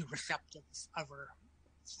to be too receptive of her.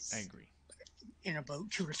 I agree. In about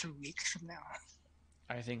 2 or 3 weeks from now.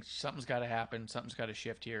 I think something's got to happen. Something's got to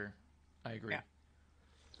shift here. I agree. Yeah.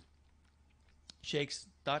 Shakes,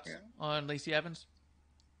 thoughts on Lacey Evans?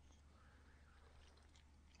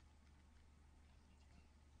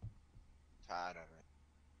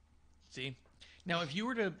 See? Now, if you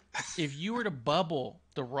were to bubble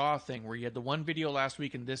the Raw thing where you had the one video last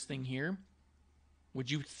week and this thing here, would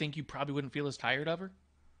you think you probably wouldn't feel as tired of her?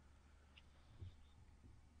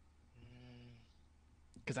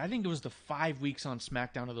 Because I think it was the 5 weeks on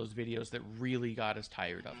SmackDown of those videos that really got us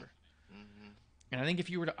tired of her. Mm-hmm. And I think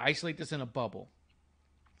if you were to isolate this in a bubble,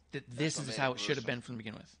 that this is how it should have been from the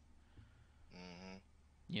beginning with. Mm-hmm.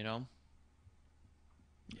 You know?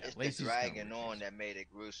 Yeah, it's the dragging on that made it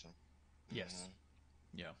gruesome. Yes.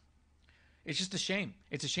 Mm-hmm. Yeah. It's just a shame.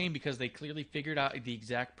 It's a shame because they clearly figured out the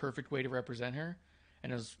exact perfect way to represent her,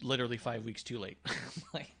 and it was literally 5 weeks too late.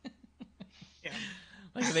 Yeah.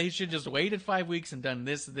 Like, they should just waited 5 weeks and done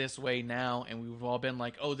this way now, and we've all been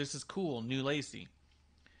like, oh, this is cool, new Lacey.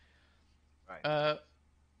 Right.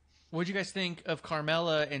 What'd you guys think of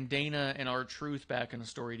Carmella and Dana and R-Truth back in a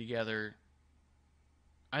story together?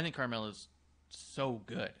 I think Carmella's so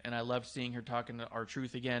good, and I love seeing her talking to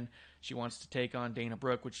R-Truth again. She wants to take on Dana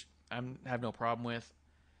Brooke, which I have no problem with.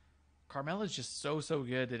 Carmella's just so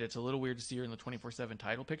good that it's a little weird to see her in the 24/7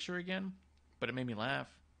 title picture again, but it made me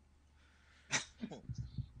laugh.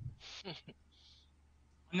 I'm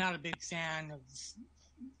not a big fan of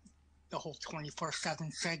the whole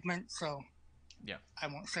 24/7 segment, so yeah, I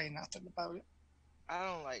won't say nothing about it. I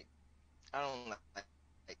don't like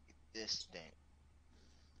this thing.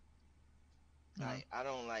 Like, I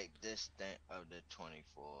don't like this thing of the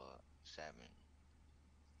 24/7.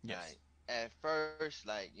 Yes. Like, at first,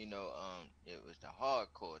 like, it was the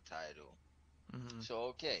hardcore title. Mm-hmm. So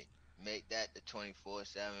okay, make that the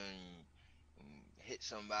 24/7. Hit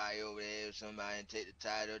somebody over there or somebody and take the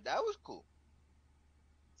title. That was cool.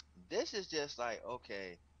 This is just like,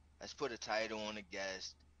 okay, let's put a title on a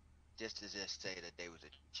guest just to just say that they was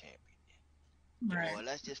a champion. Right. Or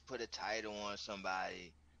let's just put a title on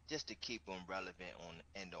somebody just to keep them relevant on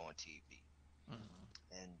TV.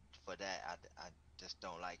 Mm-hmm. And for that, I just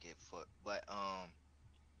don't like it. But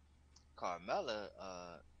Carmella,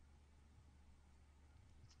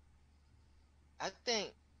 I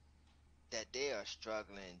think that they are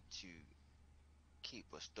struggling to keep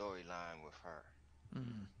a storyline with her.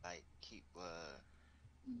 Mm-hmm. Like, keep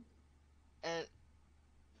and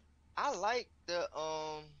I like the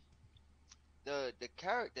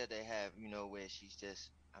character they have, where she's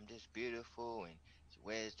just, I'm just beautiful, and she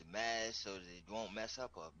wears the mask so that it won't mess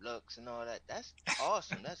up her looks and all that. That's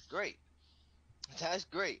awesome. That's great. That's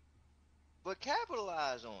great. But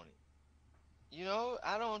capitalize on it.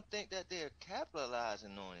 I don't think that they're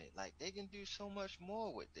capitalizing on it. Like, they can do so much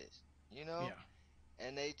more with this, Yeah.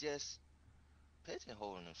 And they just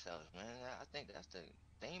pigeonholing themselves, man. I think that's the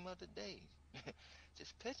theme of the day.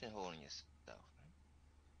 Just pigeonholing yourself, man.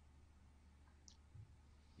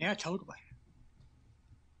 Yeah, totally.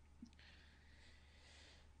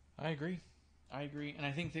 I agree. And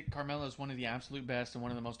I think that Carmella is one of the absolute best and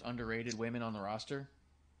one of the most underrated women on the roster.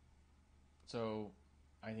 So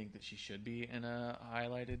I think that she should be in a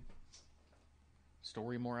highlighted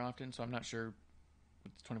story more often. So I'm not sure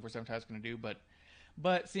what the 24/7 title is going to do,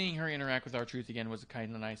 but seeing her interact with R-Truth again was a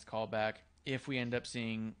kind of nice callback. If we end up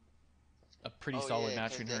seeing a pretty solid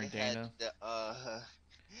match between her and Dana,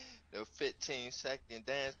 the 15-second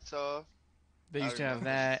dance off. They used to have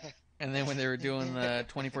that, and then when they were doing the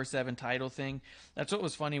 24/7 title thing, that's what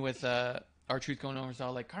was funny with R-Truth going over.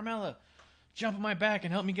 So like, Carmella, jump on my back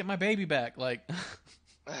and help me get my baby back. Like,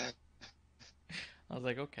 I was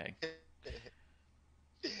like, okay.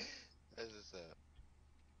 That's what's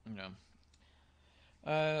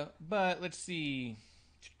up. But let's see.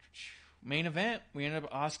 Main event, we ended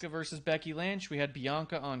up Asuka versus Becky Lynch. We had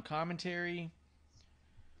Bianca on commentary.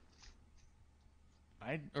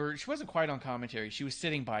 Or she wasn't quite on commentary. She was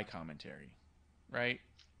sitting by commentary, right?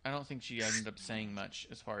 I don't think she ended up saying much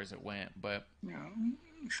as far as it went, but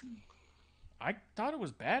I thought it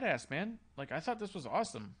was badass, man. Like, I thought this was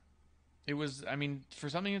awesome. It was, I mean, for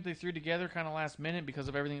something that they threw together kind of last minute because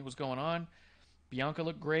of everything that was going on, Bianca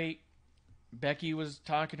looked great. Becky was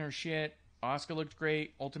talking her shit. Asuka looked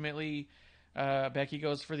great. Ultimately, Becky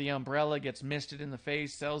goes for the umbrella, gets misted in the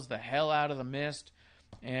face, sells the hell out of the mist,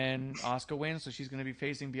 and Asuka wins, so she's going to be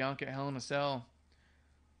facing Bianca at Hell in a Cell.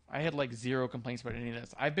 I had like zero complaints about any of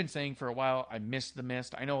this. I've been saying for a while I missed the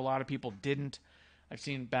mist. I know a lot of people didn't. I've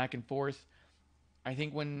seen back and forth. I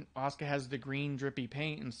think when Asuka has the green drippy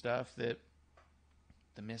paint and stuff, that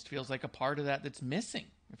the mist feels like a part of that that's missing,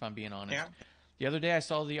 if I'm being honest. Yeah. The other day I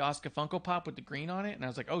saw the Asuka Funko Pop with the green on it, and I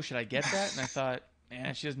was like, oh, should I get that? And I thought,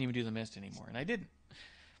 she doesn't even do the mist anymore. And I didn't.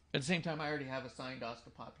 At the same time, I already have a signed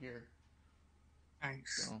Asuka Pop here.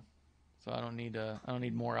 Nice. So I don't need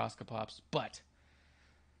more Asuka Pops. But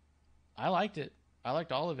I liked it. I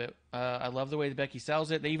liked all of it. I love the way that Becky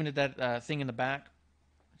sells it. They even did that thing in the back.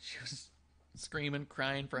 She was screaming,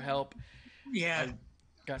 crying for help. Yeah. I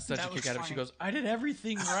got such a kick out of it. She funny. goes, I did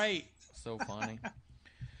everything right. So funny.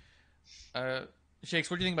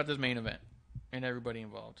 Shakes, what do you think about this main event and everybody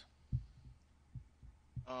involved?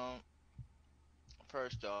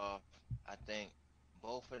 First off, I think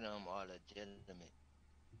both of them are legitimate.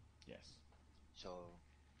 Yes. So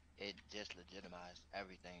it just legitimized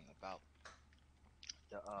everything about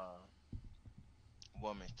the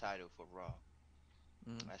women's title for Raw.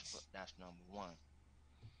 That's number one.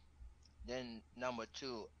 Then number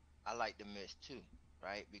two, I like the Miz too,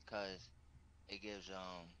 right? Because it gives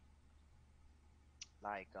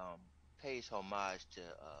pays homage to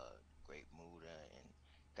Great Muta and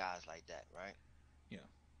guys like that, right? Yeah.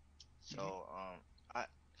 So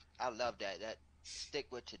I love that. That stick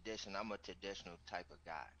with tradition. I'm a traditional type of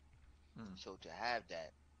guy. So to have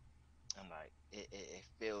that, I'm like, it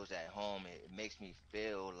feels at home. It makes me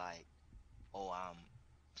feel like, oh, I'm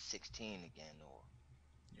 16 again, or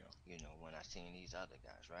when I seen these other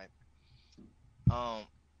guys, right?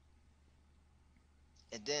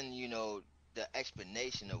 And then the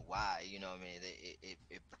explanation of why, what I mean,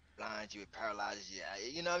 it blinds you, it paralyzes you,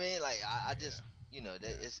 you know what I mean? Like I just,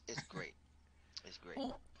 it's great. It's great.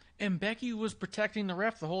 Well, and Becky was protecting the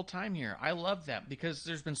ref the whole time here. I love that because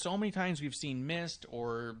there's been so many times we've seen mist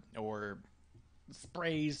or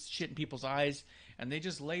sprays shit in people's eyes, and they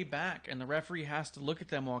just lay back, and the referee has to look at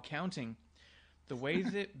them while counting. The way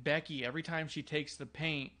that Becky, every time she takes the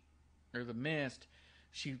paint or the mist,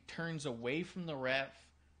 she turns away from the ref.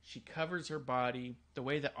 She covers her body. The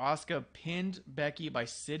way that Asuka pinned Becky by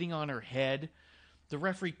sitting on her head, the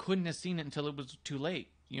referee couldn't have seen it until it was too late.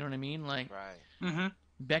 You know what I mean? Like, right. Mm-hmm.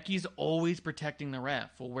 Becky's always protecting the ref.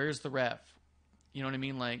 Well, where's the ref? You know what I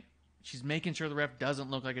mean? Like, she's making sure the ref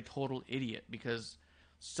doesn't look like a total idiot because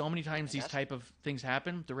so many times these type of things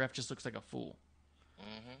happen, the ref just looks like a fool.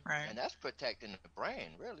 Mm-hmm. Right. And that's protecting the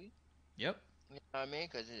brand, really. Yep. You know what I mean?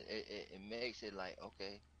 Because it makes it like,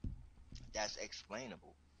 okay, that's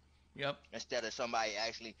explainable. Yep. Instead of somebody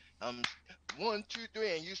actually 1, 2,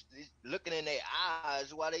 3, and you looking in their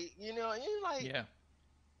eyes while they, you're like, Yeah.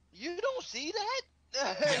 You don't see that.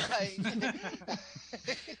 Like,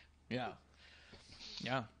 yeah.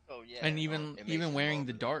 Yeah. Oh yeah. And even wearing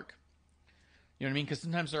the dark. You know what I mean? Because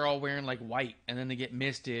sometimes they're all wearing like white, and then they get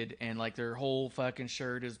misted, and like their whole fucking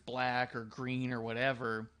shirt is black or green or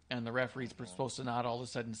whatever, and the referee's supposed to not all of a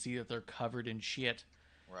sudden see that they're covered in shit.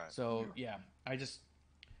 Right. So yeah,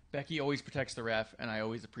 Becky always protects the ref, and I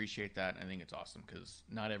always appreciate that. I think it's awesome because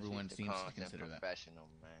not everyone seems to consider that. Professional,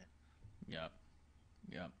 man. Yep.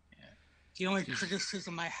 Yep. Yeah. The only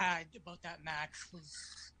criticism I had about that match was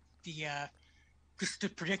the just the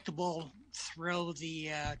predictable throw the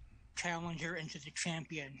challenger into the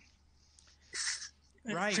champion.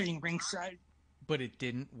 Right. Sitting ringside. But it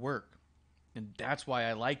didn't work. And that's why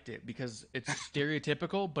I liked it, because it's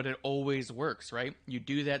stereotypical, but it always works, right? You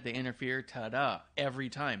do that, they interfere, ta-da, every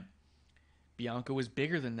time. Bianca was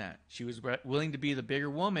bigger than that. She was willing to be the bigger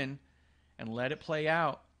woman and let it play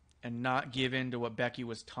out and not give in to what Becky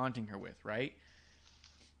was taunting her with, right?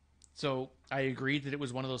 So I agreed that it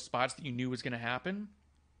was one of those spots that you knew was going to happen.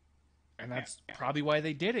 And that's probably why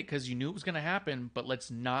they did it, because you knew it was going to happen, but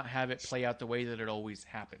let's not have it play out the way that it always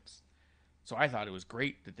happens. So I thought it was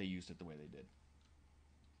great that they used it the way they did.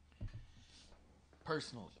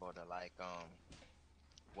 Personally. Sort of like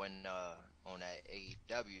when on that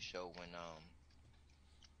AEW show when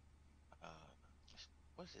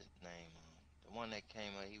what's his name? The one that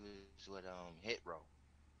came he was with Hit Row.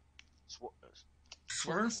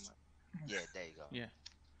 Swerve? Yeah, there you go. Yeah.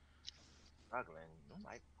 Struggling. I'm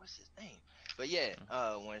like, what's his name? But yeah,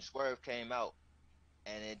 when Swerve came out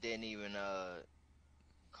and it didn't even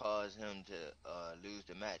cause him to lose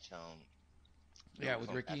the match yeah,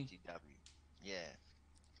 with Ricky. FTW. Yeah.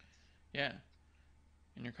 Yeah.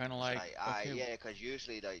 And you're kind of like okay. Yeah, because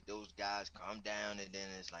usually like those guys come down and then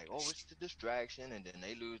it's like, oh, it's the distraction, and then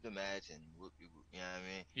they lose the match and whoop, you know what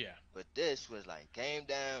I mean? Yeah. But this was like came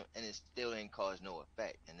down and it still didn't cause no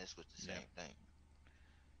effect, and this was the same thing.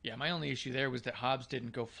 Yeah, my only issue there was that Hobbs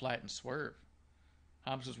didn't go flat and swerve.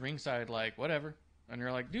 Hobbs was ringside like, whatever. And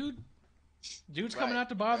you're like, dude's coming out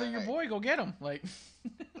to bother your boy, go get him. Like,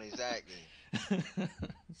 exactly.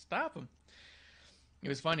 Stop him. It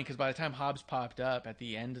was funny because by the time Hobbs popped up at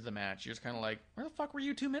the end of the match, you're just kind of like, where the fuck were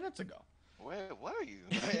you 2 minutes ago? Where were you?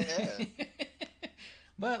 Yeah.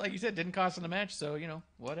 But like you said, didn't cost him the match, so,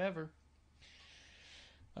 whatever.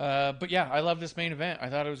 But yeah, I love this main event. I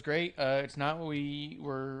thought it was great. It's not what we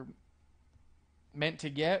were meant to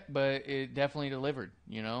get, but it definitely delivered.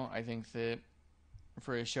 I think that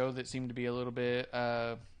for a show that seemed to be a little bit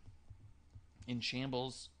in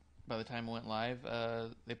shambles by the time it went live.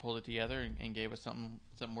 They pulled it together and gave us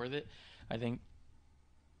something worth it. I think.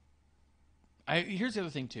 Here's the other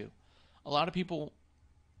thing too. A lot of people,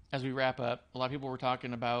 as we wrap up, a lot of people were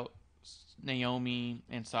talking about Naomi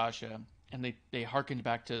and Sasha, and they hearkened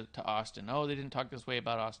back to Austin. Oh, they didn't talk this way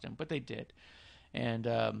about Austin, but they did. And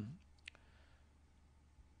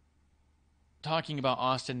talking about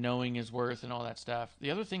Austin knowing his worth and all that stuff.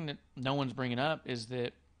 The other thing that no one's bringing up is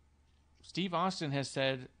that Steve Austin has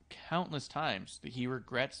said countless times that he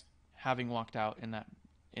regrets having walked out in that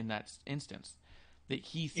instance. That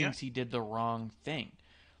he thinks he did the wrong thing.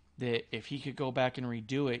 That if he could go back and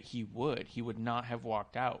redo it, he would. He would not have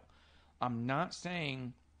walked out. I'm not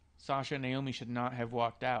saying Sasha and Naomi should not have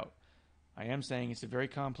walked out. I am saying it's a very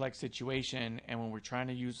complex situation, and when we're trying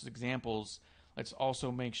to use examples, let's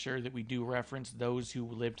also make sure that we do reference those who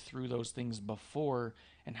lived through those things before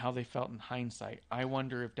and how they felt in hindsight. I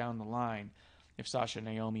wonder if down the line, if Sasha and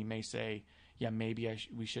Naomi may say, yeah, maybe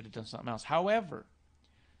we should have done something else. However,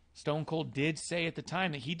 Stone Cold did say at the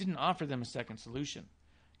time that he didn't offer them a second solution.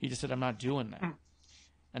 He just said, I'm not doing that.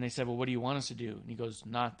 And they said, well, what do you want us to do? And he goes,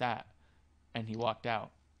 not that. And he walked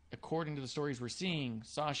out. According to the stories we're seeing,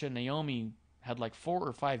 Sasha and Naomi had like 4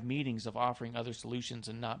 or 5 meetings of offering other solutions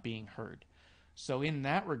and not being heard. So in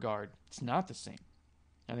that regard, it's not the same.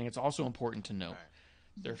 I think it's also important to note.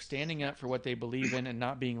 They're standing up for what they believe in and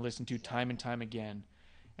not being listened to time and time again.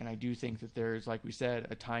 And I do think that there's, like we said,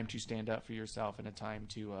 a time to stand up for yourself and a time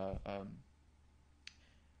to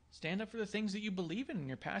stand up for the things that you believe in and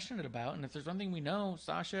you're passionate about. And if there's one thing we know,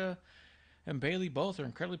 Sasha and Bayley both are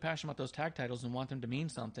incredibly passionate about those tag titles and want them to mean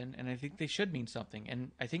something. And I think they should mean something.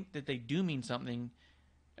 And I think that they do mean something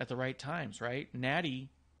at the right times, right? Natty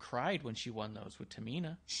cried when she won those with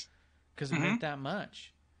Tamina because it meant that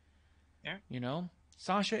much. Yeah. You know?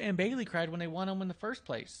 Sasha and Bayley cried when they won them in the first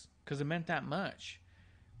place because it meant that much.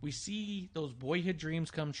 We see those boyhood dreams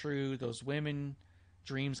come true, those women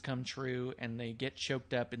dreams come true, and they get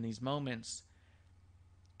choked up in these moments.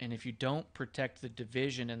 And if you don't protect the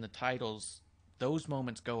division and the titles, those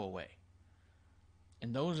moments go away.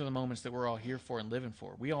 And those are the moments that we're all here for and living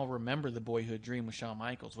for. We all remember the boyhood dream with Shawn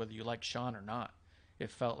Michaels, whether you like Shawn or not. It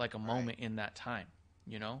felt like a moment in that time,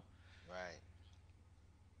 you know? Right.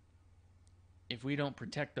 If we don't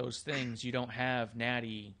protect those things, you don't have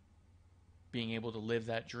Natty being able to live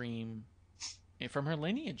that dream from her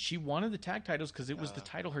lineage. She wanted the tag titles because it was the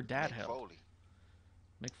title her dad held.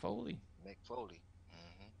 Mick Foley.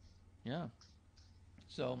 Mm-hmm. Yeah.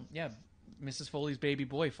 So, yeah, Mrs. Foley's baby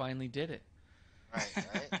boy finally did it.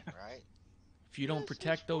 Right. If you don't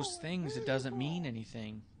protect those things, it doesn't mean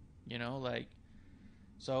anything, you know, like,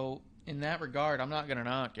 so in that regard, I'm not going to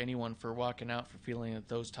knock anyone for walking out for feeling that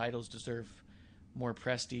those titles deserve more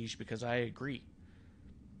prestige because I agree.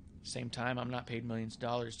 Same time, I'm not paid millions of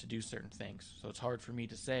dollars to do certain things, so it's hard for me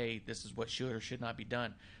to say this is what should or should not be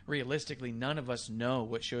done. Realistically, none of us know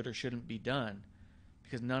what should or shouldn't be done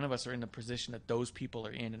because none of us are in the position that those people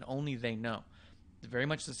are in, and only they know. It's very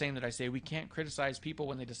much the same that I say we can't criticize people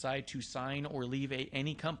when they decide to sign or leave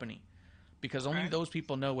any company because only those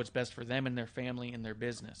people know what's best for them and their family and their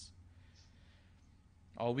business.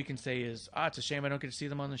 All we can say is, it's a shame I don't get to see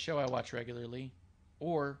them on the show I watch regularly.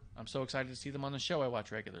 Or, I'm so excited to see them on the show I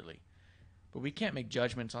watch regularly. But we can't make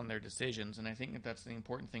judgments on their decisions, and I think that that's the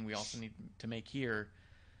important thing we also need to make here,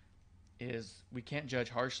 is we can't judge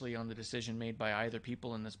harshly on the decision made by either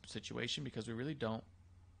people in this situation because we really don't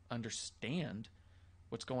understand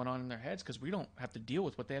what's going on in their heads because we don't have to deal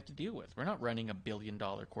with what they have to deal with. We're not running a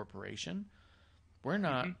billion-dollar corporation. We're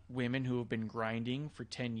not women who have been grinding for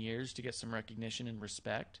 10 years to get some recognition and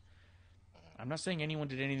respect. I'm not saying anyone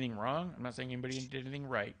did anything wrong. I'm not saying anybody did anything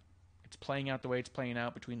right. It's playing out the way it's playing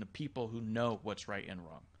out between the people who know what's right and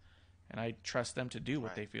wrong. And I trust them to do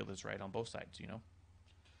what they feel is right on both sides, you know?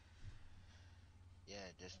 Yeah,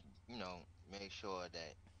 just, make sure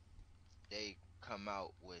that they come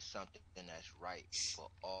out with something that's right for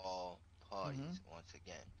all parties once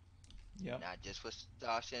again. Yep. Not just for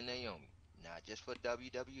Sasha and Naomi. Not just for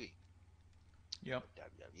WWE. Yep. For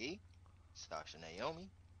WWE, Sasha and Naomi,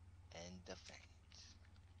 and the fans.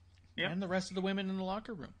 Yep. And the rest of the women in the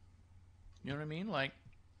locker room. You know what I mean? Like,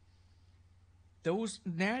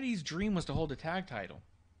 Natty's dream was to hold a tag title.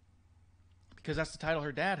 Because that's the title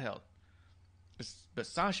her dad held. But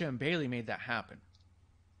Sasha and Bayley made that happen.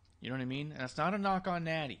 You know what I mean? And that's not a knock on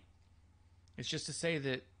Natty. It's just to say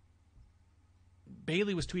that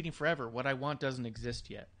Bayley was tweeting forever, what I want doesn't exist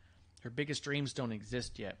yet. Her biggest dreams don't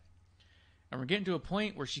exist yet. And we're getting to a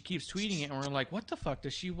point where she keeps tweeting it, and we're like, what the fuck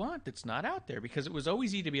does she want that's not out there? Because it was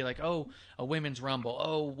always easy to be like, oh, a women's rumble,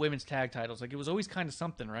 oh, women's tag titles. Like, it was always kind of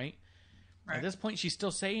something, right? At this point, she's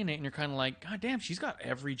still saying it, and you're kind of like, God damn, she's got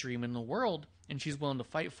every dream in the world, and she's willing to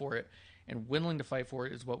fight for it. And willing to fight for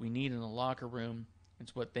it is what we need in the locker room.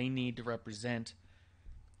 It's what they need to represent.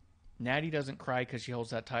 Natty doesn't cry because she holds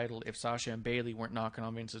that title if Sasha and Bayley weren't knocking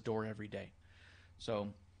on Vince's door every day.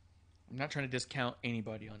 So, I'm not trying to discount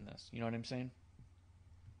anybody on this. You know what I'm saying?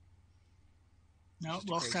 No,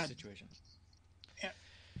 well said. Situation. Yeah.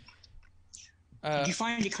 Did you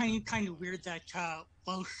find it kind of weird that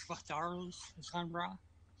Los Lotharos is on Raw?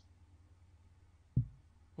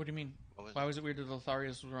 What do you mean? Why was it weird that the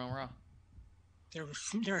Lotharios were on Raw? They're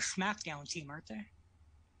a SmackDown team, aren't they?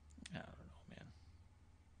 I don't know, man.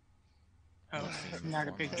 Oh, not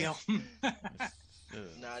a big deal.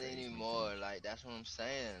 Not anymore. Like, that's what I'm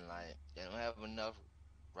saying. Like, they don't have enough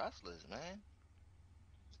wrestlers, man.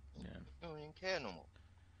 Yeah. They don't even care no more.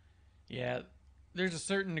 Yeah, there's a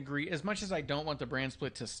certain degree. As much as I don't want the brand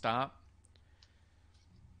split to stop,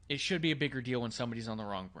 it should be a bigger deal when somebody's on the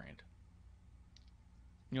wrong brand.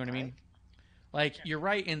 You know what I mean? Like, you're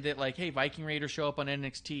right in that, like, hey, Viking Raiders show up on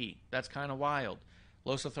NXT. That's kind of wild.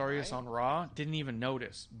 Los Lotharios on Raw, didn't even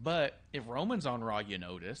notice. But if Roman's on Raw, you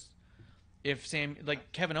notice. If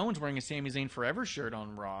Kevin Owens wearing a Sami Zayn Forever shirt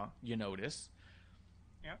on Raw, you notice.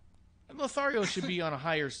 Yep. And Lothario should be on a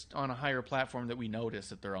higher platform that we notice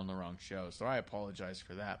that they're on the wrong show. So I apologize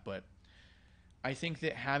for that. But I think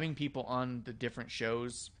that having people on the different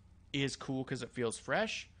shows is cool because it feels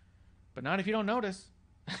fresh. But not if you don't notice.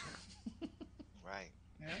 Right.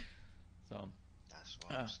 Yeah. So that's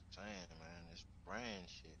what I'm saying, man. This brand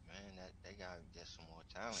shit, man. They gotta get some more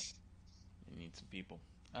talent. You need some people.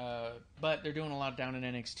 But they're doing a lot down in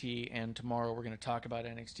NXT, and tomorrow we're going to talk about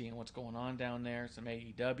NXT and what's going on down there. Some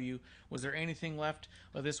AEW. Was there anything left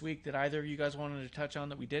this week that either of you guys wanted to touch on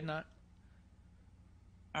that we did not?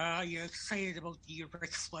 You excited about the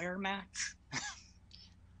Ric Flair match?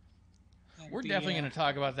 We're definitely going to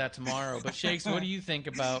talk about that tomorrow. But Shakes, what do you think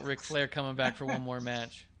about Ric Flair coming back for one more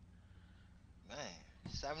match? Man,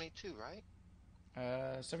 72,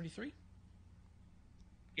 right? 73?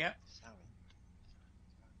 Yep.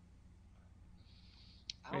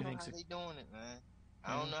 I don't know how they doing it, man.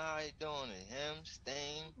 I don't know how they doing it. Him,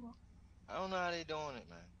 Sting. I don't know how they doing it,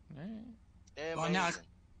 man. They're amazing.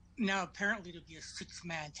 Now apparently there'll be a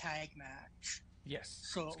 6-man tag match. Yes.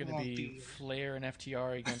 So it's going to be Flair and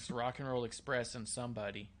FTR against Rock and Roll Express and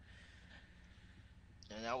somebody.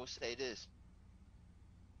 And I would say this.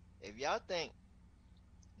 If y'all think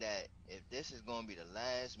that if this is going to be the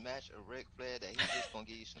last match of Ric Flair, that he's just going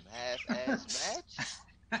to give you some half-ass match,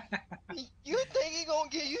 you think he's going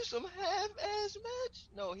to give you some half-ass match?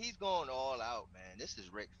 No, he's going all out, man. This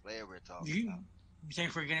is Ric Flair we're talking about. You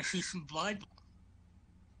think we're going to see some blood?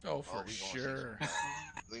 Oh, for sure.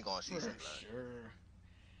 We're going to see some blood. Sure.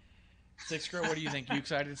 SixxCrow, what do you think? You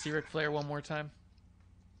excited to see Ric Flair one more time?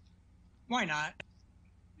 Why not?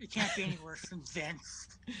 It can't be any worse than Vince.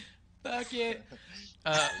 Fuck it.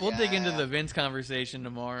 We'll dig into the Vince conversation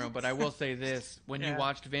tomorrow, but I will say this. When you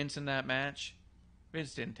watched Vince in that match,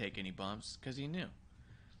 Vince didn't take any bumps because he knew.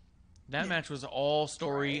 That match was all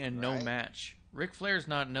story and no match. Ric Flair's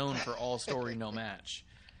not known for all story, no match.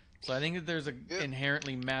 So I think that there's an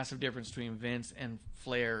inherently massive difference between Vince and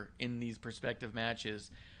Flair in these prospective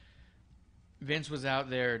matches. Vince was out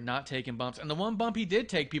there not taking bumps. And the one bump he did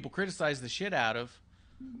take, people criticized the shit out of.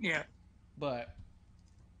 Yeah. But,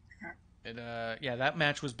 that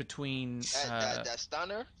match was between... that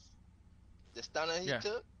stunner? The stunner he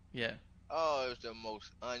took? Yeah. Oh, it was the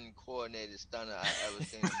most uncoordinated stunner I've ever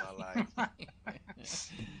seen in my life.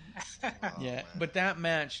 Man. But that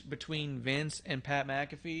match between Vince and Pat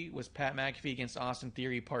McAfee was Pat McAfee against Austin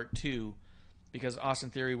Theory Part 2, because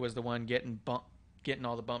Austin Theory was the one getting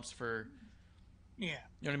all the bumps for... Yeah.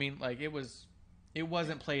 You know what I mean? Like, it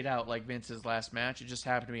wasn't played out like Vince's last match. It just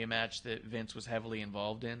happened to be a match that Vince was heavily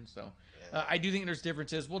involved in. So I do think there's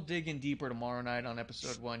differences. We'll dig in deeper tomorrow night on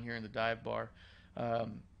episode 1 here in the Dive Bar.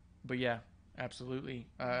 But yeah, absolutely.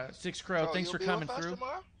 SixxCrow, thanks for coming through.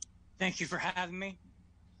 Tomorrow? Thank you for having me.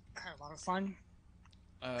 I had a lot of fun.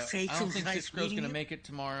 I don't think SixxCrow's going to make it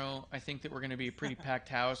tomorrow. I think that we're going to be a pretty packed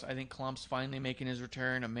house. I think Clump's finally making his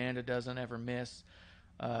return. Amanda doesn't ever miss.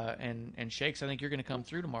 And Shakes, I think you're going to come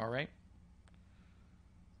through tomorrow, right?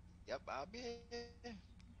 Yep, I'll be here.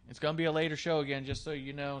 It's going to be a later show again, just so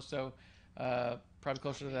you know. So probably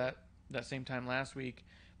closer to that same time last week.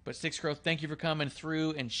 But SixxCrow, thank you for coming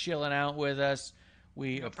through and chilling out with us.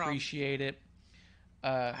 We appreciate it.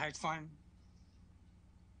 I had fun.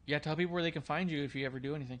 Yeah, tell people where they can find you if you ever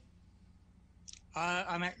do anything.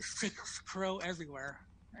 I'm at SixxCrow everywhere,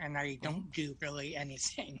 and I don't do really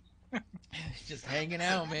anything. Just hanging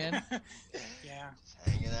out, man. Yeah. Just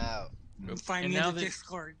hanging out. Find And me in now the that-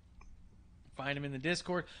 Discord. Find him in the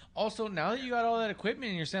Discord. Also, now that you got all that equipment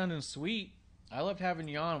and you're sounding sweet, I loved having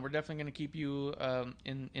you on. We're definitely going to keep you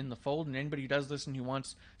in the fold. And anybody who does listen who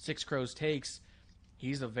wants SixxCrow's takes,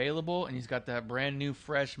 he's available. And he's got that brand new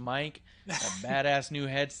fresh mic, a badass new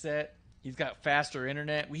headset. He's got faster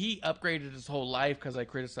internet. He upgraded his whole life because I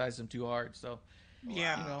criticized him too hard. So,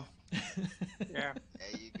 Yeah. you know. Yeah.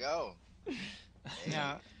 There you go.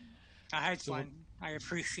 Yeah. I had So- fun. I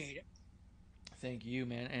appreciate it. Thank you,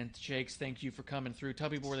 man. And Shakes, thank you for coming through. Tell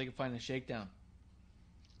people where they can find the Shakedown.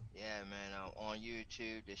 Yeah, man. On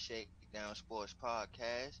YouTube, the Shakedown Sports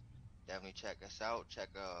Podcast. Definitely check us out. Check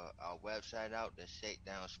our website out, the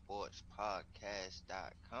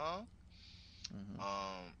ShakedownSportsPodcast.com.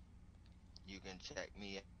 You can check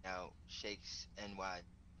me out, Shakes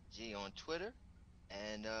NYG on Twitter,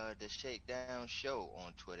 and the Shakedown Show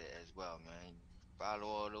on Twitter as well, man. Follow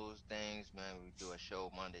all those things, man. We do a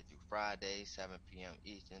show Monday through Friday, 7 p.m.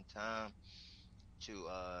 Eastern Time to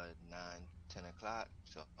 9-10 o'clock.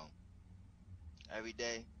 So every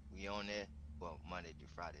day we on there. Well, Monday through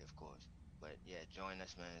Friday, of course. But yeah, join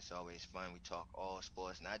us, man. It's always fun. We talk all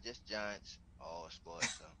sports, not just Giants, all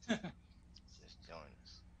sports. So just join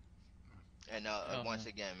us. And once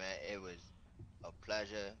again, man, it was a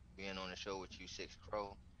pleasure being on the show with you,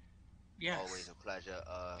 SixxCrow. Yes. Always a pleasure,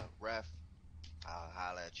 Ref. I'll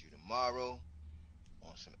holler at you tomorrow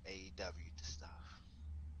on some AEW stuff.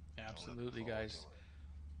 Absolutely, guys.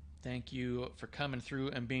 Thank you for coming through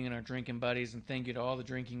and being in our drinking buddies, and thank you to all the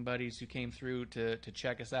drinking buddies who came through to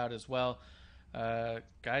check us out as well.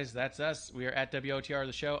 Guys, that's us. We are at WOTR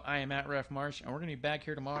the show. I am at Ref Marsh, and we're going to be back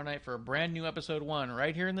here tomorrow night for a brand new episode 1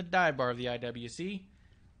 right here in the dive bar of the IWC.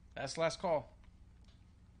 That's the last call.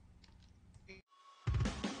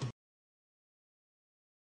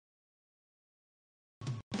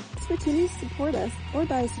 Thanks for tuning to support us or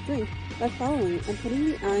buy us a drink by following and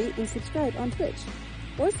putting the I in subscribe on Twitch.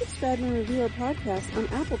 Or subscribe and review our podcast on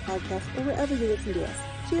Apple Podcasts or wherever you listen to us.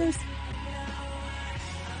 Cheers!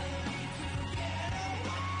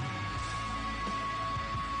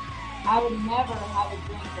 I would never have a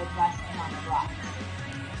drink with wrestling on the rocks.